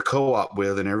running your co-op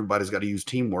with, and everybody's got to use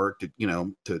teamwork to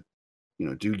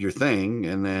do your thing.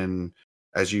 And then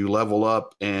as you level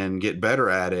up and get better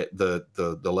at it,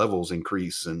 the levels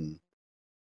increase and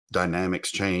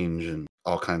dynamics change and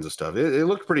all kinds of stuff. It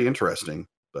looked pretty interesting,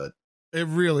 but it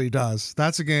really does.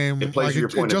 That's a game. It plays your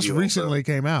point it of just view recently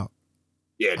also. came out.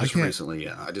 Yeah, just recently.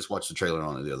 Yeah, I just watched the trailer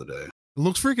on it the other day. It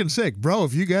looks freaking sick, bro.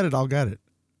 If you get it, I'll get it.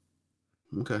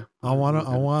 Okay.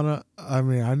 I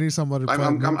mean, I need somebody to play.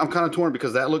 I'm kind of torn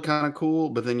because that looked kind of cool,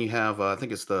 but then you have I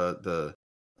think it's the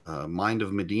Mind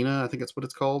of Medina. I think that's what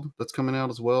it's called. That's coming out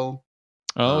as well.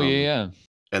 Oh yeah.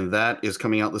 And that is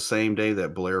coming out the same day that the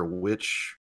Blair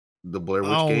Witch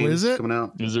game is it coming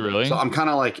out. Is it really? So I'm kind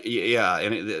of like, yeah,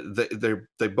 and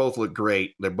they both look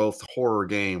great. They're both horror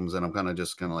games, and I'm kind of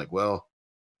like, well,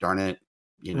 darn it,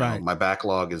 right. My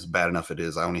backlog is bad enough it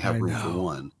is. I only have room for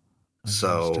one,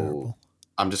 so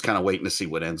I'm just kind of waiting to see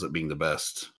what ends up being the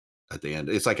best at the end.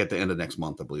 It's like at the end of next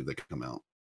month, I believe they come out.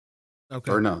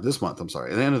 Okay. Or no, this month. I'm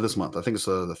sorry, at the end of this month. I think it's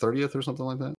the 30th or something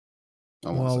like that.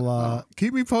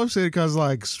 Keep me posted because,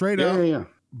 like, straight up. Yeah.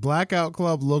 Blackout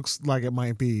Club looks like it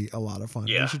might be a lot of fun.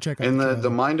 Yeah, you should check out. And the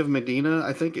Mind of Medina,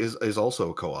 I think, is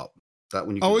also a co-op. That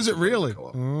one. Is it really?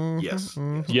 Yes.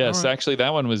 Yes, right. Actually,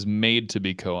 that one was made to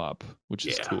be co-op, which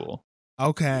is cool.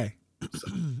 Okay.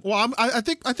 Well, I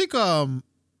think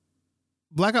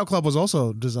Blackout Club was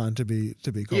also designed to be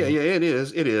co-op. Yeah, it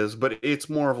is, but it's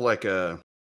more of like a,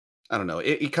 I don't know.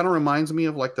 It kind of reminds me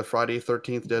of like the Friday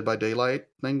 13th Dead by Daylight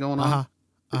thing going on.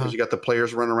 Because you got the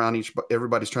players running around,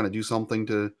 everybody's trying to do something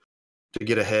to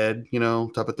get ahead,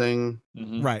 type of thing.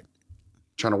 Mm-hmm. Right.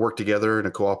 Trying to work together in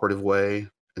a cooperative way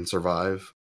and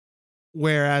survive.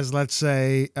 Whereas, let's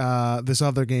say this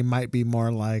other game might be more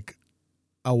like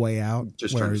A Way Out,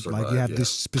 just where trying to survive, like you have this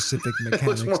specific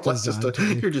mechanics.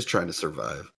 You're just trying to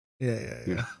survive.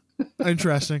 Yeah.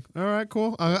 Interesting. All right,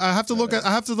 cool. I have to look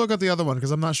at the other one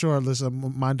because I'm not sure. There's a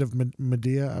Mind of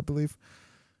Medea, I believe.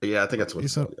 Yeah, I think that's what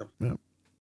it's called. Yeah.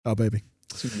 Oh, baby.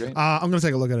 Great. I'm gonna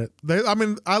take a look at it.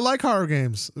 I like horror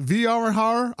games, VR and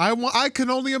horror. I can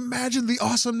only imagine the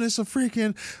awesomeness of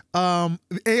freaking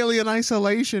Alien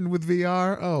Isolation with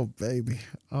VR. Oh baby.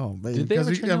 Did they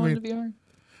ever turn on into VR?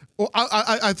 Well,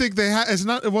 I think they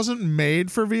it wasn't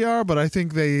made for VR, but I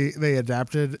think they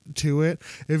adapted to it.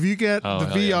 If you get the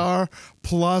VR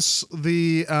plus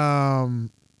the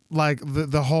like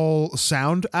the whole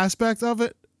sound aspect of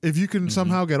it, if you can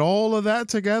somehow get all of that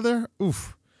together,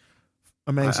 oof.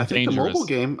 Amazing. I think the mobile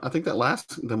game. I think the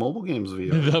mobile game's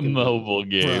VR. The mobile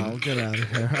game. Bro, get out of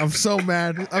here! I'm so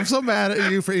mad. I'm so mad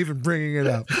at you for even bringing it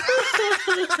up.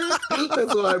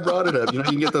 That's why I brought it up. You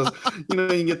can get those. You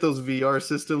can get those VR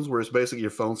systems where it's basically your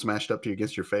phone smashed up to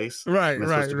against your face. Right.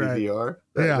 VR.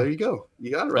 There you go.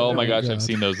 You got it. Right. Oh my gosh, I've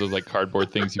seen those like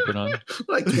cardboard things you put on.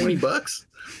 Like $20.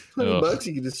 $20.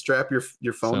 You can just strap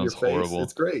your phone to your face. Horrible.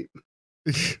 It's great.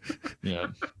 Yeah.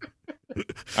 All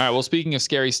right. Well, speaking of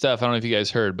scary stuff, I don't know if you guys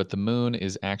heard, but the moon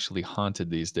is actually haunted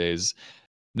these days.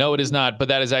 No, it is not. But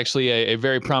that is actually a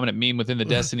very prominent meme within the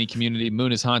Destiny community.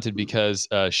 Moon is haunted because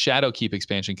Shadowkeep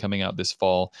expansion coming out this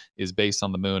fall is based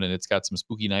on the moon, and it's got some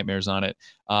spooky nightmares on it.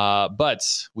 But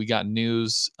we got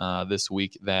news this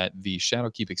week that the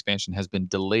Shadowkeep expansion has been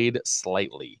delayed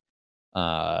slightly.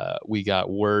 We got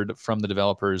word from the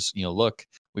developers, look,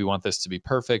 we want this to be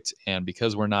perfect. And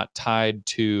because we're not tied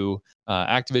to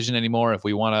Activision anymore, if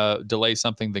we want to delay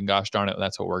something, then gosh darn it,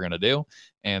 that's what we're going to do.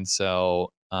 And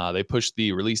so they pushed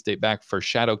the release date back for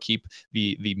Shadowkeep,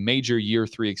 the major year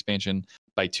 3 expansion,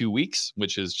 by 2 weeks,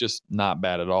 which is just not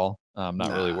bad at all. I'm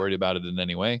not really worried about it in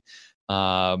any way.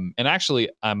 And actually,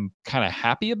 I'm kind of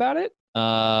happy about it.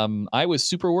 I was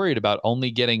super worried about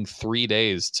only getting 3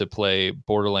 days to play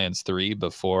Borderlands 3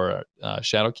 before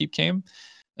Shadowkeep came.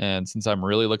 And since I'm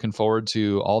really looking forward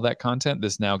to all that content,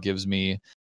 this now gives me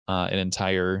an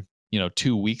entire,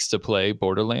 2 weeks to play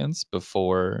Borderlands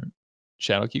before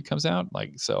Shadowkeep comes out.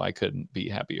 So I couldn't be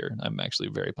happier. I'm actually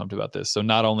very pumped about this. So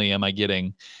not only am I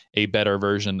getting a better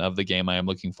version of the game I am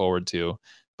looking forward to,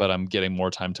 but I'm getting more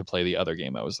time to play the other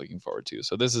game I was looking forward to.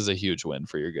 So this is a huge win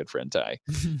for your good friend Ty.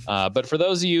 But for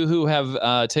those of you who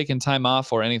have taken time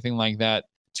off or anything like that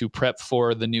to prep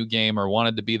for the new game or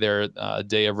wanted to be there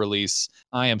day of release,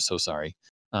 I am so sorry.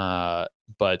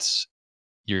 but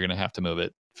you're gonna have to move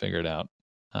it, figure it out,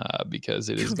 because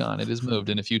it is gone. It is moved,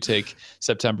 and if you take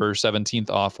September 17th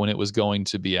off when it was going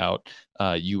to be out,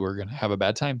 you are gonna have a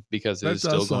bad time because it That is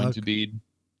still does going suck. to be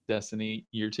Destiny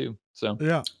year 2. So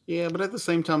Yeah. Yeah, but at the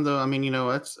same time, though, I mean,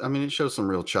 it shows some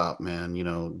real chop, man.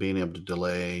 Being able to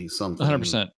delay something,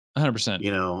 100%.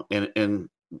 and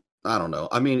I don't know.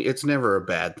 I mean, it's never a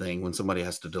bad thing when somebody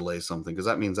has to delay something because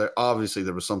that means that obviously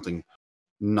there was something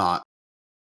not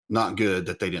good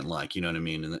that they didn't like. You know what I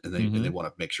mean? And they want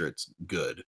to make sure it's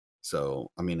good.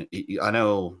 So, I mean, I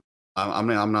know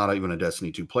I'm not even a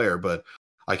Destiny 2 player, but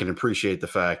I can appreciate the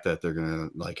fact that they're gonna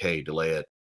like, hey, delay it.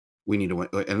 We need to win,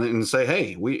 and then say,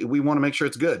 hey, we want to make sure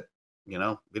it's good. We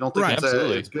don't think Right.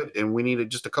 Absolutely. it's good, and we need it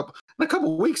just a couple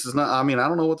of weeks. Is not. I mean, I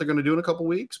don't know what they're going to do in a couple of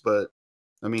weeks, but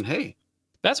I mean, hey,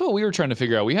 That's what we were trying to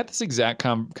figure out. We had this exact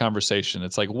conversation.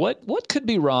 It's like, what could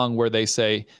be wrong where they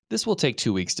say this will take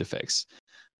 2 weeks to fix?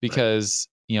 Because,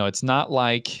 it's not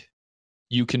like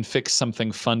you can fix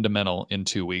something fundamental in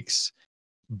 2 weeks,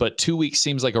 but 2 weeks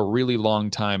seems like a really long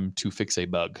time to fix a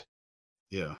bug.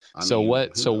 yeah.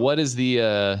 What is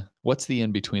the what's the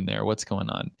in between there? What's going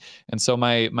on? And so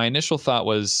my initial thought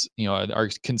was, our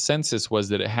consensus was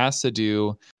that it has to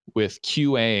do with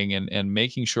QAing and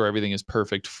making sure everything is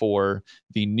perfect for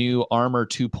the new Armor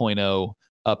 2.0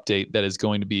 update that is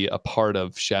going to be a part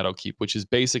of Shadowkeep, which is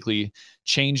basically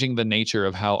changing the nature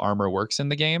of how armor works in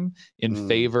the game in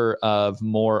favor of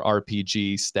more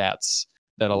RPG stats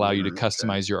that allow you to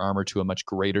customize your armor to a much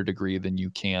greater degree than you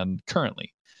can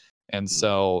currently. And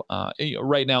so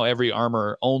right now, every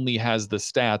armor only has the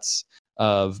stats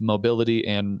of mobility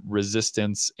and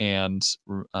resistance and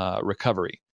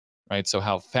recovery, right? So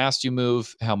how fast you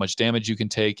move, how much damage you can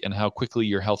take, and how quickly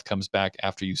your health comes back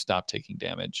after you stop taking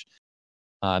damage.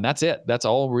 And that's it. That's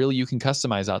all really you can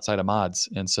customize outside of mods.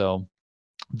 And so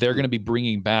they're going to be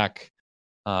bringing back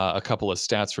a couple of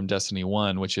stats from Destiny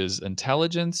 1, which is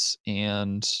intelligence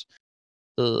and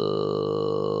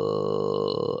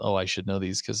I should know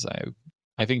these because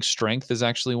I think strength is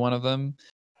actually one of them,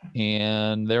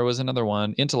 and there was another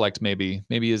one, intellect maybe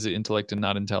is it intellect and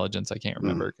not intelligence? I can't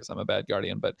remember because I'm a bad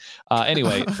guardian. But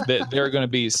anyway, there are going to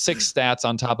be 6 stats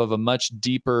on top of a much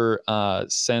deeper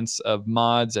sense of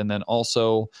mods, and then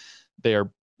also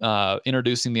they're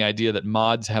introducing the idea that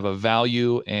mods have a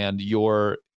value and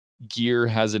your gear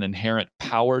has an inherent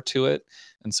power to it.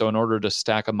 And so in order to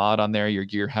stack a mod on there, your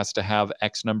gear has to have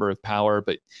X number of power,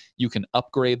 but you can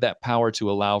upgrade that power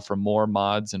to allow for more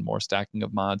mods and more stacking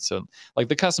of mods. So like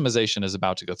the customization is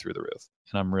about to go through the roof,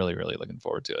 and I'm really, really looking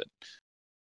forward to it.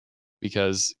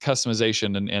 Because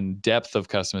customization and depth of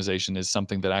customization is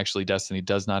something that actually Destiny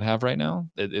does not have right now.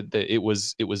 It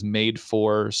was made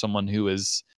for someone who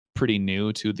is pretty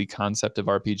new to the concept of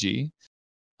RPG.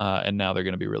 And now they're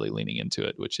going to be really leaning into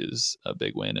it, which is a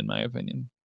big win in my opinion.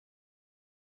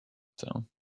 So,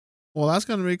 well, that's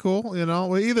going to be cool.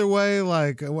 Well, either way,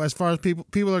 like as far as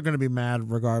people are going to be mad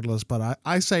regardless. But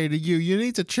I say to you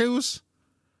need to choose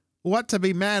what to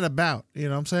be mad about. You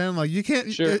know what I'm saying? Like you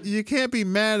can't be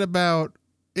mad about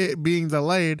it being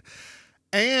delayed,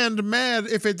 and mad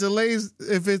if it delays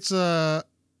if it's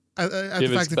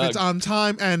if it's on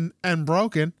time and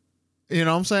broken. You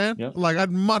know what I'm saying? Yep. Like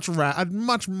I'd much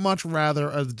rather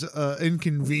a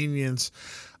inconvenience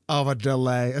of a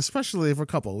delay, especially for a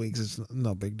couple of weeks. It's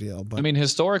no big deal. But I mean,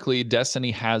 historically, Destiny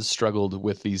has struggled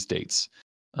with these dates.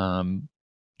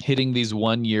 Hitting these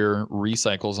 1-year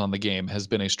recycles on the game has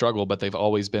been a struggle, but they've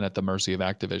always been at the mercy of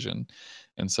Activision.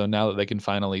 And so now that they can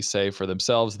finally say for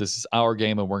themselves, this is our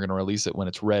game and we're going to release it when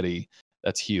it's ready.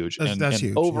 That's huge. That's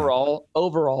huge. Overall,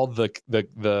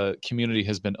 the community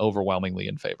has been overwhelmingly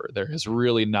in favor. There has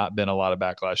really not been a lot of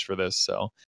backlash for this.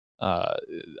 So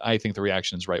I think the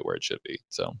reaction is right where it should be.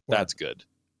 So that's good.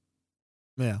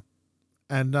 Yeah.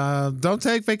 And don't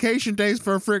take vacation days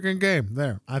for a freaking game.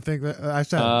 There. I think that I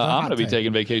said I'm going to be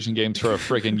taking vacation games for a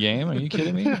freaking game. Are you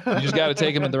kidding me? You just got to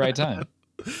take them at the right time.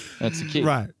 That's the key.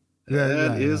 Right.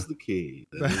 That is the key.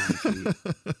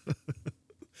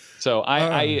 So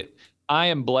I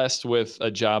am blessed with a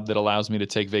job that allows me to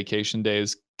take vacation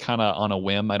days kind of on a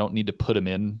whim. I don't need to put them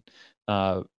in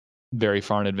very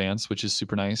far in advance, which is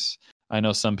super nice. I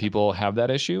know some people have that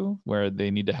issue where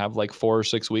they need to have like 4 or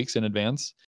 6 weeks in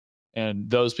advance. And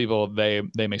those people, they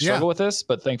may struggle with this,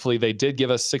 but thankfully they did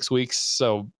give us 6 weeks.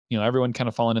 So, everyone kind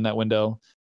of falling in that window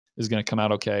is going to come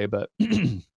out okay. But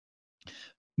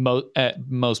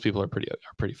most people are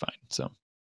pretty fine. So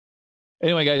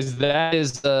anyway, guys, that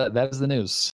is the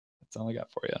news. That's all I got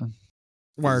for you.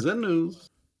 Word. The news.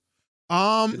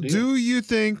 Do you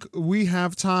think we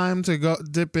have time to go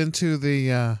dip into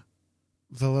the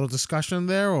the little discussion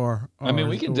there, or I mean,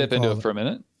 we can dip into it for a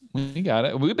minute. We got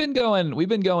it. We've been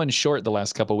going short the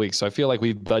last couple of weeks, so I feel like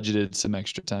we've budgeted some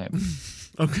extra time.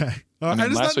 Okay. I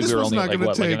mean, last week we were only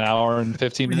like an hour and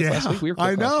 15 minutes. Yeah, last week we were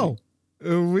I know.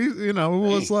 It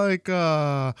was like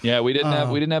yeah, we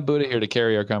didn't have Buddha here to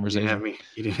carry our conversation.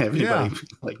 You didn't have anybody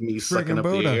like me sucking up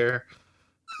Buddha. the air.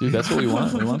 Dude, that's what we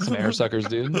want. We want some air suckers,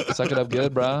 dude. Suck it up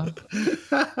good, bro.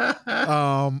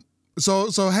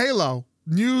 So Halo,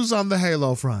 news on the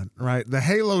Halo front, right? The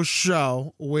Halo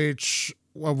show, which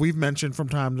we've mentioned from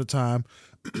time to time,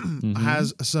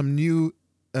 has some new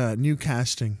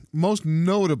casting. Most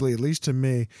notably, at least to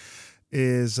me,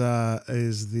 is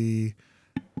the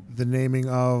naming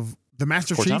of the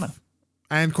Master Cortana. Chief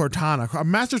and Cortana.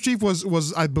 Master Chief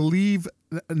was I believe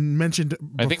mentioned before,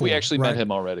 I think we actually met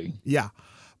him already. Yeah.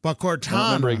 But Cortana, I don't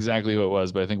remember exactly who it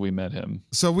was, but I think we met him.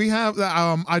 So we have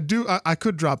I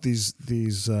could drop these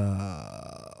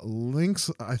links.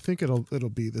 I think it'll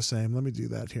be the same. Let me do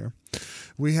that here.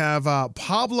 We have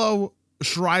Pablo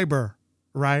Schreiber,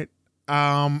 right?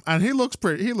 And he looks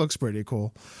pretty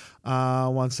cool.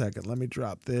 1 second. Let me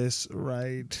drop this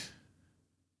right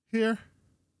here.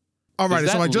 All right.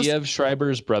 Is that so I just Liev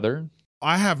Schreiber's brother?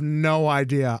 I have no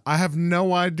idea.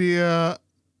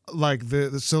 Like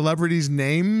the celebrities'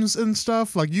 names and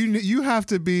stuff. Like you have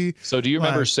to be. So do you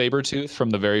remember Sabretooth from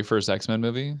the very first X-Men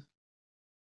movie?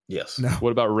 Yes. No.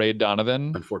 What about Ray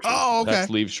Donovan? Unfortunately. Oh, okay. That's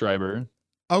Liev Schreiber.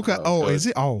 Okay. Is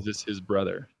he? Oh, is this his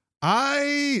brother?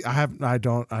 I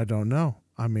don't know.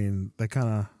 I mean, they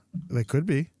could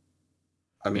be.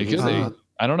 I mean, It could be.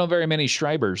 I don't know very many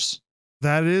Schreibers.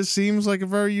 Seems like a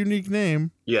very unique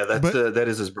name. Yeah, that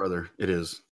is his brother. It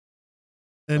is.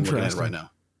 I'm looking at it right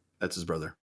now. That's his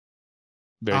brother.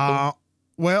 Very cool.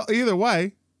 Well, either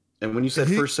way. And when you said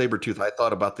first Sabretooth, I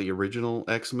thought about the original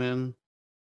X-Men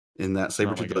in that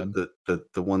Sabretooth,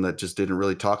 the one that just didn't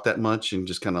really talk that much and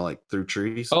just kind of like threw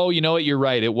trees. Oh, you know what? You're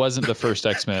right. It wasn't the first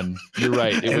X-Men. You're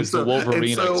right. It was the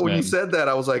Wolverine X-Men. So when you said that,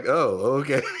 I was like, oh,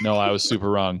 okay. No, I was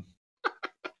super wrong.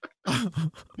 So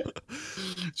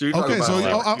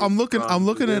I'm looking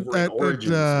at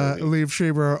Liev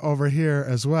Schreiber over here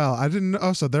as well. I didn't know.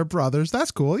 Oh, so they're brothers.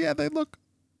 That's cool. Yeah, they look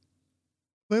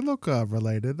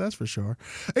related. That's for sure.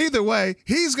 Either way,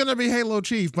 he's gonna be Halo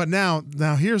Chief. But now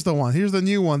here's the one. Here's the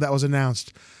new one that was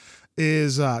announced.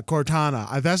 Is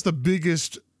Cortana. That's the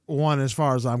biggest one as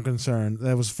far as I'm concerned.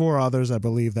 There was 4 others, I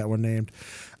believe, that were named.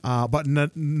 But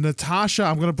Natasha,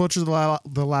 I'm gonna butcher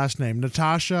the last name.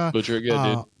 Natasha. Butcher it good,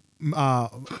 dude.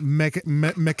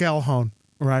 McElhone,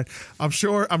 right? I'm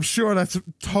sure that's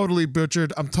totally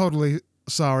butchered. I'm totally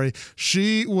sorry.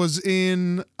 She was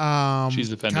in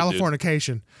She's offended,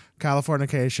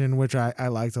 Californication, which I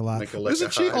liked a lot.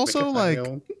 Isn't she also like?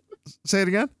 Say it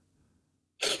again.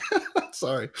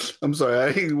 Sorry, I'm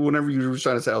sorry. Whenever you were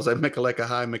trying to say, I was like, Mekaleka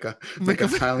High, Meka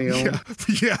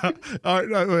Yeah. All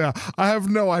right, yeah. I have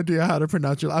no idea how to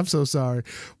pronounce it. I'm so sorry,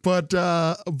 but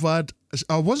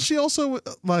wasn't she also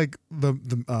like the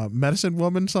medicine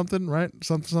woman? Something, right?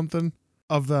 Something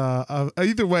of the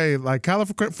either way, like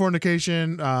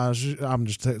Californication. I'm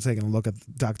just taking a look at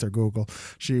Dr. Google.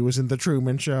 She was in the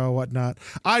Truman Show, whatnot.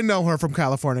 I know her from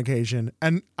Californication,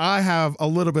 and I have a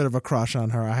little bit of a crush on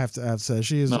her. I have to say,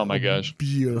 she is. Oh my gosh,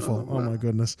 beautiful! Oh my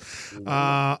goodness, and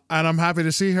I'm happy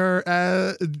to see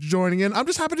her joining in. I'm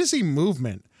just happy to see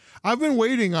movement. I've been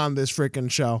waiting on this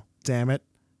freaking show. Damn it.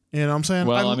 You know what I'm saying?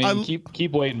 Well, I mean,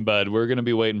 keep waiting, bud. We're going to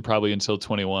be waiting probably until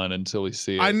 21 until we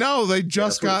see it. I know. They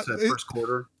just got first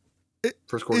quarter.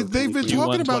 They've been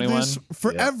talking about this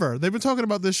forever. Yeah. They've been talking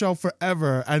about this show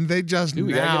forever, and they just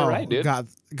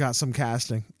got some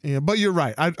casting. Yeah, but you're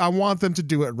right. I want them to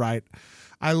do it right.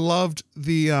 I loved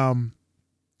the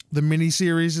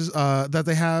miniseries that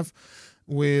they have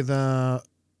with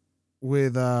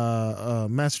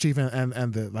Master Chief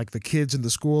and the kids in the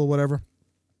school, whatever.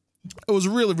 It was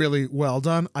really, really well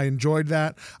done. I enjoyed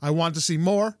that. I want to see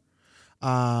more.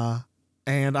 And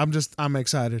I'm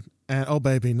excited. And oh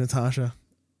baby, Natasha.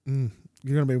 You're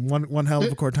gonna be one hell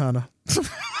of a Cortana.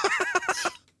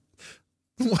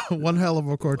 One hell of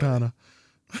a Cortana.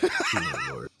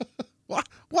 What?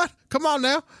 Come on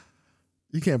now.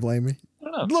 You can't blame me. I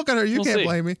don't know. Look at her. You can't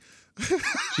blame me.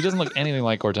 She doesn't look anything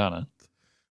like Cortana.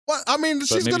 Well, I mean,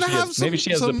 she's gonna have maybe she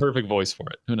has the perfect voice for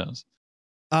it. Who knows?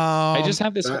 I just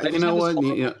have this. You know what?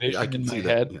 I can see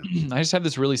that. Yeah. I just have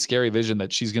this really scary vision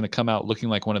that she's going to come out looking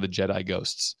like one of the Jedi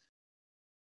ghosts.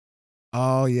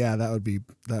 Oh yeah, that would be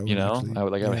that. You know, I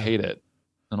would hate it.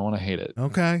 I don't want to hate it.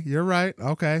 Okay, you're right.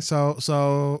 Okay,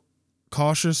 so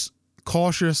cautious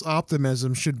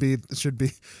optimism should be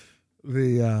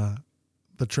the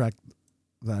track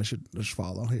that I should just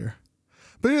follow here.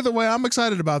 But either way, I'm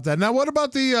excited about that. Now, what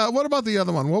about the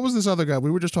other one? What was this other guy?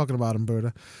 We were just talking about him,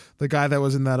 Buddha. The guy that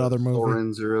was in that other movie.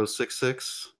 Thorin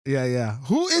 066. Yeah.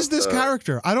 Who is this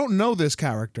character? I don't know this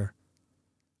character.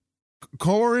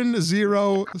 Corin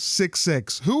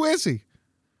 066. Who is he?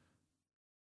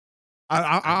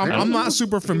 I'm not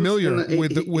super familiar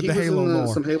with the Halo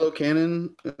lore. Some Halo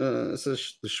canon. It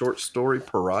says the short story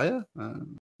Pariah.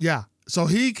 Yeah. So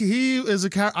he is a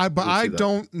character, but I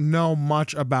don't know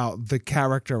much about the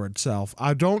character itself.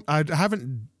 I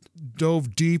haven't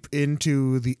dove deep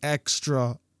into the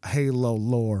extra Halo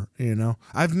lore. You know,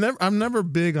 I'm never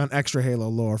big on extra Halo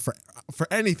lore for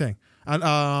anything,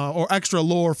 or extra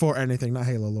lore for anything, not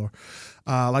Halo lore,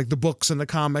 like the books and the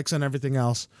comics and everything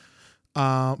else.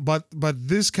 But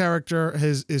this character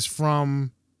is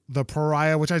from the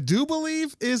Pariah, which I do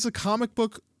believe is a comic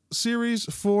book series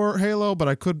for Halo, but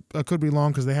I could be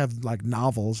wrong because they have like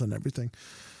novels and everything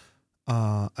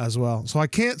as well. So I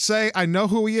can't say I know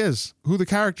who he is, who the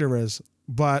character is,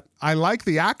 but I like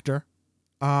the actor.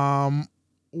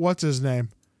 What's his name?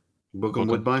 Bookham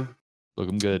Woodbine.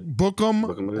 Bookham good.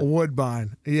 Bookham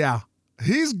Woodbine. Yeah,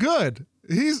 he's good.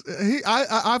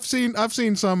 I've seen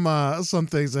some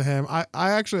things of him. I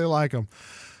actually like him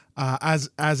as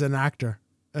an actor.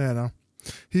 You know,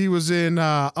 he was in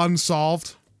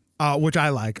Unsolved. Which I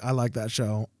like. I like that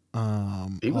show.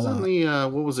 He was on the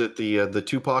what was it? The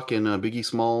Tupac and Biggie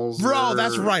Smalls. Bro,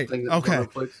 that's right. Okay,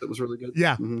 that was really good.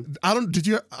 Yeah, I don't. Did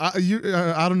you?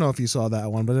 I don't know if you saw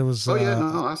that one, but it was. Oh yeah,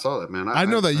 no, I saw that, man. I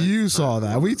know that you saw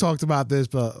that. We talked about this,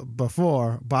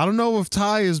 before, but I don't know if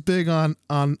Ty is big on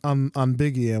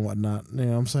Biggie and whatnot. You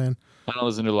know what I'm saying? I don't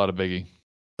listen to a lot of Biggie.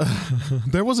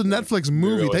 There was a Netflix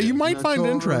movie that you might find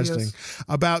interesting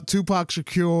about Tupac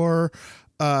Shakur.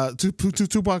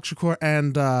 Tupac Shakur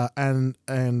and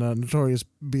Notorious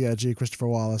B.I.G. Christopher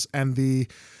Wallace, and the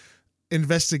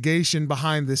investigation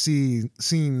behind the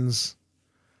scenes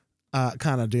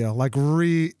kind of deal, like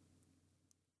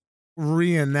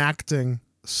reenacting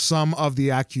some of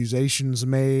the accusations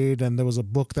made, and there was a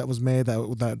book that was made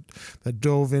that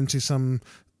dove into some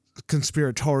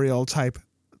conspiratorial type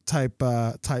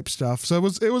stuff. So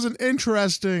it was an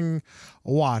interesting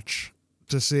watch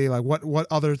to see like what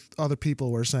other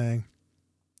people were saying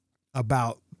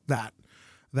about that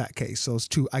case. Those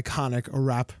two iconic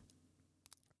rap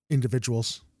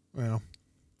individuals, you know.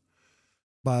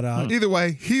 But either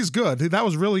way, he's good. That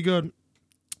was really good.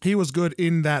 He was good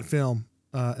in that film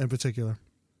in particular,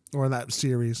 or in that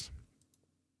series.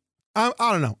 I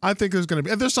don't know. I think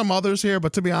there's some others here,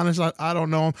 but to be honest, I don't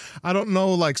know. I don't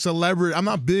know like celebrity. I'm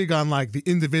not big on like the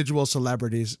individual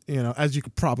celebrities, you know, as you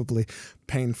could probably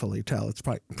painfully tell. It's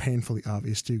probably painfully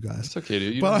obvious to you guys. It's okay,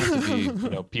 dude. You don't have to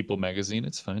be, People magazine.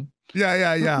 It's fine.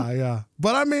 Yeah.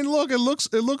 But I mean, look, it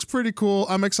looks pretty cool.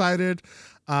 I'm excited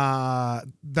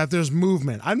that there's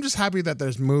movement. I'm just happy that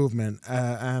there's movement,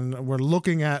 and we're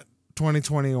looking at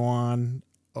 2021.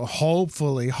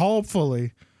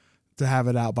 Hopefully. To have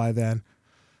it out by then,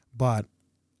 but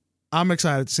I'm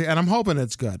excited to see, and I'm hoping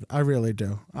it's good. I really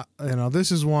do.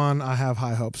 This is one I have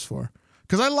high hopes for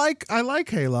because I like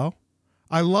Halo.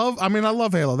 I love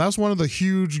Halo. That's one of the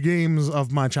huge games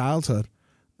of my childhood.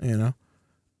 You know,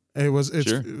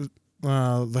 the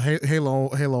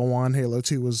Halo 1, Halo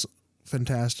 2 was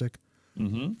fantastic.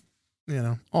 Mm-hmm. You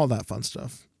know, all that fun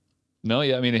stuff. No,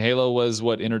 yeah, I mean, Halo was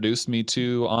what introduced me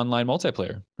to online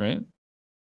multiplayer, right?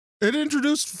 It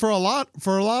introduced for a lot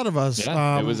of us.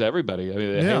 Yeah, it was everybody. I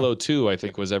mean, Halo 2, I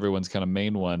think, was everyone's kind of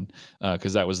main one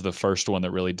because that was the first one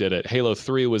that really did it. Halo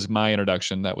 3 was my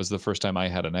introduction. That was the first time I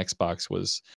had an Xbox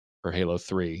was for Halo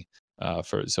 3,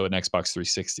 so an Xbox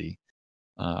 360.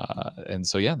 And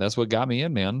so, yeah, that's what got me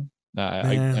in, man.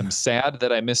 I'm sad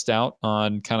that I missed out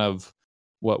on kind of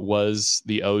what was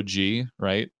the OG,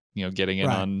 right? You know, getting in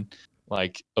on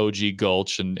like OG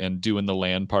Gulch and doing the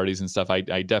LAN parties and stuff. I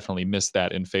definitely missed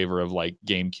that in favor of like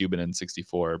GameCube and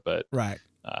N64, but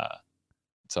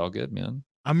it's all good, man.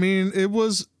 I mean, it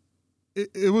was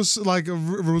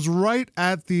right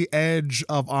at the edge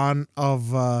of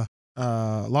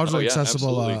largely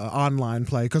accessible online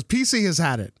play, because PC has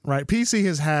had it, right? PC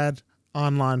has had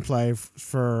online play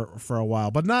for a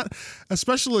while, but not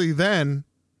especially then.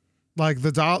 Like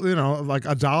the dollar, like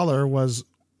 $1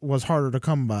 was harder to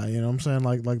come by, you know what I'm saying?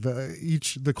 Like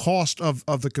the cost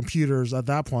of the computers at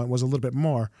that point was a little bit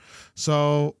more.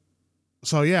 So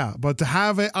yeah, but to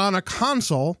have it on a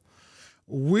console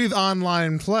with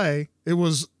online play, it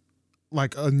was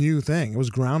like a new thing. It was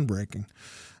groundbreaking.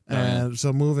 And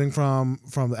so moving from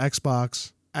the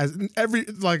Xbox as every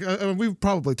we've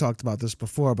probably talked about this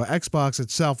before, but Xbox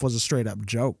itself was a straight up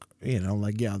joke.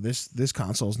 This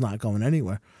console's not going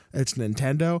anywhere. It's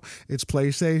Nintendo, it's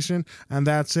PlayStation, and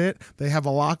that's it. They have a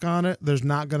lock on it. There's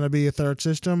not going to be a third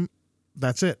system.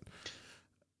 That's it.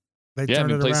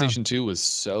 PlayStation 2 was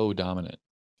so dominant.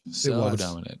 So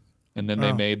dominant. And then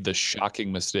they made the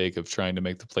shocking mistake of trying to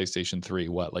make the PlayStation 3,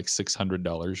 like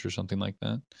 $600 or something like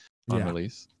that on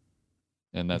release.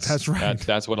 And that's right.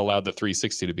 That's what allowed the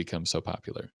 360 to become so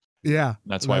popular. Yeah.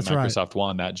 That's why Microsoft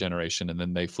won that generation, and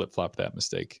then they flip-flopped that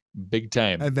mistake big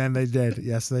time. And then they did.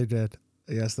 Yes, they did.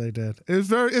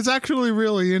 It's actually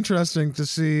really interesting to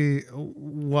see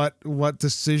what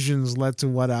decisions led to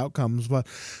what outcomes, but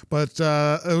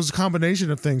it was a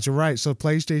combination of things. You're right. So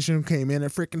PlayStation came in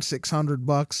at freaking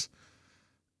 $600,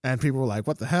 and people were like,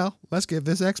 "What the hell? Let's give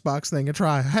this Xbox thing a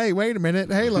try." Hey, wait a minute,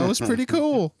 Halo is pretty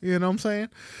cool. You know what I'm saying?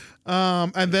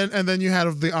 And then you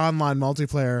had the online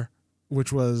multiplayer,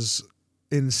 which was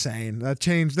insane. That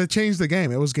changed the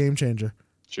game. It was game changer.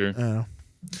 Sure.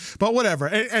 But whatever.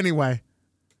 Anyway.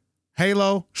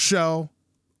 Halo show,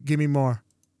 give me more.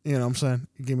 You know what I'm saying?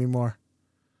 Give me more.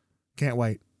 Can't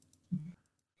wait.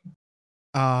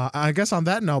 I guess on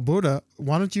that note, Buddha,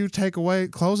 why don't you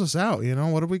close us out?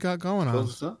 What do we got going on?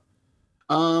 Close us out?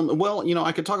 Well,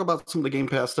 I could talk about some of the Game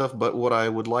Pass stuff, but what I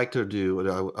would like to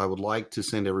do, I would like to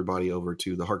send everybody over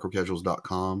to the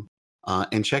hardcorecasuals.com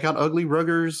and check out Ugly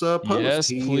Rugger's post. Yes,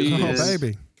 please. Oh,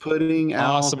 baby. Putting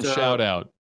out awesome shout out.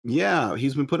 Yeah,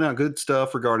 he's been putting out good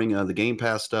stuff regarding the Game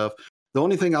Pass stuff. The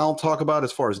only thing I'll talk about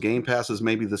as far as Game Pass is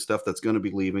maybe the stuff that's going to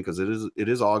be leaving, because it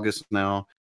is August now,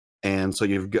 and so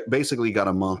you've basically got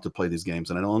a month to play these games.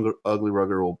 And I know Ugly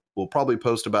Rugger will probably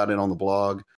post about it on the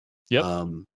blog. Yep.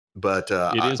 But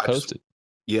it is posted.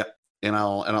 And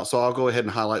I'll go ahead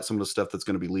and highlight some of the stuff that's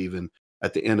going to be leaving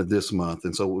at the end of this month.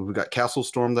 And so we've got Castle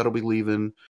Storm that'll be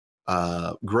leaving.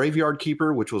 Graveyard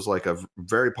Keeper, which was like a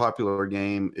very popular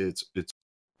game. It's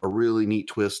a really neat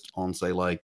twist on, say,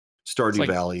 like Stardew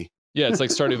Valley. Yeah, it's like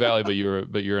Stardew Valley, but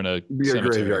you're in a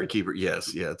Graveyard Keeper.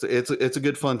 Yes, yeah, it's a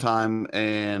good fun time,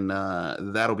 and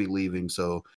that'll be leaving.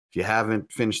 So if you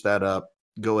haven't finished that up,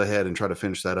 go ahead and try to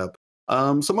finish that up.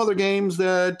 Some other games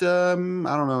that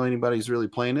I don't know anybody's really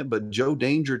playing it, but Joe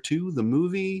Danger 2, the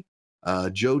movie,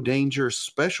 Joe Danger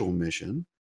Special Mission,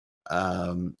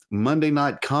 Monday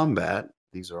Night Combat.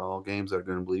 These are all games that are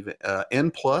going to believe it. N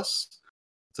Plus.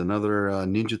 It's another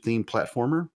ninja-themed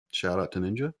platformer. Shout out to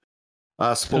Ninja.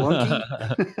 Spelunky,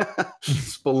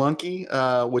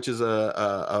 which is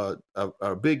a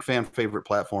big fan favorite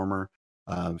platformer.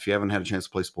 If you haven't had a chance to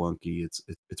play Spelunky,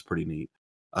 it's pretty neat.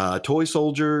 Toy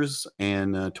Soldiers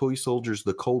and Toy Soldiers: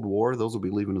 The Cold War. Those will be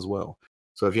leaving as well.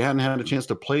 So if you haven't had a chance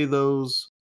to play those,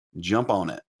 jump on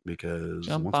it, because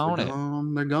once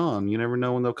they're gone. You never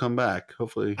know when they'll come back.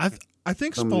 Hopefully, I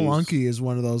think Spelunky is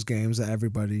one of those games that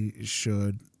everybody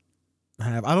should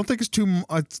have. I don't think it's too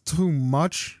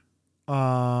much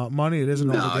money. It is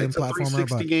an older game platformer. It's a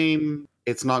 360 game.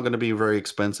 It's not going to be very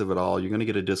expensive at all. You're going to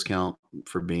get a discount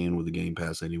for being with the Game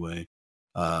Pass anyway.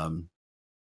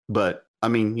 But I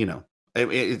mean,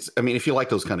 if you like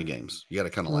those kind of games, you got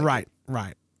to kind of like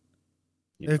right.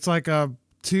 Yeah. It's like a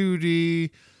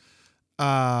 2D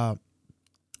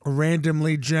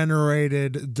randomly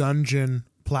generated dungeon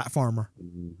platformer.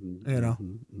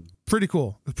 Pretty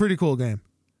cool. A pretty cool game.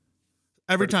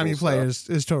 Every time you play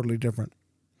is totally different.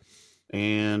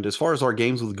 And as far as our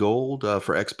games with gold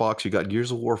for Xbox, you got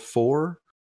Gears of War 4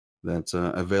 that's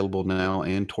available now,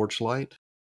 and Torchlight.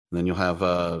 And then you'll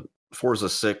have Forza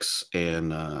 6,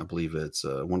 and I believe it's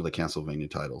one of the Castlevania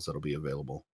titles that'll be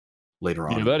available later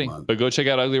on. Yeah, buddy. But go check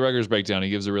out Ugly Rugger's breakdown. He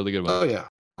gives a really good one. Oh yeah.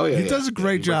 He does a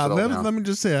great job. Let me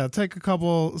just say, I'll take a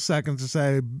couple seconds to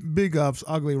say, big ups,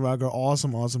 Ugly Rugger.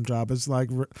 Awesome job. It's like,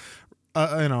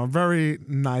 very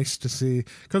nice to see,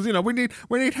 because we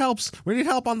need helps. We need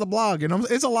help on the blog.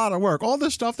 It's a lot of work. All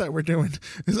this stuff that we're doing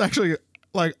is actually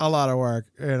like a lot of work.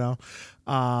 And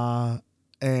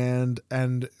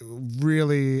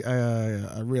really,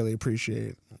 I really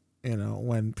appreciate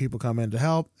when people come in to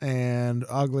help. And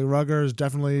Ugly Rugger has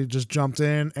definitely just jumped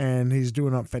in, and he's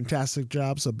doing a fantastic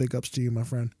job. So big ups to you, my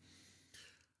friend.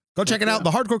 Go check it out.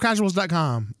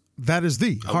 TheHardcoreCasuals.com. That is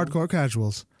the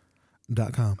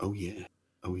HardcoreCasuals.com. Oh yeah.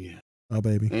 Oh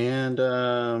baby. And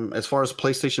as far as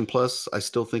PlayStation Plus, I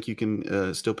still think you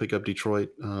can still pick up Detroit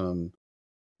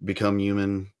Become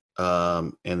Human,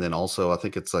 and then also I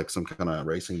think it's like some kind of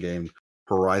racing game,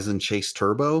 Horizon Chase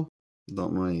Turbo.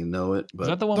 Don't really know it, but is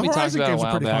that the one we talked about a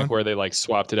while back where they like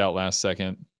swapped it out last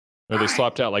second, or they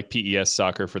swapped out like PES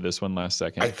Soccer for this one last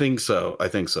second? I think so.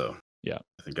 Yeah,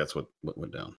 I think that's what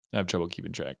went down. I have trouble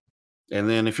keeping track. And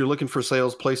then if you're looking for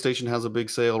sales, PlayStation has a big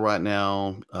sale right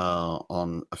now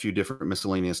on a few different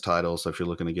miscellaneous titles. So if you're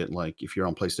looking to get if you're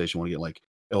on PlayStation, want to get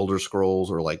Elder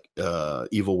Scrolls or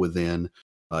Evil Within,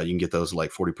 you can get those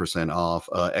 40% off.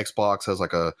 Xbox has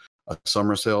a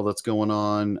summer sale that's going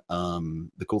on.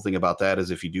 The cool thing about that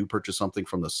is if you do purchase something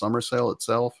from the summer sale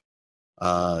itself,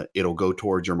 it'll go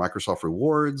towards your Microsoft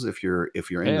rewards if you're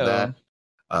into that.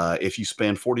 If you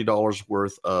spend $40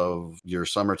 worth of your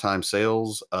summertime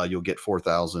sales, you'll get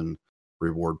 4,000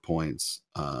 reward points,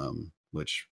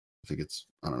 which I think it's,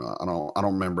 I don't know. I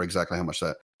don't remember exactly how much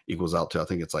that equals out to. I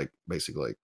think it's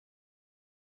basically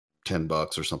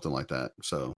 $10 or something like that.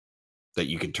 So that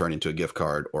you can turn into a gift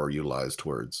card or utilize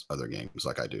towards other games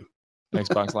like I do.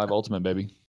 Xbox Live Ultimate,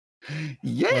 baby.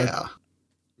 Yeah.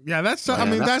 Yeah, that's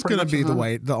that's going to be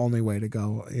the only way to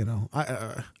go,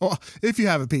 well, if you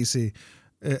have a PC.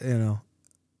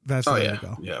 That's the way to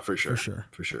go. Yeah, for sure.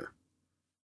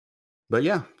 But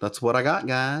yeah, that's what I got,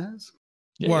 guys.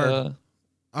 Yeah. Word.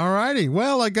 All righty.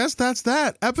 Well, I guess that's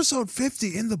that. Episode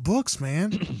 50 in the books,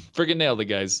 man. Friggin' nailed it,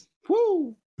 guys.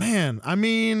 Woo! Man, I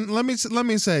mean, let me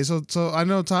say. So I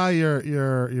know, Ty,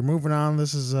 you're moving on.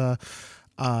 This is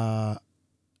for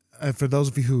those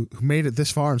of you who made it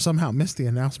this far and somehow missed the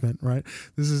announcement, right?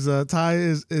 This is Ty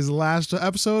is last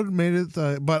episode. Made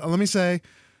it, but let me say.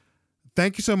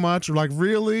 Thank you so much.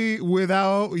 Really,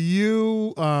 without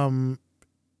you, I'm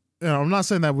not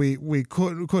saying that we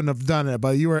couldn't have done it,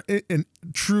 but you were a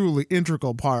truly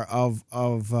integral part of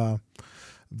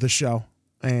the show,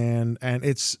 and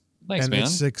it's thanks, man.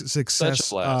 Its success.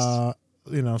 Such a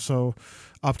blast. So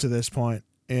up to this point,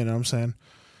 what I'm saying,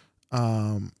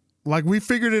 we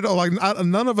figured it all.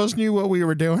 None of us knew what we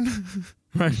were doing.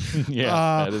 Right.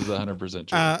 Yeah, that is 100%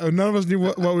 true. None of us knew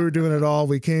what we were doing at all.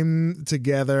 We came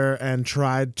together and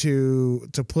tried to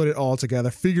put it all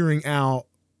together, figuring out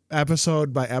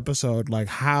episode by episode,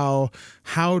 how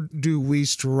do we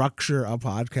structure a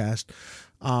podcast?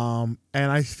 And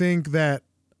I think that,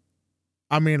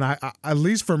 I at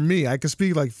least for me, I could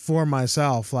speak for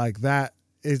myself, that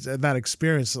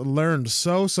experience, learned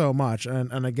so much,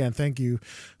 and again, thank you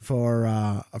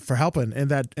for helping in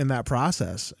that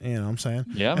process. You know what I'm saying?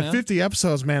 Yeah, man. 50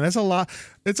 episodes, man. It's a lot,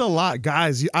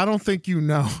 guys. I don't think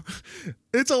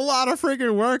it's a lot of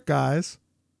freaking work, guys.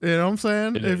 You know what I'm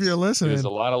saying? If you're listening, it is a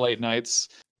lot of late nights.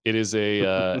 It is a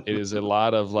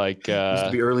lot of used to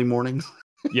be early mornings.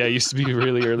 Yeah, it used to be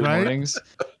really early mornings.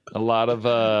 A lot of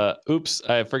oops,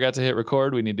 I forgot to hit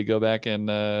record. We need to go back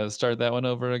and start that one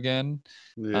over again.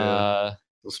 Yeah,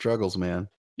 the struggles, man.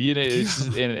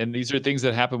 And these are things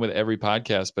that happen with every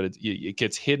podcast, but it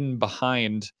gets hidden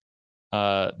behind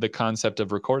the concept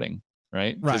of recording,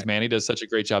 right? Because Manny does such a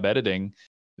great job editing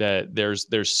that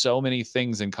there's so many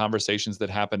things and conversations that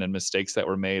happen and mistakes that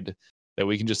were made that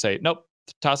we can just say, nope,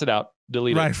 toss it out,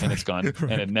 delete it, and it's gone,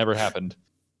 and it never happened.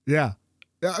 Yeah.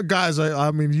 Guys, I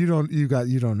mean, you don't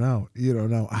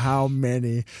know how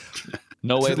many.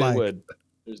 No way they would.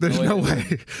 There's no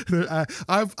way.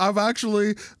 I've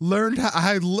actually learned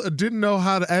I didn't know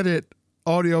how to edit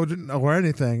audio or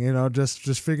anything,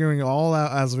 just figuring it all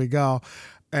out as we go.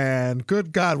 And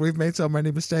good God, we've made so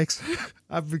many mistakes.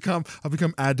 I've become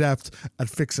adept at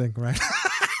fixing, right?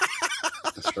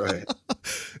 That's right.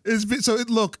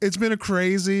 It's been a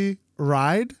crazy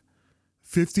ride.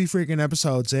 50 freaking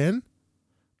episodes in.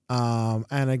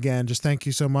 And again, just thank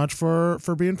you so much for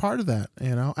being part of that,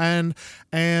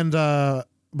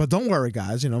 but don't worry,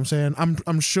 guys, what I'm saying?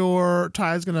 I'm sure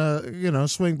Ty's gonna,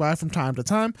 swing by from time to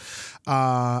time,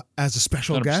 as a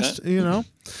special 100%. Guest,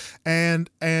 and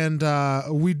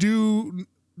we do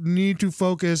need to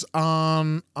focus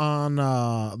on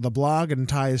the blog, and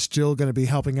Ty is still going to be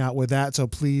helping out with that. So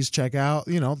please check out,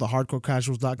 the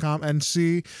hardcorecasuals.com and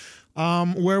see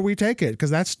where we take it, because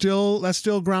that's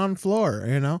still ground floor,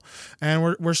 and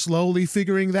we're slowly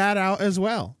figuring that out as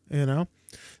well,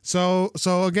 So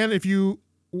again, if you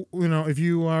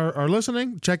are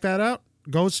listening, check that out.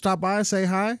 Go stop by, say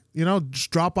hi, just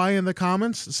drop by in the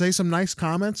comments, say some nice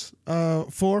comments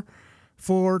for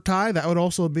Ty. That would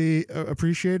also be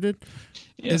appreciated.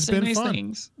 Yeah, it's been nice fun.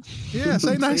 Things. Yeah,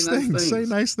 say nice things. Say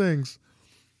nice things.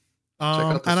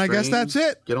 And I guess that's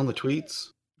it. Get on the tweets.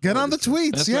 Get on the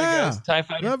tweets. That's yeah. Right,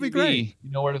 guys. That'd be great.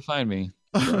 You know where to find me.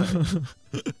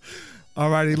 All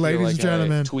righty, ladies and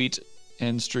gentlemen. I tweet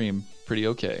and stream pretty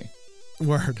okay.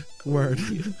 Word.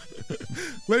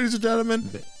 Ladies and gentlemen,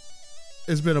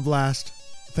 it's been a blast.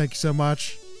 Thank you so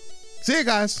much. See you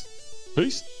guys.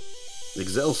 Peace.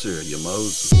 Excelsior, you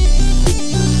moes.